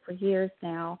sponsor for years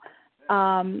now.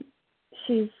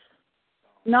 She's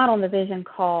not on the vision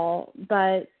call,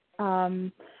 but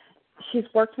she's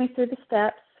worked me through the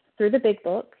steps, through the big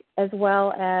book, as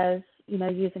well as,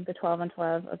 using the 12 and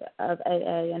 12 of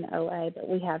AA and OA. But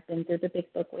we have been through the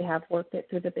big book. We have worked it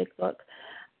through the big book.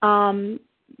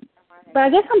 But I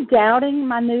guess I'm doubting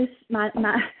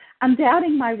I'm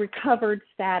doubting my recovered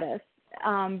status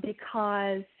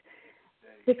because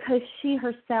she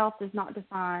herself does not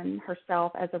define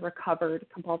herself as a recovered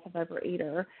compulsive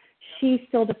overeater. She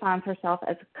still defines herself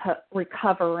as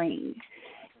recovering.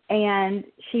 And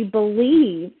she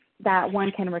believes that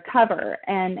one can recover.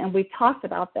 And we've talked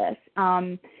about this.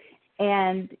 And,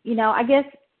 I guess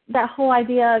that whole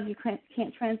idea of you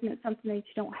can't transmit something that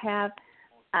you don't have,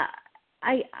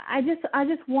 I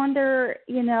just wonder,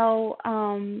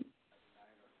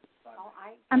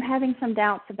 I'm having some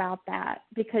doubts about that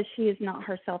because she is not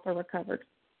herself a recovered.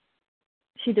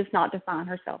 She does not define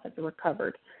herself as a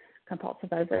recovered compulsive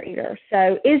overeater.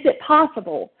 So is it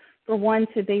possible for one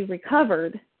to be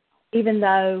recovered even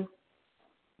though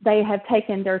they have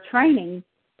taken their training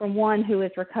from one who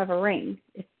is recovering?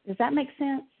 Does that make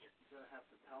sense?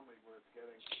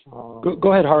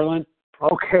 Go ahead, Harlan.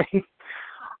 Okay.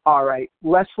 All right,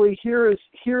 Leslie. Here is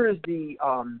the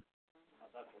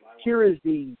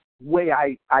way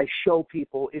I show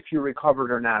people if you're recovered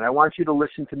or not. I want you to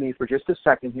listen to me for just a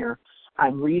second here.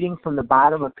 I'm reading from the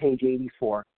bottom of page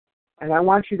 84, and I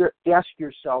want you to ask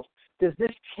yourself, does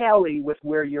this tally with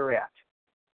where you're at?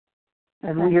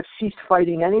 And we have ceased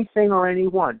fighting anything or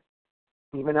anyone,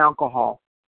 even alcohol,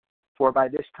 for by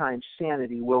this time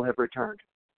sanity will have returned.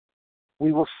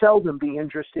 We will seldom be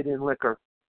interested in liquor.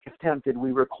 If tempted,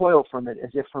 we recoil from it as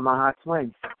if from a hot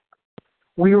flame.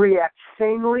 We react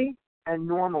sanely and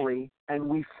normally, and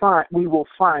we will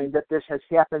find that this has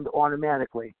happened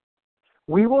automatically.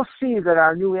 We will see that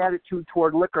our new attitude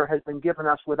toward liquor has been given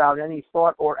us without any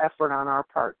thought or effort on our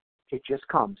part. It just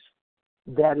comes.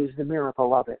 That is the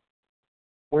miracle of it.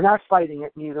 We're not fighting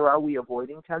it, neither are we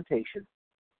avoiding temptation.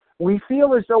 We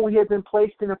feel as though we have been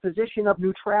placed in a position of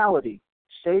neutrality,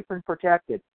 safe and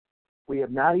protected. We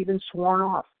have not even sworn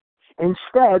off.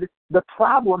 Instead, the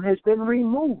problem has been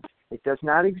removed. It does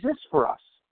not exist for us.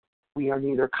 We are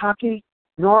neither cocky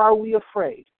nor are we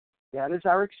afraid. That is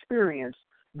our experience.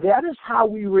 That is how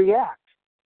we react,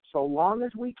 so long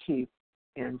as we keep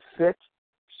in fit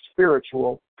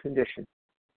spiritual condition.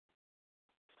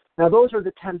 Now, those are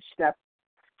the 10-step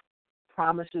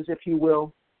promises, if you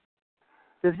will.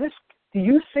 Do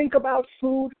you think about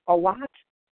food a lot?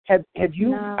 Have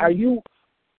you? No. Are you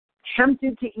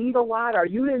tempted to eat a lot? Are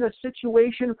you in a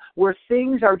situation where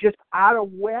things are just out of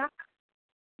whack?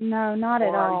 No, not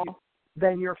at all.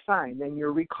 Then you're fine. Then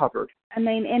you're recovered. I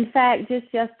mean, in fact, just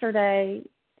yesterday,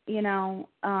 and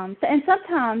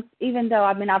sometimes, even though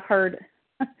I've heard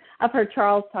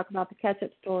Charles talk about the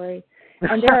ketchup story,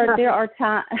 and there are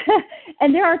times,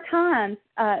 and there are times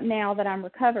now that I'm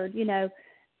recovered.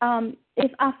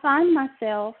 If I find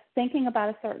myself thinking about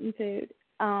a certain food,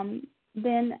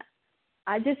 then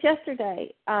just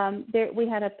yesterday, we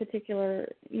had a particular,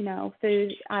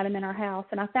 food item in our house,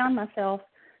 and I found myself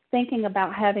thinking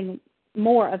about having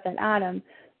more of that item,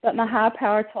 but my higher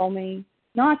power told me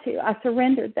not to. I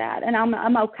surrendered that, and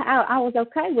I'm okay. I was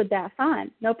okay with that.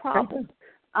 Fine, no problem.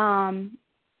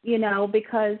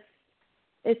 Because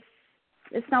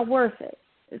it's not worth it.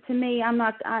 To me,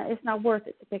 it's not worth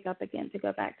it to pick up again, to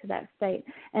go back to that state.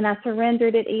 And I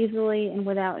surrendered it easily and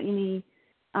without any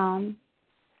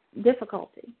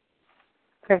difficulty.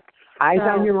 Okay. Eyes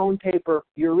on your own paper.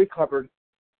 You're recovered.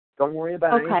 Don't worry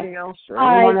about anything else or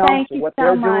anyone else or what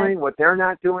they're doing, what they're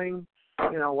not doing,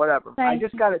 whatever. I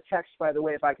just got a text, by the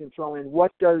way, if I can throw in,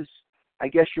 what does, I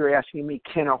guess you're asking me,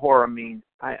 Kinahora mean?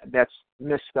 That's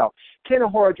misspelled.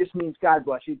 Kinahora just means God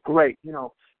bless you. Great.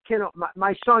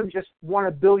 My son just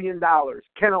won $1 billion.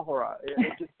 Kinahora.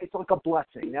 It's like a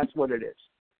blessing. That's what it is.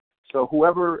 So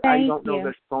whoever, I don't know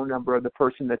the phone number of the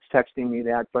person that's texting me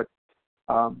that, but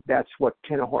that's what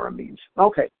Kinahora means.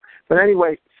 Okay. But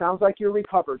anyway, sounds like you're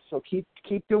recovered. So keep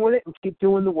doing it and keep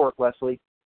doing the work, Leslie.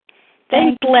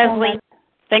 Thanks, Leslie.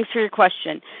 Thanks for your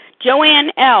question.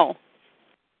 Joanne L.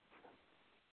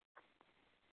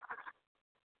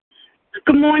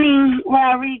 Good morning,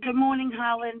 Larry. Good morning,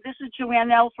 Harlan. This is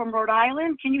Joanne L. from Rhode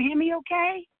Island. Can you hear me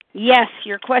okay? Yes,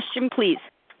 your question, please.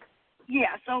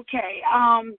 Yes, okay.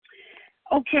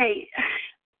 Okay.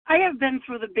 I have been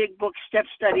through the Big Book Step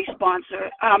Study sponsor.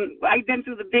 I've been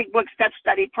through the Big Book Step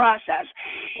Study process.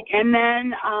 And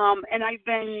then, and I've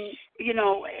been,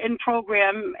 in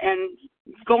program and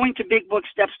going to Big Book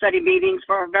Step Study meetings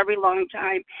for a very long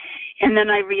time. And then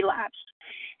I relapsed.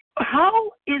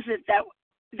 How is it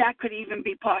that could even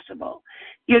be possible?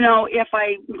 If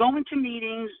I go into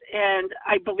meetings and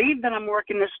I believe that I'm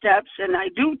working the steps and I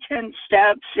do 10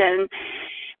 steps and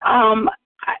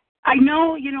I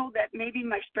know, that maybe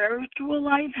my spiritual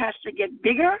life has to get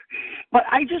bigger, but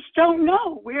I just don't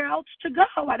know where else to go.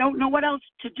 I don't know what else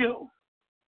to do,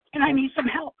 and I need some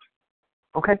help.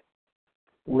 Okay.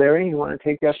 Larry, you want to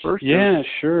take that first? Yeah,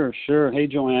 sure. Hey,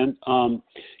 Joanne. Hi,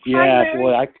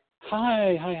 boy,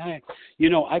 hi.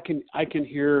 I can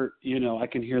hear,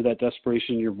 that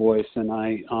desperation in your voice, and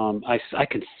I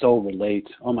can so relate.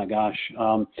 Oh my gosh.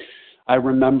 I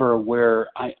remember where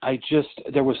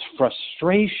there was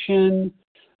frustration,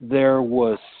 there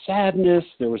was sadness,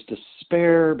 there was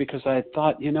despair, because I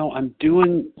thought, I'm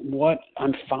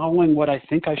following what I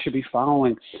think I should be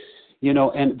following,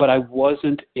 but I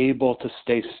wasn't able to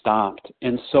stay stopped.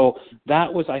 And so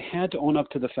I had to own up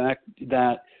to the fact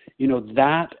that,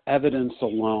 that evidence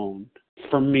alone,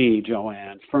 for me,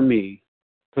 Joanne,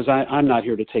 because I'm not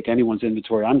here to take anyone's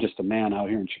inventory. I'm just a man out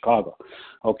here in Chicago.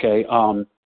 Okay.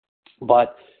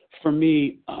 But for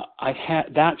me, I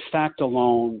had that fact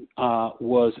alone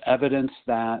was evidence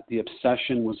that the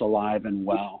obsession was alive and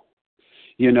well,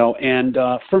 and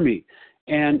for me.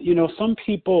 And, some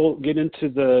people get into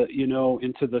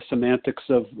the semantics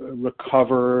of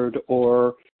recovered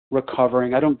or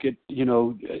recovering. I don't get,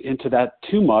 into that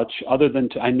too much, other than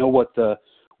I know what the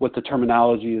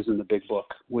terminology is in the Big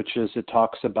Book, which is it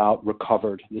talks about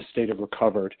recovered, the state of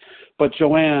recovered. But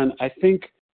Joanne, I think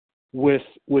with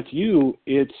you,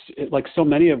 it's like so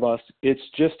many of us, it's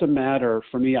just a matter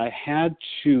for me. I had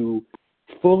to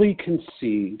fully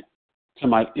concede to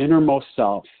my innermost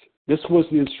self. This was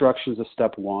the instructions of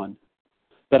step one,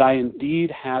 that I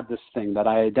indeed had this thing that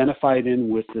I identified in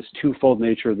with this twofold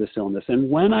nature of this illness. And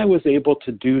when I was able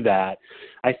to do that,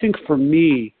 I think for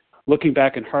me, looking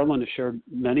back, and Harlan has shared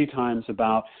many times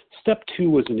about step two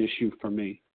was an issue for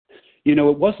me. It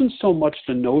wasn't so much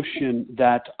the notion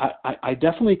that I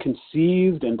definitely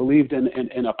conceived and believed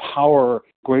in a power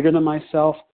greater than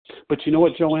myself. But you know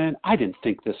what, Joanne? I didn't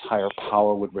think this higher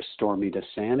power would restore me to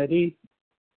sanity.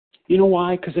 You know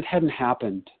why? Because it hadn't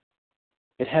happened.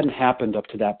 It hadn't happened up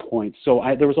to that point. So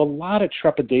there was a lot of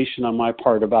trepidation on my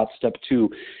part about step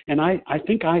two. And I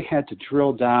think I had to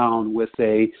drill down with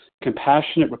a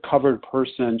compassionate, recovered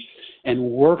person and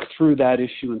work through that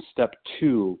issue in step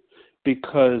two.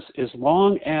 Because as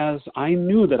long as I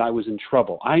knew that I was in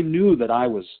trouble, I knew that I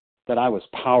was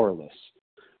powerless.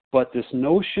 But this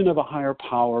notion of a higher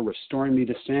power restoring me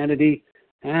to sanity,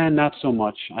 not so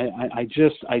much. I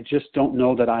just don't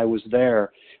know that I was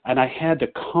there. And I had to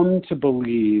come to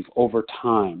believe over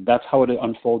time. That's how it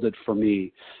unfolded for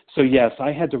me. So yes,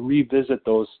 I had to revisit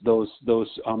those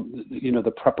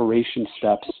the preparation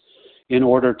steps in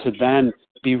order to then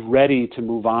be ready to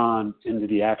move on into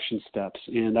the action steps.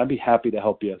 And I'd be happy to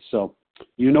help you. So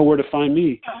you know where to find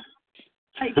me.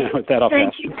 With that,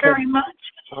 Thank you very much.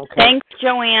 Okay. Thanks,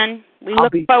 Joanne. We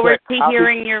look forward to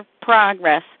hearing your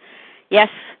progress. Yes,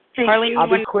 Harlan.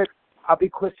 I'll be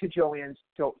quick to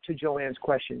Joanne's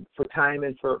question for time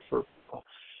and for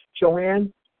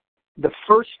Joanne. The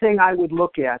first thing I would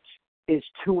look at is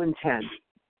 2 and 10.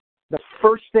 The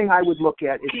first thing I would look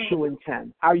at is 2 and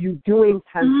 10. Are you doing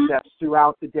 10 steps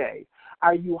throughout the day?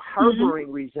 Are you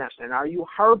harboring resentment? Are you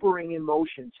harboring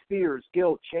emotions, fears,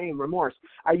 guilt, shame, remorse?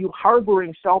 Are you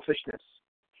harboring selfishness?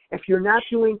 If you're not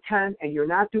doing 10 and you're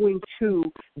not doing 2,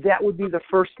 that would be the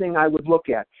first thing I would look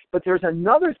at. But there's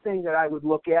another thing that I would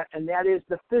look at, and that is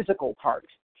the physical part.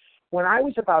 When I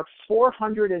was about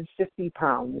 450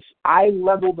 pounds, I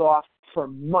leveled off for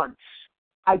months.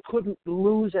 I couldn't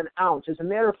lose an ounce. As a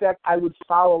matter of fact, I would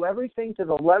follow everything to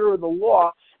the letter of the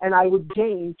law, and I would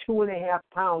gain 2.5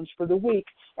 pounds for the week,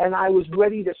 and I was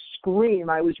ready to scream.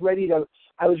 I was ready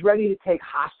to take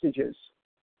hostages.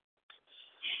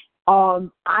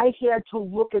 I had to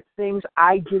look at things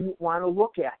I didn't want to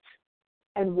look at.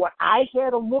 And what I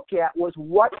had to look at was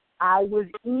what I was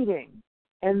eating.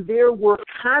 And there were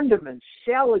condiments,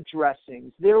 salad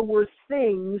dressings. There were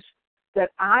things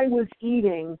that I was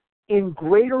eating in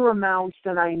greater amounts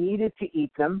than I needed to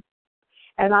eat them.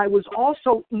 And I was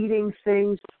also eating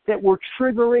things that were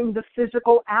triggering the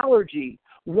physical allergy.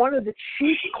 One of the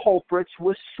chief culprits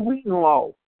was Sweet and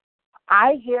Low.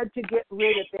 I had to get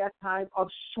rid at that time of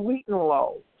Sweet and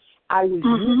Low. I was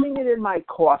using it in my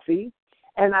coffee.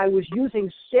 and I was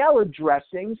using salad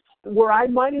dressings where I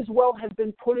might as well have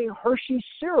been putting Hershey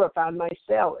syrup on my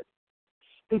salad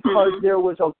because there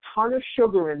was a ton of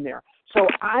sugar in there. So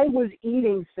I was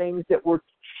eating things that were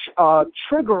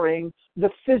triggering the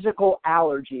physical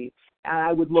allergy. And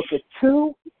I would look at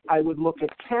 2, I would look at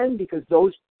 10, because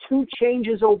those 2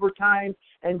 changes over time,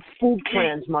 and food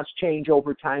plans must change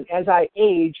over time. As I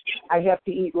age, I have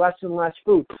to eat less and less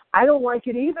food. I don't like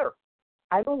it either.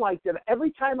 I don't like that. Every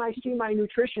time I see my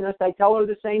nutritionist, I tell her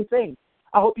the same thing.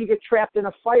 I hope you get trapped in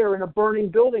a fire in a burning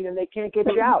building and they can't get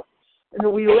you out. And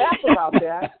then we laugh about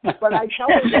that, but I tell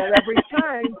her that every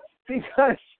time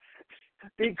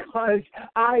because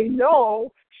I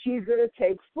know she's going to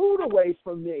take food away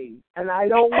from me, and I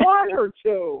don't want her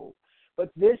to.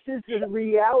 But this is the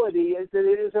reality, is that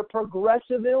it is a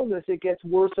progressive illness. It gets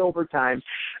worse over time.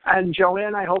 And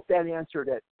Joanne, I hope that answered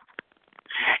it.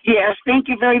 Yes, thank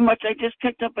you very much. I just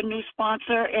picked up a new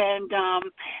sponsor, and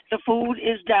the food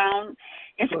is down.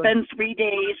 It's been 3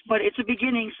 days, but it's a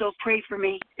beginning, so pray for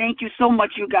me. Thank you so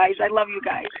much, you guys. I love you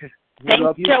guys.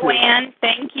 Thanks, Joanne.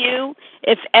 Thank you.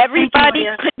 If everybody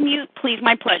could mute, please,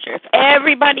 my pleasure. If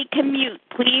everybody can mute,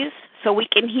 please, so we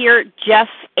can hear Jeff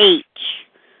H.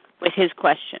 with his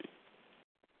question.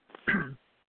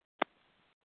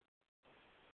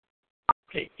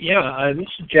 Okay, yeah, this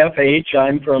is Jeff H.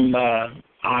 I'm from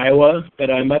Iowa, but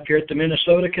I'm up here at the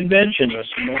Minnesota Convention with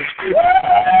some more people.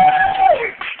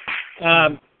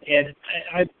 And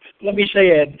let me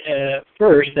say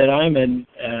first that I'm an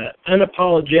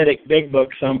unapologetic big book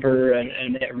thumper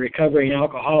and a recovering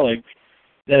alcoholic,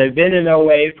 that I've been in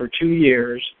OA for 2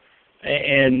 years,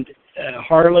 and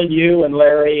Harlan, you and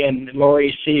Larry and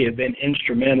Lori C. have been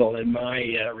instrumental in my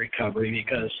recovery,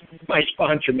 because my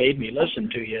sponsor made me listen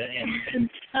to you,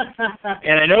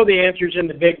 and I know the answer's in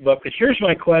the big book, but here's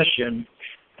my question.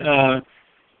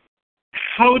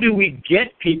 How do we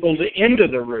get people into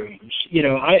the rooms? You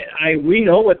know, we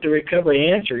know what the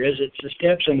recovery answer is. It's the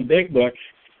steps in the big book.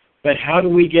 But how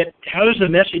does the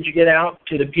message get out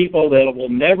to the people that will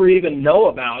never even know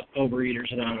about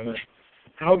Overeaters Anonymous?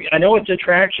 I know it's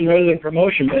attraction rather than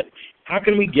promotion, but how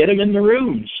can we get them in the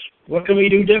rooms? What can we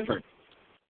do different?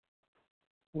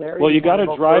 Larry, well, you got to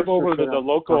drive over to the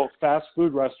local fast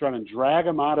food restaurant and drag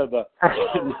them out of the,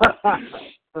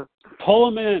 pull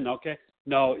them in, okay?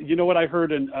 No, you know what I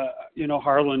heard, and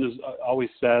Harlan always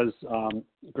says,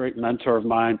 great mentor of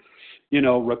mine,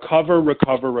 recover,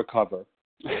 recover, recover.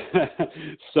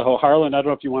 So, Harlan, I don't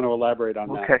know if you want to elaborate on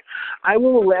that. Okay. I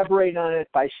will elaborate on it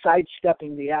by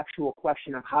sidestepping the actual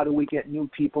question of how do we get new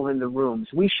people in the rooms.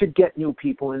 We should get new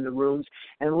people in the rooms.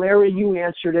 And, Larry, you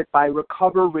answered it by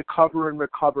recover, recover, and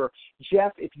recover.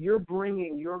 Jeff, if you're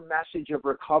bringing your message of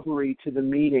recovery to the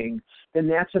meeting, then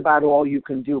that's about all you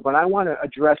can do. But I want to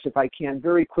address, if I can,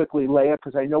 very quickly, Leah,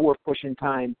 because I know we're pushing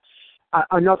time,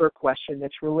 another question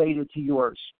that's related to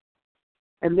yours.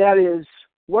 And that is,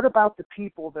 what about the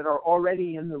people that are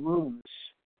already in the rooms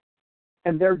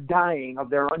and they're dying of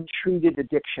their untreated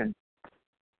addiction?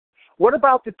 What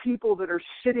about the people that are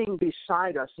sitting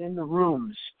beside us in the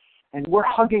rooms and we're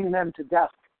hugging them to death?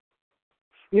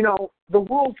 You know, the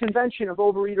World Convention of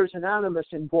Overeaters Anonymous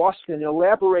in Boston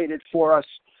elaborated for us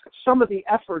some of the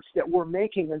efforts that we're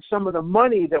making and some of the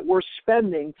money that we're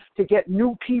spending to get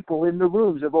new people in the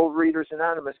rooms of Overeaters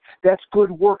Anonymous. That's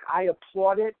good work. I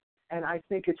applaud it. And I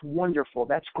think it's wonderful.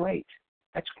 That's great.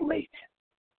 That's great.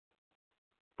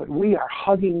 But we are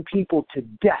hugging people to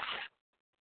death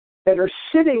that are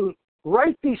sitting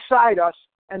right beside us,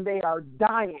 and they are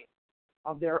dying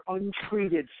of their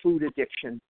untreated food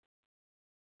addiction.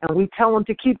 And we tell them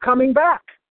to keep coming back.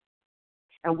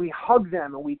 And we hug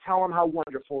them, and we tell them how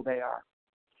wonderful they are.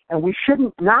 And we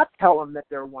shouldn't not tell them that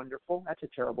they're wonderful. That's a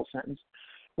terrible sentence.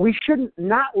 We shouldn't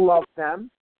not love them.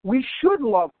 We should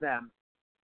love them.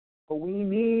 But we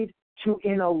need to,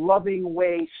 in a loving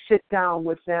way, sit down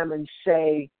with them and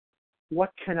say,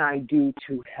 what can I do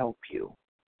to help you?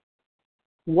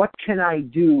 What can I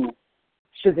do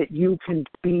so that you can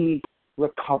be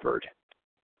recovered?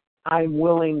 I'm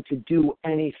willing to do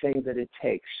anything that it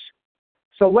takes.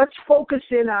 So let's focus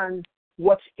in on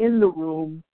what's in the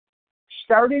room,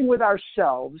 starting with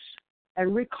ourselves,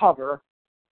 and recover.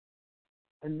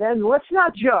 And then let's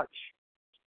not judge.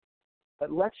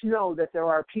 But let's know that there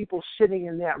are people sitting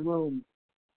in that room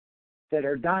that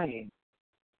are dying.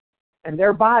 And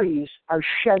their bodies are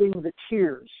shedding the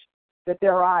tears that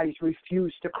their eyes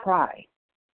refuse to cry.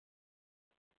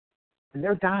 And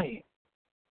they're dying.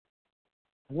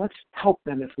 And let's help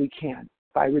them if we can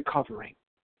by recovering.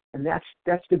 And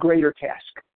that's the greater task.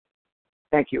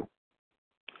 Thank you.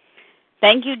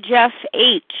 Thank you, Jeff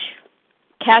H.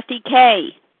 Kathy K.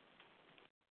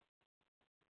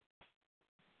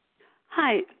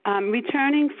 Hi,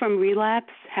 returning from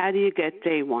relapse, how do you get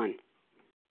day one?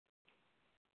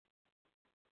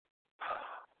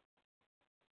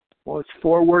 Well, it's a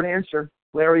 4-word answer.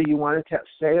 Larry, you want to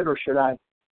say it or should I?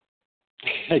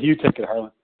 You take it,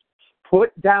 Harlan.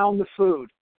 Put down the food.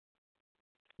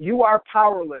 You are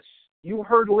powerless. You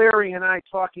heard Larry and I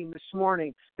talking this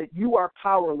morning that you are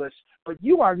powerless, but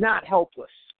you are not helpless.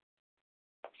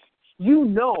 You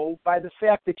know by the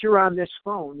fact that you're on this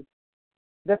phone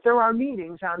that there are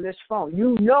meetings on this phone.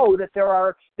 You know that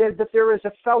there is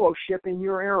a fellowship in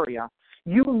your area.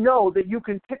 You know that you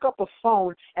can pick up a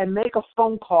phone and make a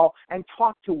phone call and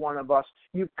talk to one of us.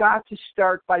 You've got to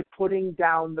start by putting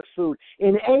down the food.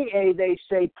 In AA, they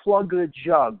say plug the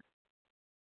jug.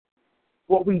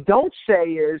 What we don't say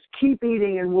is keep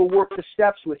eating and we'll work the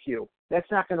steps with you.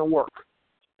 That's not going to work.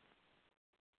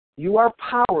 You are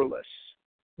powerless.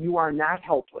 You are not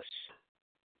helpless.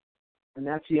 And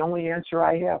that's the only answer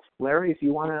I have. Larry, if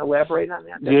you want to elaborate on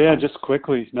that. Yeah, just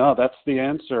quickly. No, that's the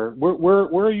answer. Where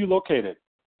are you located?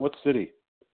 What city?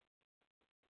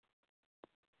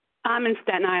 I'm in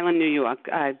Staten Island, New York.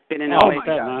 I've been in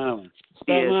Staten Island.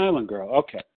 Staten Island girl.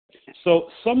 Okay. So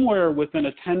somewhere within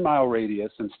a 10-mile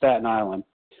radius in Staten Island,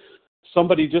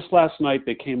 somebody just last night,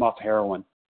 they came off heroin.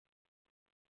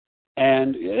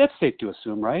 And that's safe to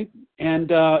assume, right? And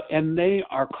they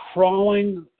are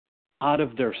crawling out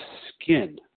of their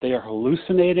skin. They are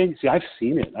hallucinating. See, I've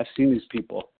seen it. I've seen these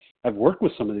people. I've worked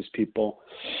with some of these people.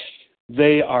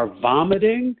 They are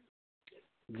vomiting.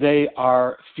 They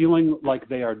are feeling like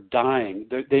they are dying.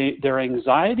 Their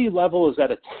anxiety level is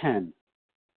at a 10,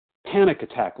 panic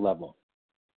attack level.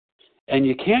 And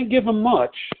you can't give them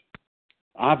much,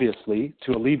 obviously,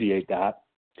 to alleviate that.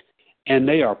 And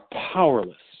they are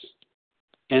powerless.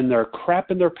 And they're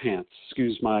crapping their pants,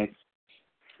 excuse my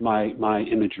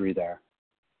imagery there.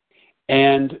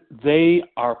 And they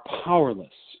are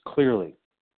powerless, clearly,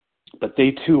 but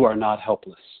they too are not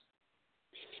helpless.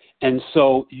 And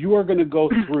so you are going to go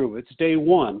through, it's day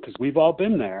one, because we've all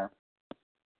been there.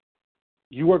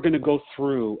 You are going to go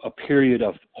through a period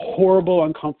of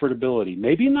horrible uncomfortability.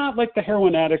 Maybe not like the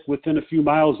heroin addict within a few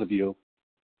miles of you,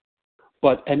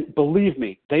 and believe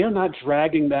me, they are not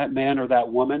dragging that man or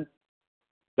that woman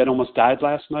that almost died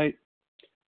last night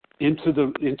into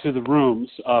the rooms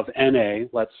of NA,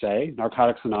 let's say,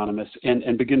 Narcotics Anonymous,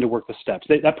 and begin to work the steps.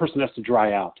 That person has to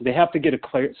dry out. They have to get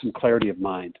some clarity of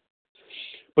mind.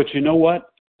 But you know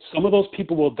what? Some of those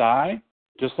people will die,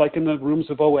 just like in the rooms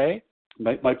of OA.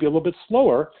 Might be a little bit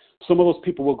slower. Some of those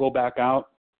people will go back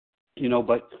out,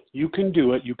 but you can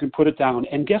do it. You can put it down.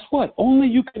 And guess what? Only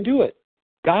you can do it.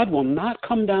 God will not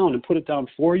come down and put it down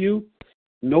for you.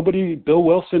 Nobody, Bill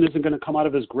Wilson isn't going to come out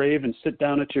of his grave and sit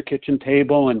down at your kitchen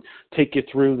table and take you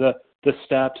through the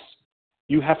steps.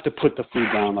 You have to put the food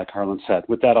down, like Harlan said.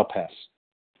 With that, I'll pass.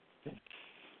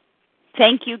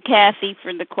 Thank you, Kathy,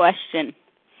 for the question.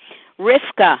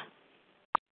 Rivka.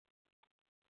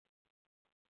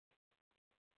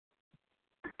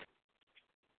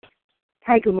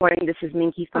 Hi, good morning. This is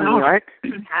Minky from New York.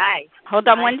 Hi. Hold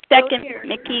on one second,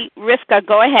 Mickey. Rivka,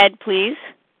 go ahead, please.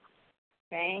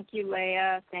 Thank you,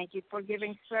 Leah. Thank you for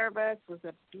giving service. It was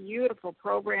a beautiful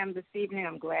program this evening.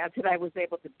 I'm glad that I was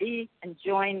able to be and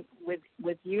join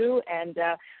with you. And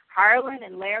Harlan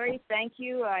and Larry, thank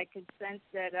you. I could sense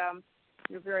that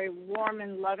you're very warm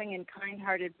and loving and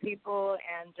kind-hearted people,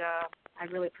 and I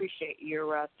really appreciate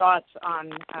your thoughts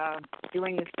on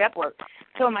doing the step work.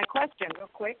 So my question, real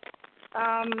quick,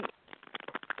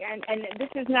 and this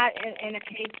is not in a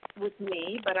case with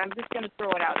me, but I'm just going to throw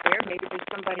it out there. Maybe there's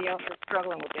somebody else that's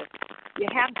struggling with this. You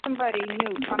have somebody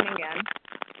new coming in.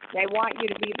 They want you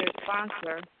to be their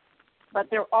sponsor, but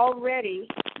they're already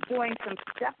doing some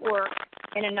step work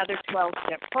in another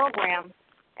 12-step program,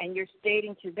 and you're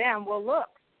stating to them, well, look,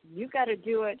 you got to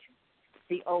do it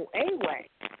the OA way.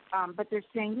 But they're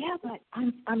saying, yeah, but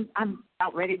I'm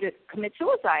about ready to commit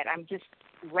suicide. I'm just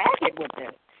ragged with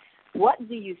this. What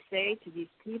do you say to these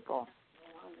people?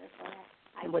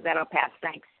 And with that, I'll pass.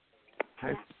 Thanks.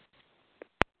 Okay.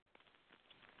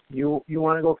 You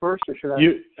want to go first, or should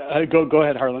I? Go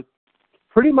ahead, Harlan.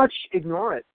 Pretty much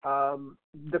ignore it.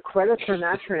 The credits are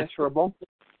not transferable.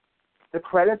 The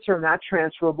credits are not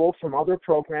transferable from other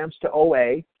programs to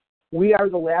OA. We are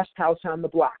the last house on the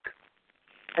block.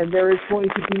 And there is going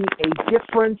to be a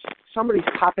difference. Somebody's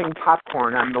popping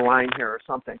popcorn on the line here or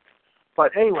something.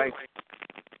 But anyway,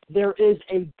 there is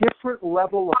a different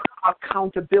level of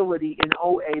accountability in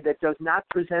OA that does not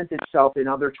present itself in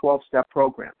other 12-step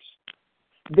programs.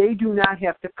 They do not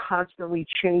have to constantly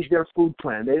change their food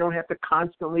plan. They don't have to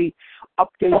constantly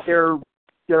update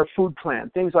their food plan,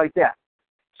 things like that.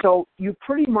 So you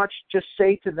pretty much just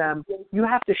say to them, you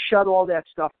have to shut all that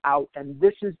stuff out, and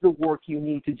this is the work you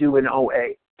need to do in OA.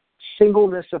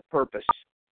 Singleness of purpose.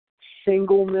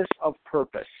 Singleness of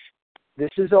purpose. This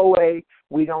is OA.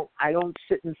 I don't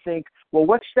sit and think, well,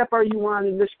 what step are you on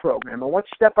in this program? Or what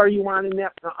step are you on in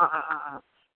that?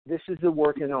 This is the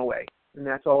work in OA. And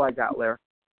that's all I got, Larry.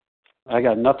 I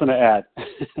got nothing to add.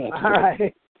 All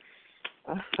right.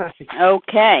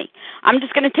 Okay. I'm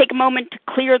just going to take a moment to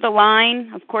clear the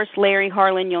line. Of course, Larry,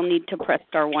 Harlan, you'll need to press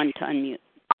star 1 to unmute.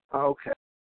 Okay.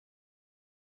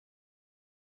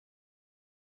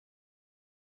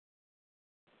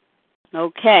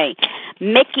 Okay.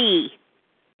 Mickey,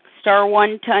 star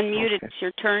 1 to unmute. Okay. It's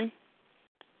your turn.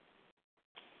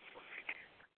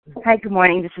 Hi, good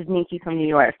morning. This is Nikki from New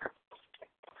York.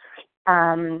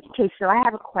 Okay, so I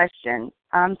have a question.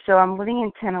 So I'm living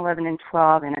in 10, 11, and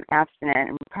 12, and I'm abstinent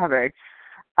and recovered.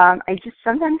 I just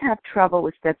sometimes have trouble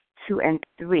with steps 2 and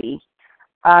 3.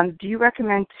 Do you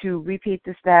recommend to repeat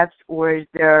the steps, or is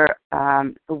there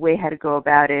a way how to go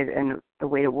about it and a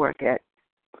way to work it?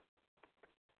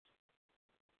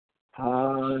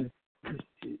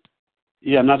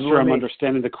 Yeah, I'm not sure I'm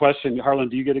understanding the question. Harlan,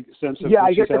 do you get a sense of Yeah, what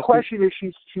I get the asking? question is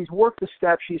she's worked the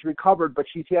steps, she's recovered, but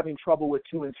she's having trouble with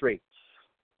 2 and 3.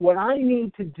 What I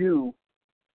need to do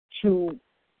to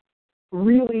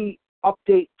really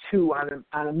update 2 on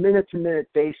a minute-to-minute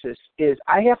basis is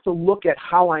I have to look at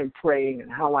how I'm praying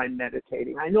and how I'm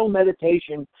meditating. I know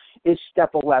meditation is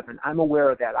step 11. I'm aware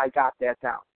of that. I got that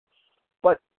down.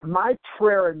 But my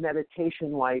prayer and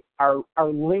meditation life are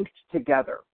linked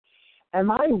together. Am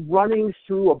I running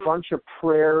through a bunch of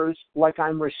prayers like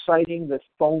I'm reciting the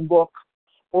phone book,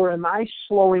 or am I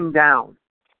slowing down?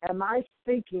 Am I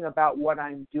thinking about what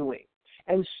I'm doing?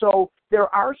 And so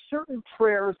there are certain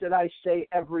prayers that I say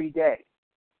every day,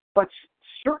 but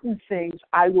certain things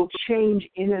I will change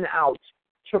in and out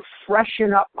to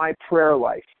freshen up my prayer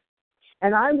life.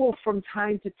 And I will, from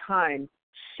time to time,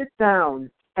 sit down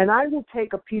and I will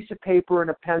take a piece of paper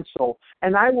and a pencil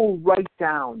and I will write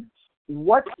down,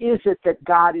 what is it that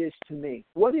God is to me?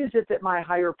 What is it that my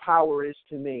higher power is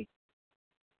to me?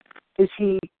 Is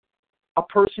he a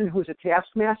person who's a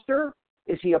taskmaster?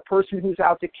 Is he a person who's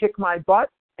out to kick my butt?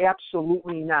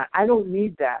 Absolutely not. I don't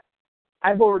need that.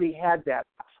 I've already had that.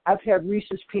 I've had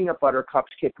Reese's peanut butter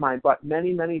cups kick my butt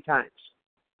many, many times.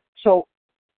 So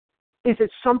is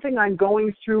it something I'm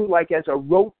going through like as a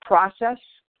rote process,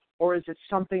 or is it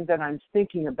something that I'm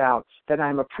thinking about, that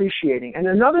I'm appreciating? And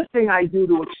another thing I do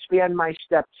to expand my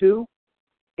step 2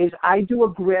 is I do a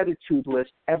gratitude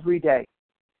list every day.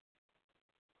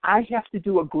 I have to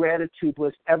do a gratitude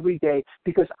list every day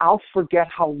because I'll forget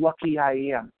how lucky I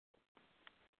am.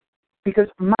 Because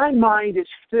my mind is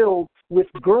filled with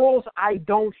girls I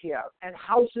don't have, and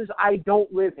houses I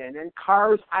don't live in, and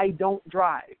cars I don't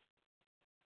drive.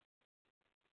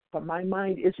 But my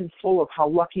mind isn't full of how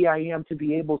lucky I am to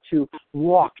be able to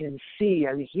walk and see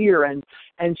and hear and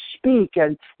speak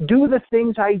and do the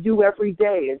things I do every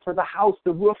day, and for the house,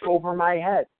 the roof over my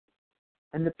head,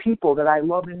 and the people that I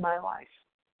love in my life.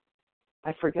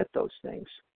 I forget those things.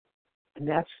 And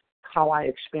that's how I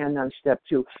expand on step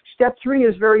 2. Step 3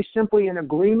 is very simply an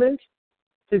agreement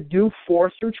to do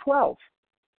 4 through 12.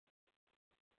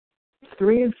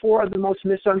 3 and 4 are the most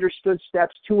misunderstood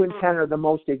steps. 2 and 10 are the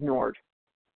most ignored.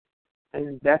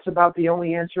 And that's about the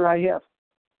only answer I have.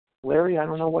 Larry, I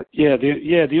don't know what.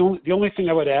 The only thing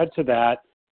I would add to that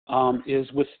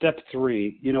is with step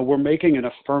 3. We're making an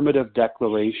affirmative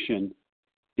declaration.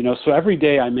 So every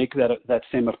day I make that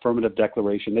same affirmative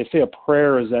declaration. They say a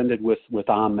prayer is ended with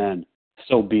amen.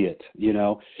 So be it.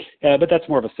 But that's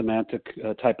more of a semantic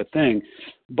type of thing.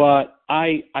 But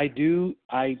I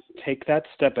take that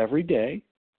step every day.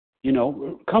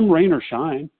 Come rain or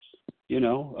shine.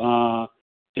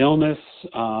 Illness,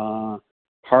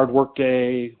 hard work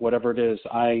day, whatever it is,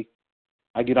 I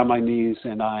get on my knees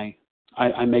and I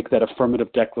make that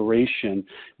affirmative declaration.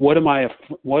 What am I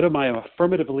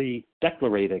affirmatively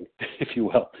declarating, if you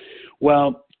will?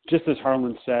 Well, just as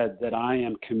Harlan said, that I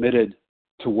am committed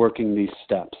to working these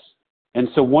steps. And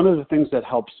so one of the things that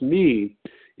helps me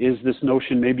is this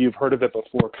notion, maybe you've heard of it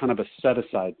before, kind of a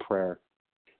set-aside prayer.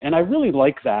 And I really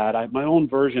like that. My own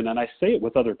version, and I say it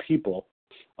with other people.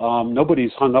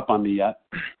 Nobody's hung up on me yet,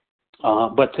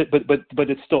 but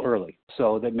it's still early,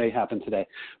 so that may happen today.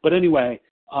 But anyway,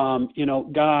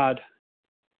 God,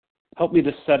 help me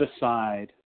to set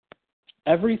aside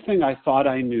everything I thought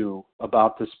I knew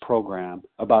about this program,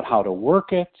 about how to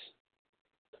work it,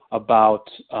 about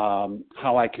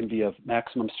how I can be of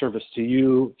maximum service to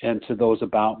you and to those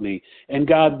about me. And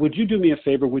God, would you do me a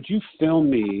favor? Would you fill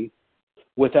me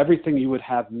with everything you would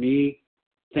have me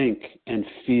think and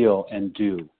feel and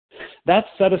do. That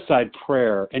set-aside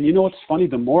prayer, and you know what's funny?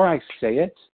 The more I say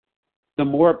it, the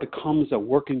more it becomes a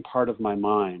working part of my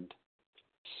mind.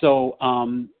 So,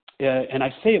 and I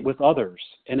say it with others,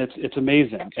 and it's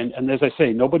amazing. And as I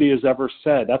say, nobody has ever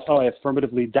said, that's how I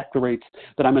affirmatively declarate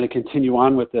that I'm going to continue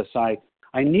on with this.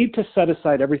 I need to set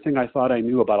aside everything I thought I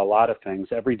knew about a lot of things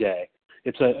every day.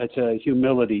 It's a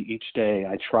humility each day.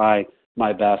 I try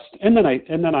my best, and then I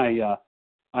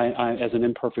as an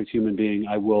imperfect human being,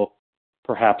 I will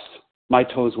perhaps my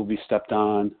toes will be stepped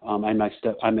on. I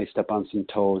may step on some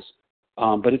toes,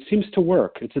 but it seems to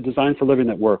work. It's a design for living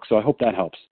that works. So I hope that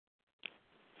helps.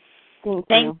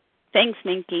 Thanks,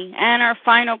 Minky. And our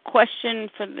final question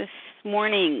for this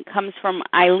morning comes from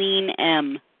Eileen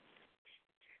M.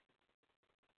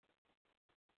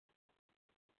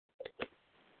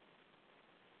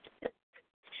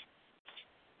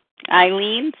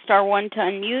 Eileen, star 1 to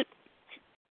unmute.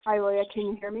 Hi, Leah. Can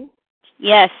you hear me?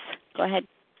 Yes. Go ahead.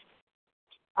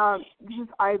 This is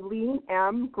Eileen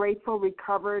M., grateful,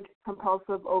 recovered,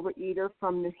 compulsive overeater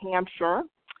from New Hampshire.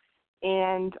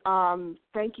 And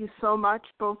thank you so much,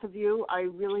 both of you. I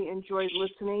really enjoyed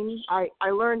listening. I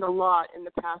learned a lot in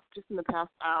the past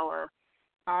hour.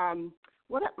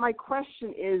 My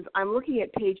question is, I'm looking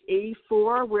at page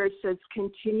 84 where it says,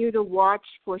 continue to watch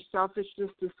for selfishness,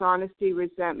 dishonesty,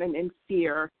 resentment, and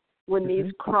fear. When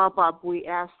these crop up, we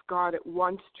ask God at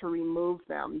once to remove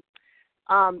them.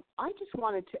 I just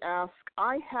wanted to ask,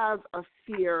 I have a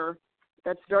fear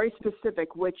that's very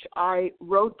specific, which I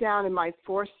wrote down in my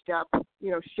 4th step,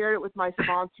 shared it with my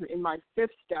sponsor in my 5th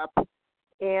step,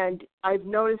 and I've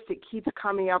noticed it keeps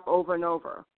coming up over and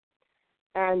over.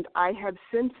 And I have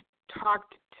since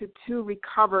talked to 2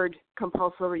 recovered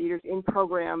compulsive overeaters in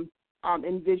program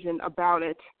Envision about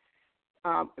it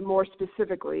more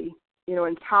specifically,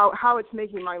 and how it's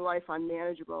making my life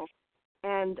unmanageable.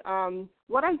 And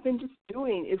what I've been just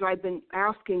doing is I've been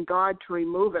asking God to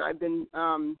remove it. I've been,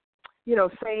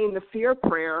 saying the fear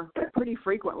prayer pretty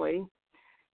frequently.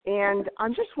 And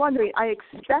I'm just wondering, I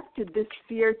expected this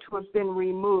fear to have been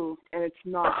removed, and it's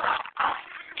not.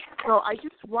 So I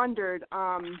just wondered,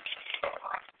 do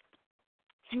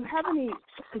you have any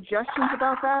suggestions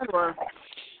about that? Or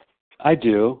I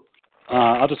do.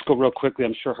 I'll just go real quickly.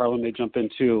 I'm sure Harlan may jump in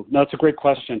too. No, it's a great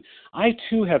question. I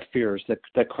too have fears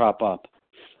that crop up.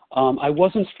 I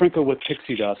wasn't sprinkled with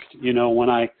pixie dust,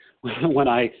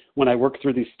 when I worked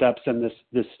through these steps and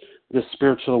this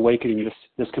spiritual awakening,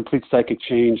 this complete psychic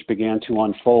change began to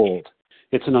unfold.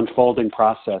 It's an unfolding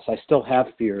process. I still have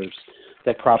fears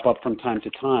that crop up from time to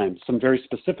time, some very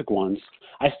specific ones.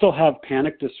 I still have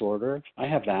panic disorder. I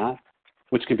have that,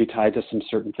 which can be tied to some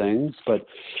certain things, but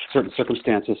certain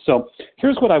circumstances. So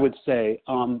here's what I would say,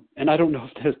 and I don't know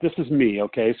if this is me,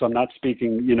 okay? So I'm not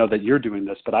speaking, that you're doing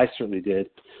this, but I certainly did.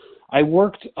 I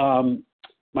worked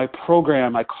my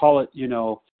program, I call it,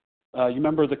 you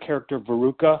remember the character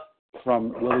Veruca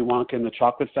from Willy Wonka and the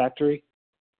Chocolate Factory?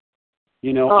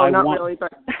 Really,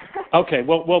 but okay.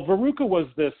 Well, Veruca was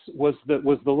the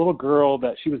little girl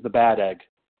that she was the bad egg,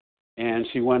 and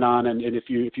she went on, and if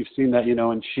you've seen that,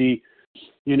 and she,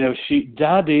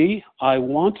 Daddy, I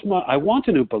want an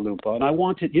Oompa Loompa, and I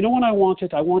want it. When I want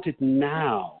it? I want it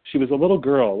now. She was a little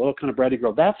girl, a little kind of bratty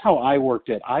girl. That's how I worked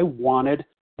it. I wanted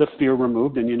the fear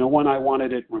removed, and when I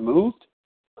wanted it removed?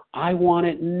 I want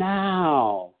it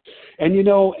now, and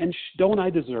don't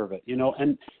I deserve it?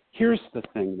 And here's the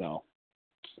thing, though.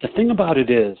 The thing about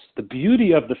it is, the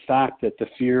beauty of the fact that the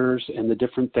fears and the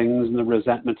different things and the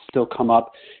resentments still come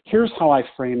up, here's how I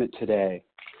frame it today.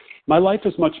 My life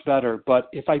is much better, but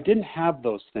if I didn't have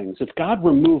those things, if God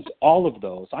removed all of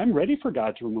those, I'm ready for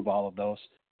God to remove all of those.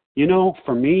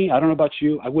 For me, I don't know about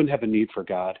you, I wouldn't have a need for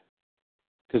God.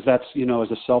 Because that's,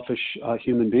 as a selfish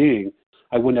human being,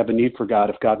 I wouldn't have a need for God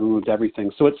if God removed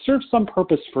everything. So it serves some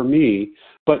purpose for me,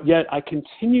 but yet I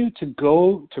continue to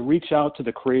reach out to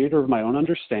the creator of my own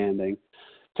understanding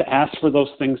to ask for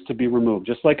those things to be removed,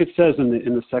 just like it says in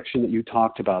the section that you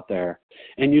talked about there.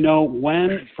 And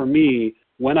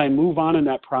when I move on in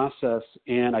that process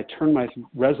and I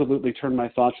resolutely turn my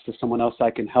thoughts to someone else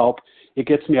I can help, it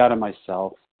gets me out of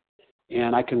myself.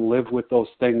 And I can live with those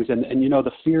things. And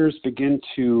the fears begin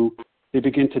to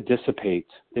dissipate.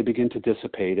 They begin to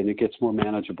dissipate, and it gets more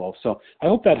manageable. So I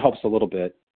hope that helps a little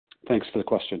bit. Thanks for the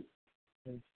question.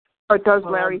 It does,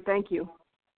 Larry. Thank you.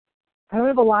 I don't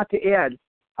have a lot to add.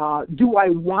 Do I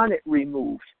want it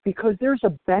removed? Because there's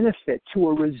a benefit to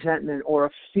a resentment or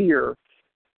a fear.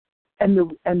 And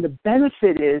the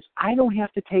benefit is I don't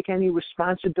have to take any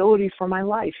responsibility for my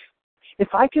life. If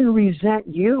I can resent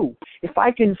you, if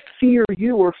I can fear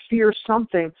you or fear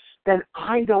something, then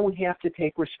I don't have to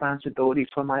take responsibility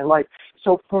for my life.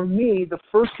 So for me, the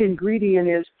first ingredient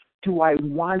is, do I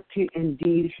want to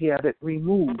indeed have it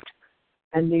removed?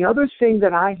 And the other thing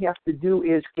that I have to do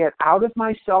is get out of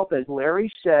myself, as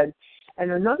Larry said.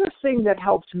 And another thing that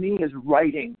helps me is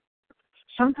writing.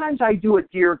 Sometimes I do a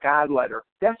Dear God letter.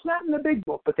 That's not in the big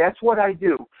book, but that's what I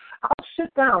do. I'll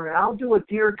sit down and I'll do a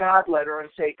Dear God letter and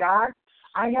say, God,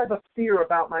 I have a fear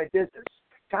about my business.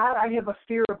 God, I have a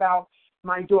fear about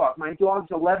my dog. My dog's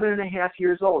 11 and a half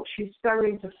years old. She's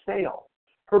starting to fail.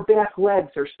 Her back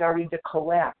legs are starting to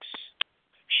collapse.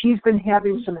 She's been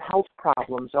having some health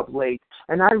problems of late,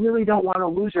 and I really don't want to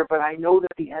lose her, but I know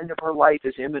that the end of her life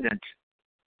is imminent.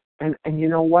 And you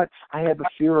know what? I have a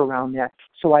fear around that,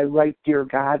 so I write Dear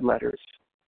God letters,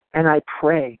 and I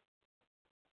pray.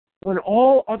 When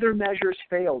all other measures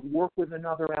failed, work with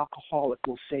another alcoholic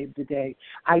will save the day.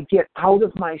 I get out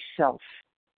of myself,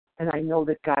 and I know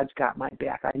that God's got my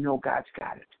back. I know God's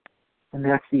got it. And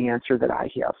that's the answer that I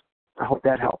have. I hope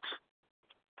that helps.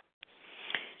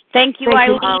 Thank you,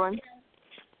 Eileen.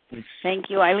 Thank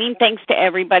you, Eileen. Thanks to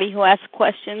everybody who asked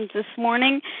questions this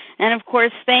morning. And, of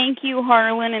course, thank you,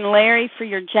 Harlan and Larry, for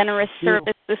your generous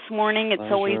service this morning. It's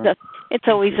always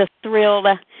a thrill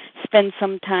to spend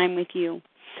some time with you.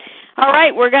 All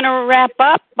right, we're going to wrap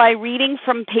up by reading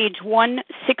from page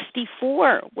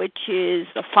 164, which is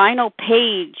the final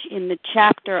page in the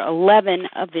chapter 11,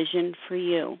 A Vision for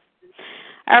You.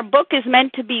 Our book is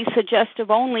meant to be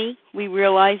suggestive only. We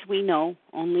realize we know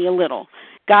only a little.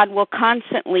 God will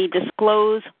constantly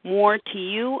disclose more to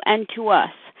you and to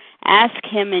us. Ask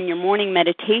Him in your morning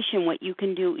meditation what you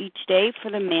can do each day for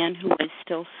the man who is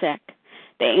still sick.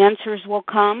 The answers will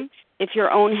come if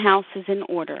your own house is in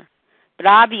order. But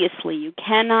obviously, you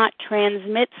cannot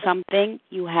transmit something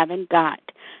you haven't got.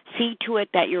 See to it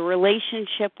that your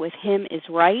relationship with Him is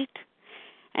right,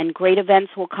 and great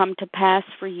events will come to pass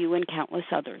for you and countless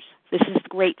others. This is the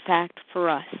great fact for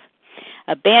us.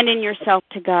 Abandon yourself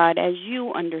to God as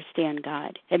you understand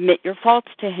God. Admit your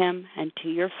faults to Him and to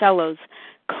your fellows.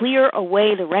 Clear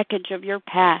away the wreckage of your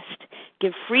past.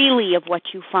 Give freely of what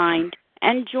you find,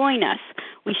 and join us.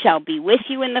 We shall be with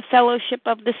you in the fellowship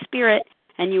of the Spirit,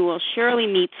 and you will surely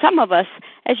meet some of us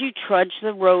as you trudge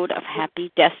the road of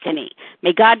happy destiny.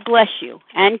 May God bless you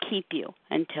and keep you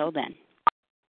until then.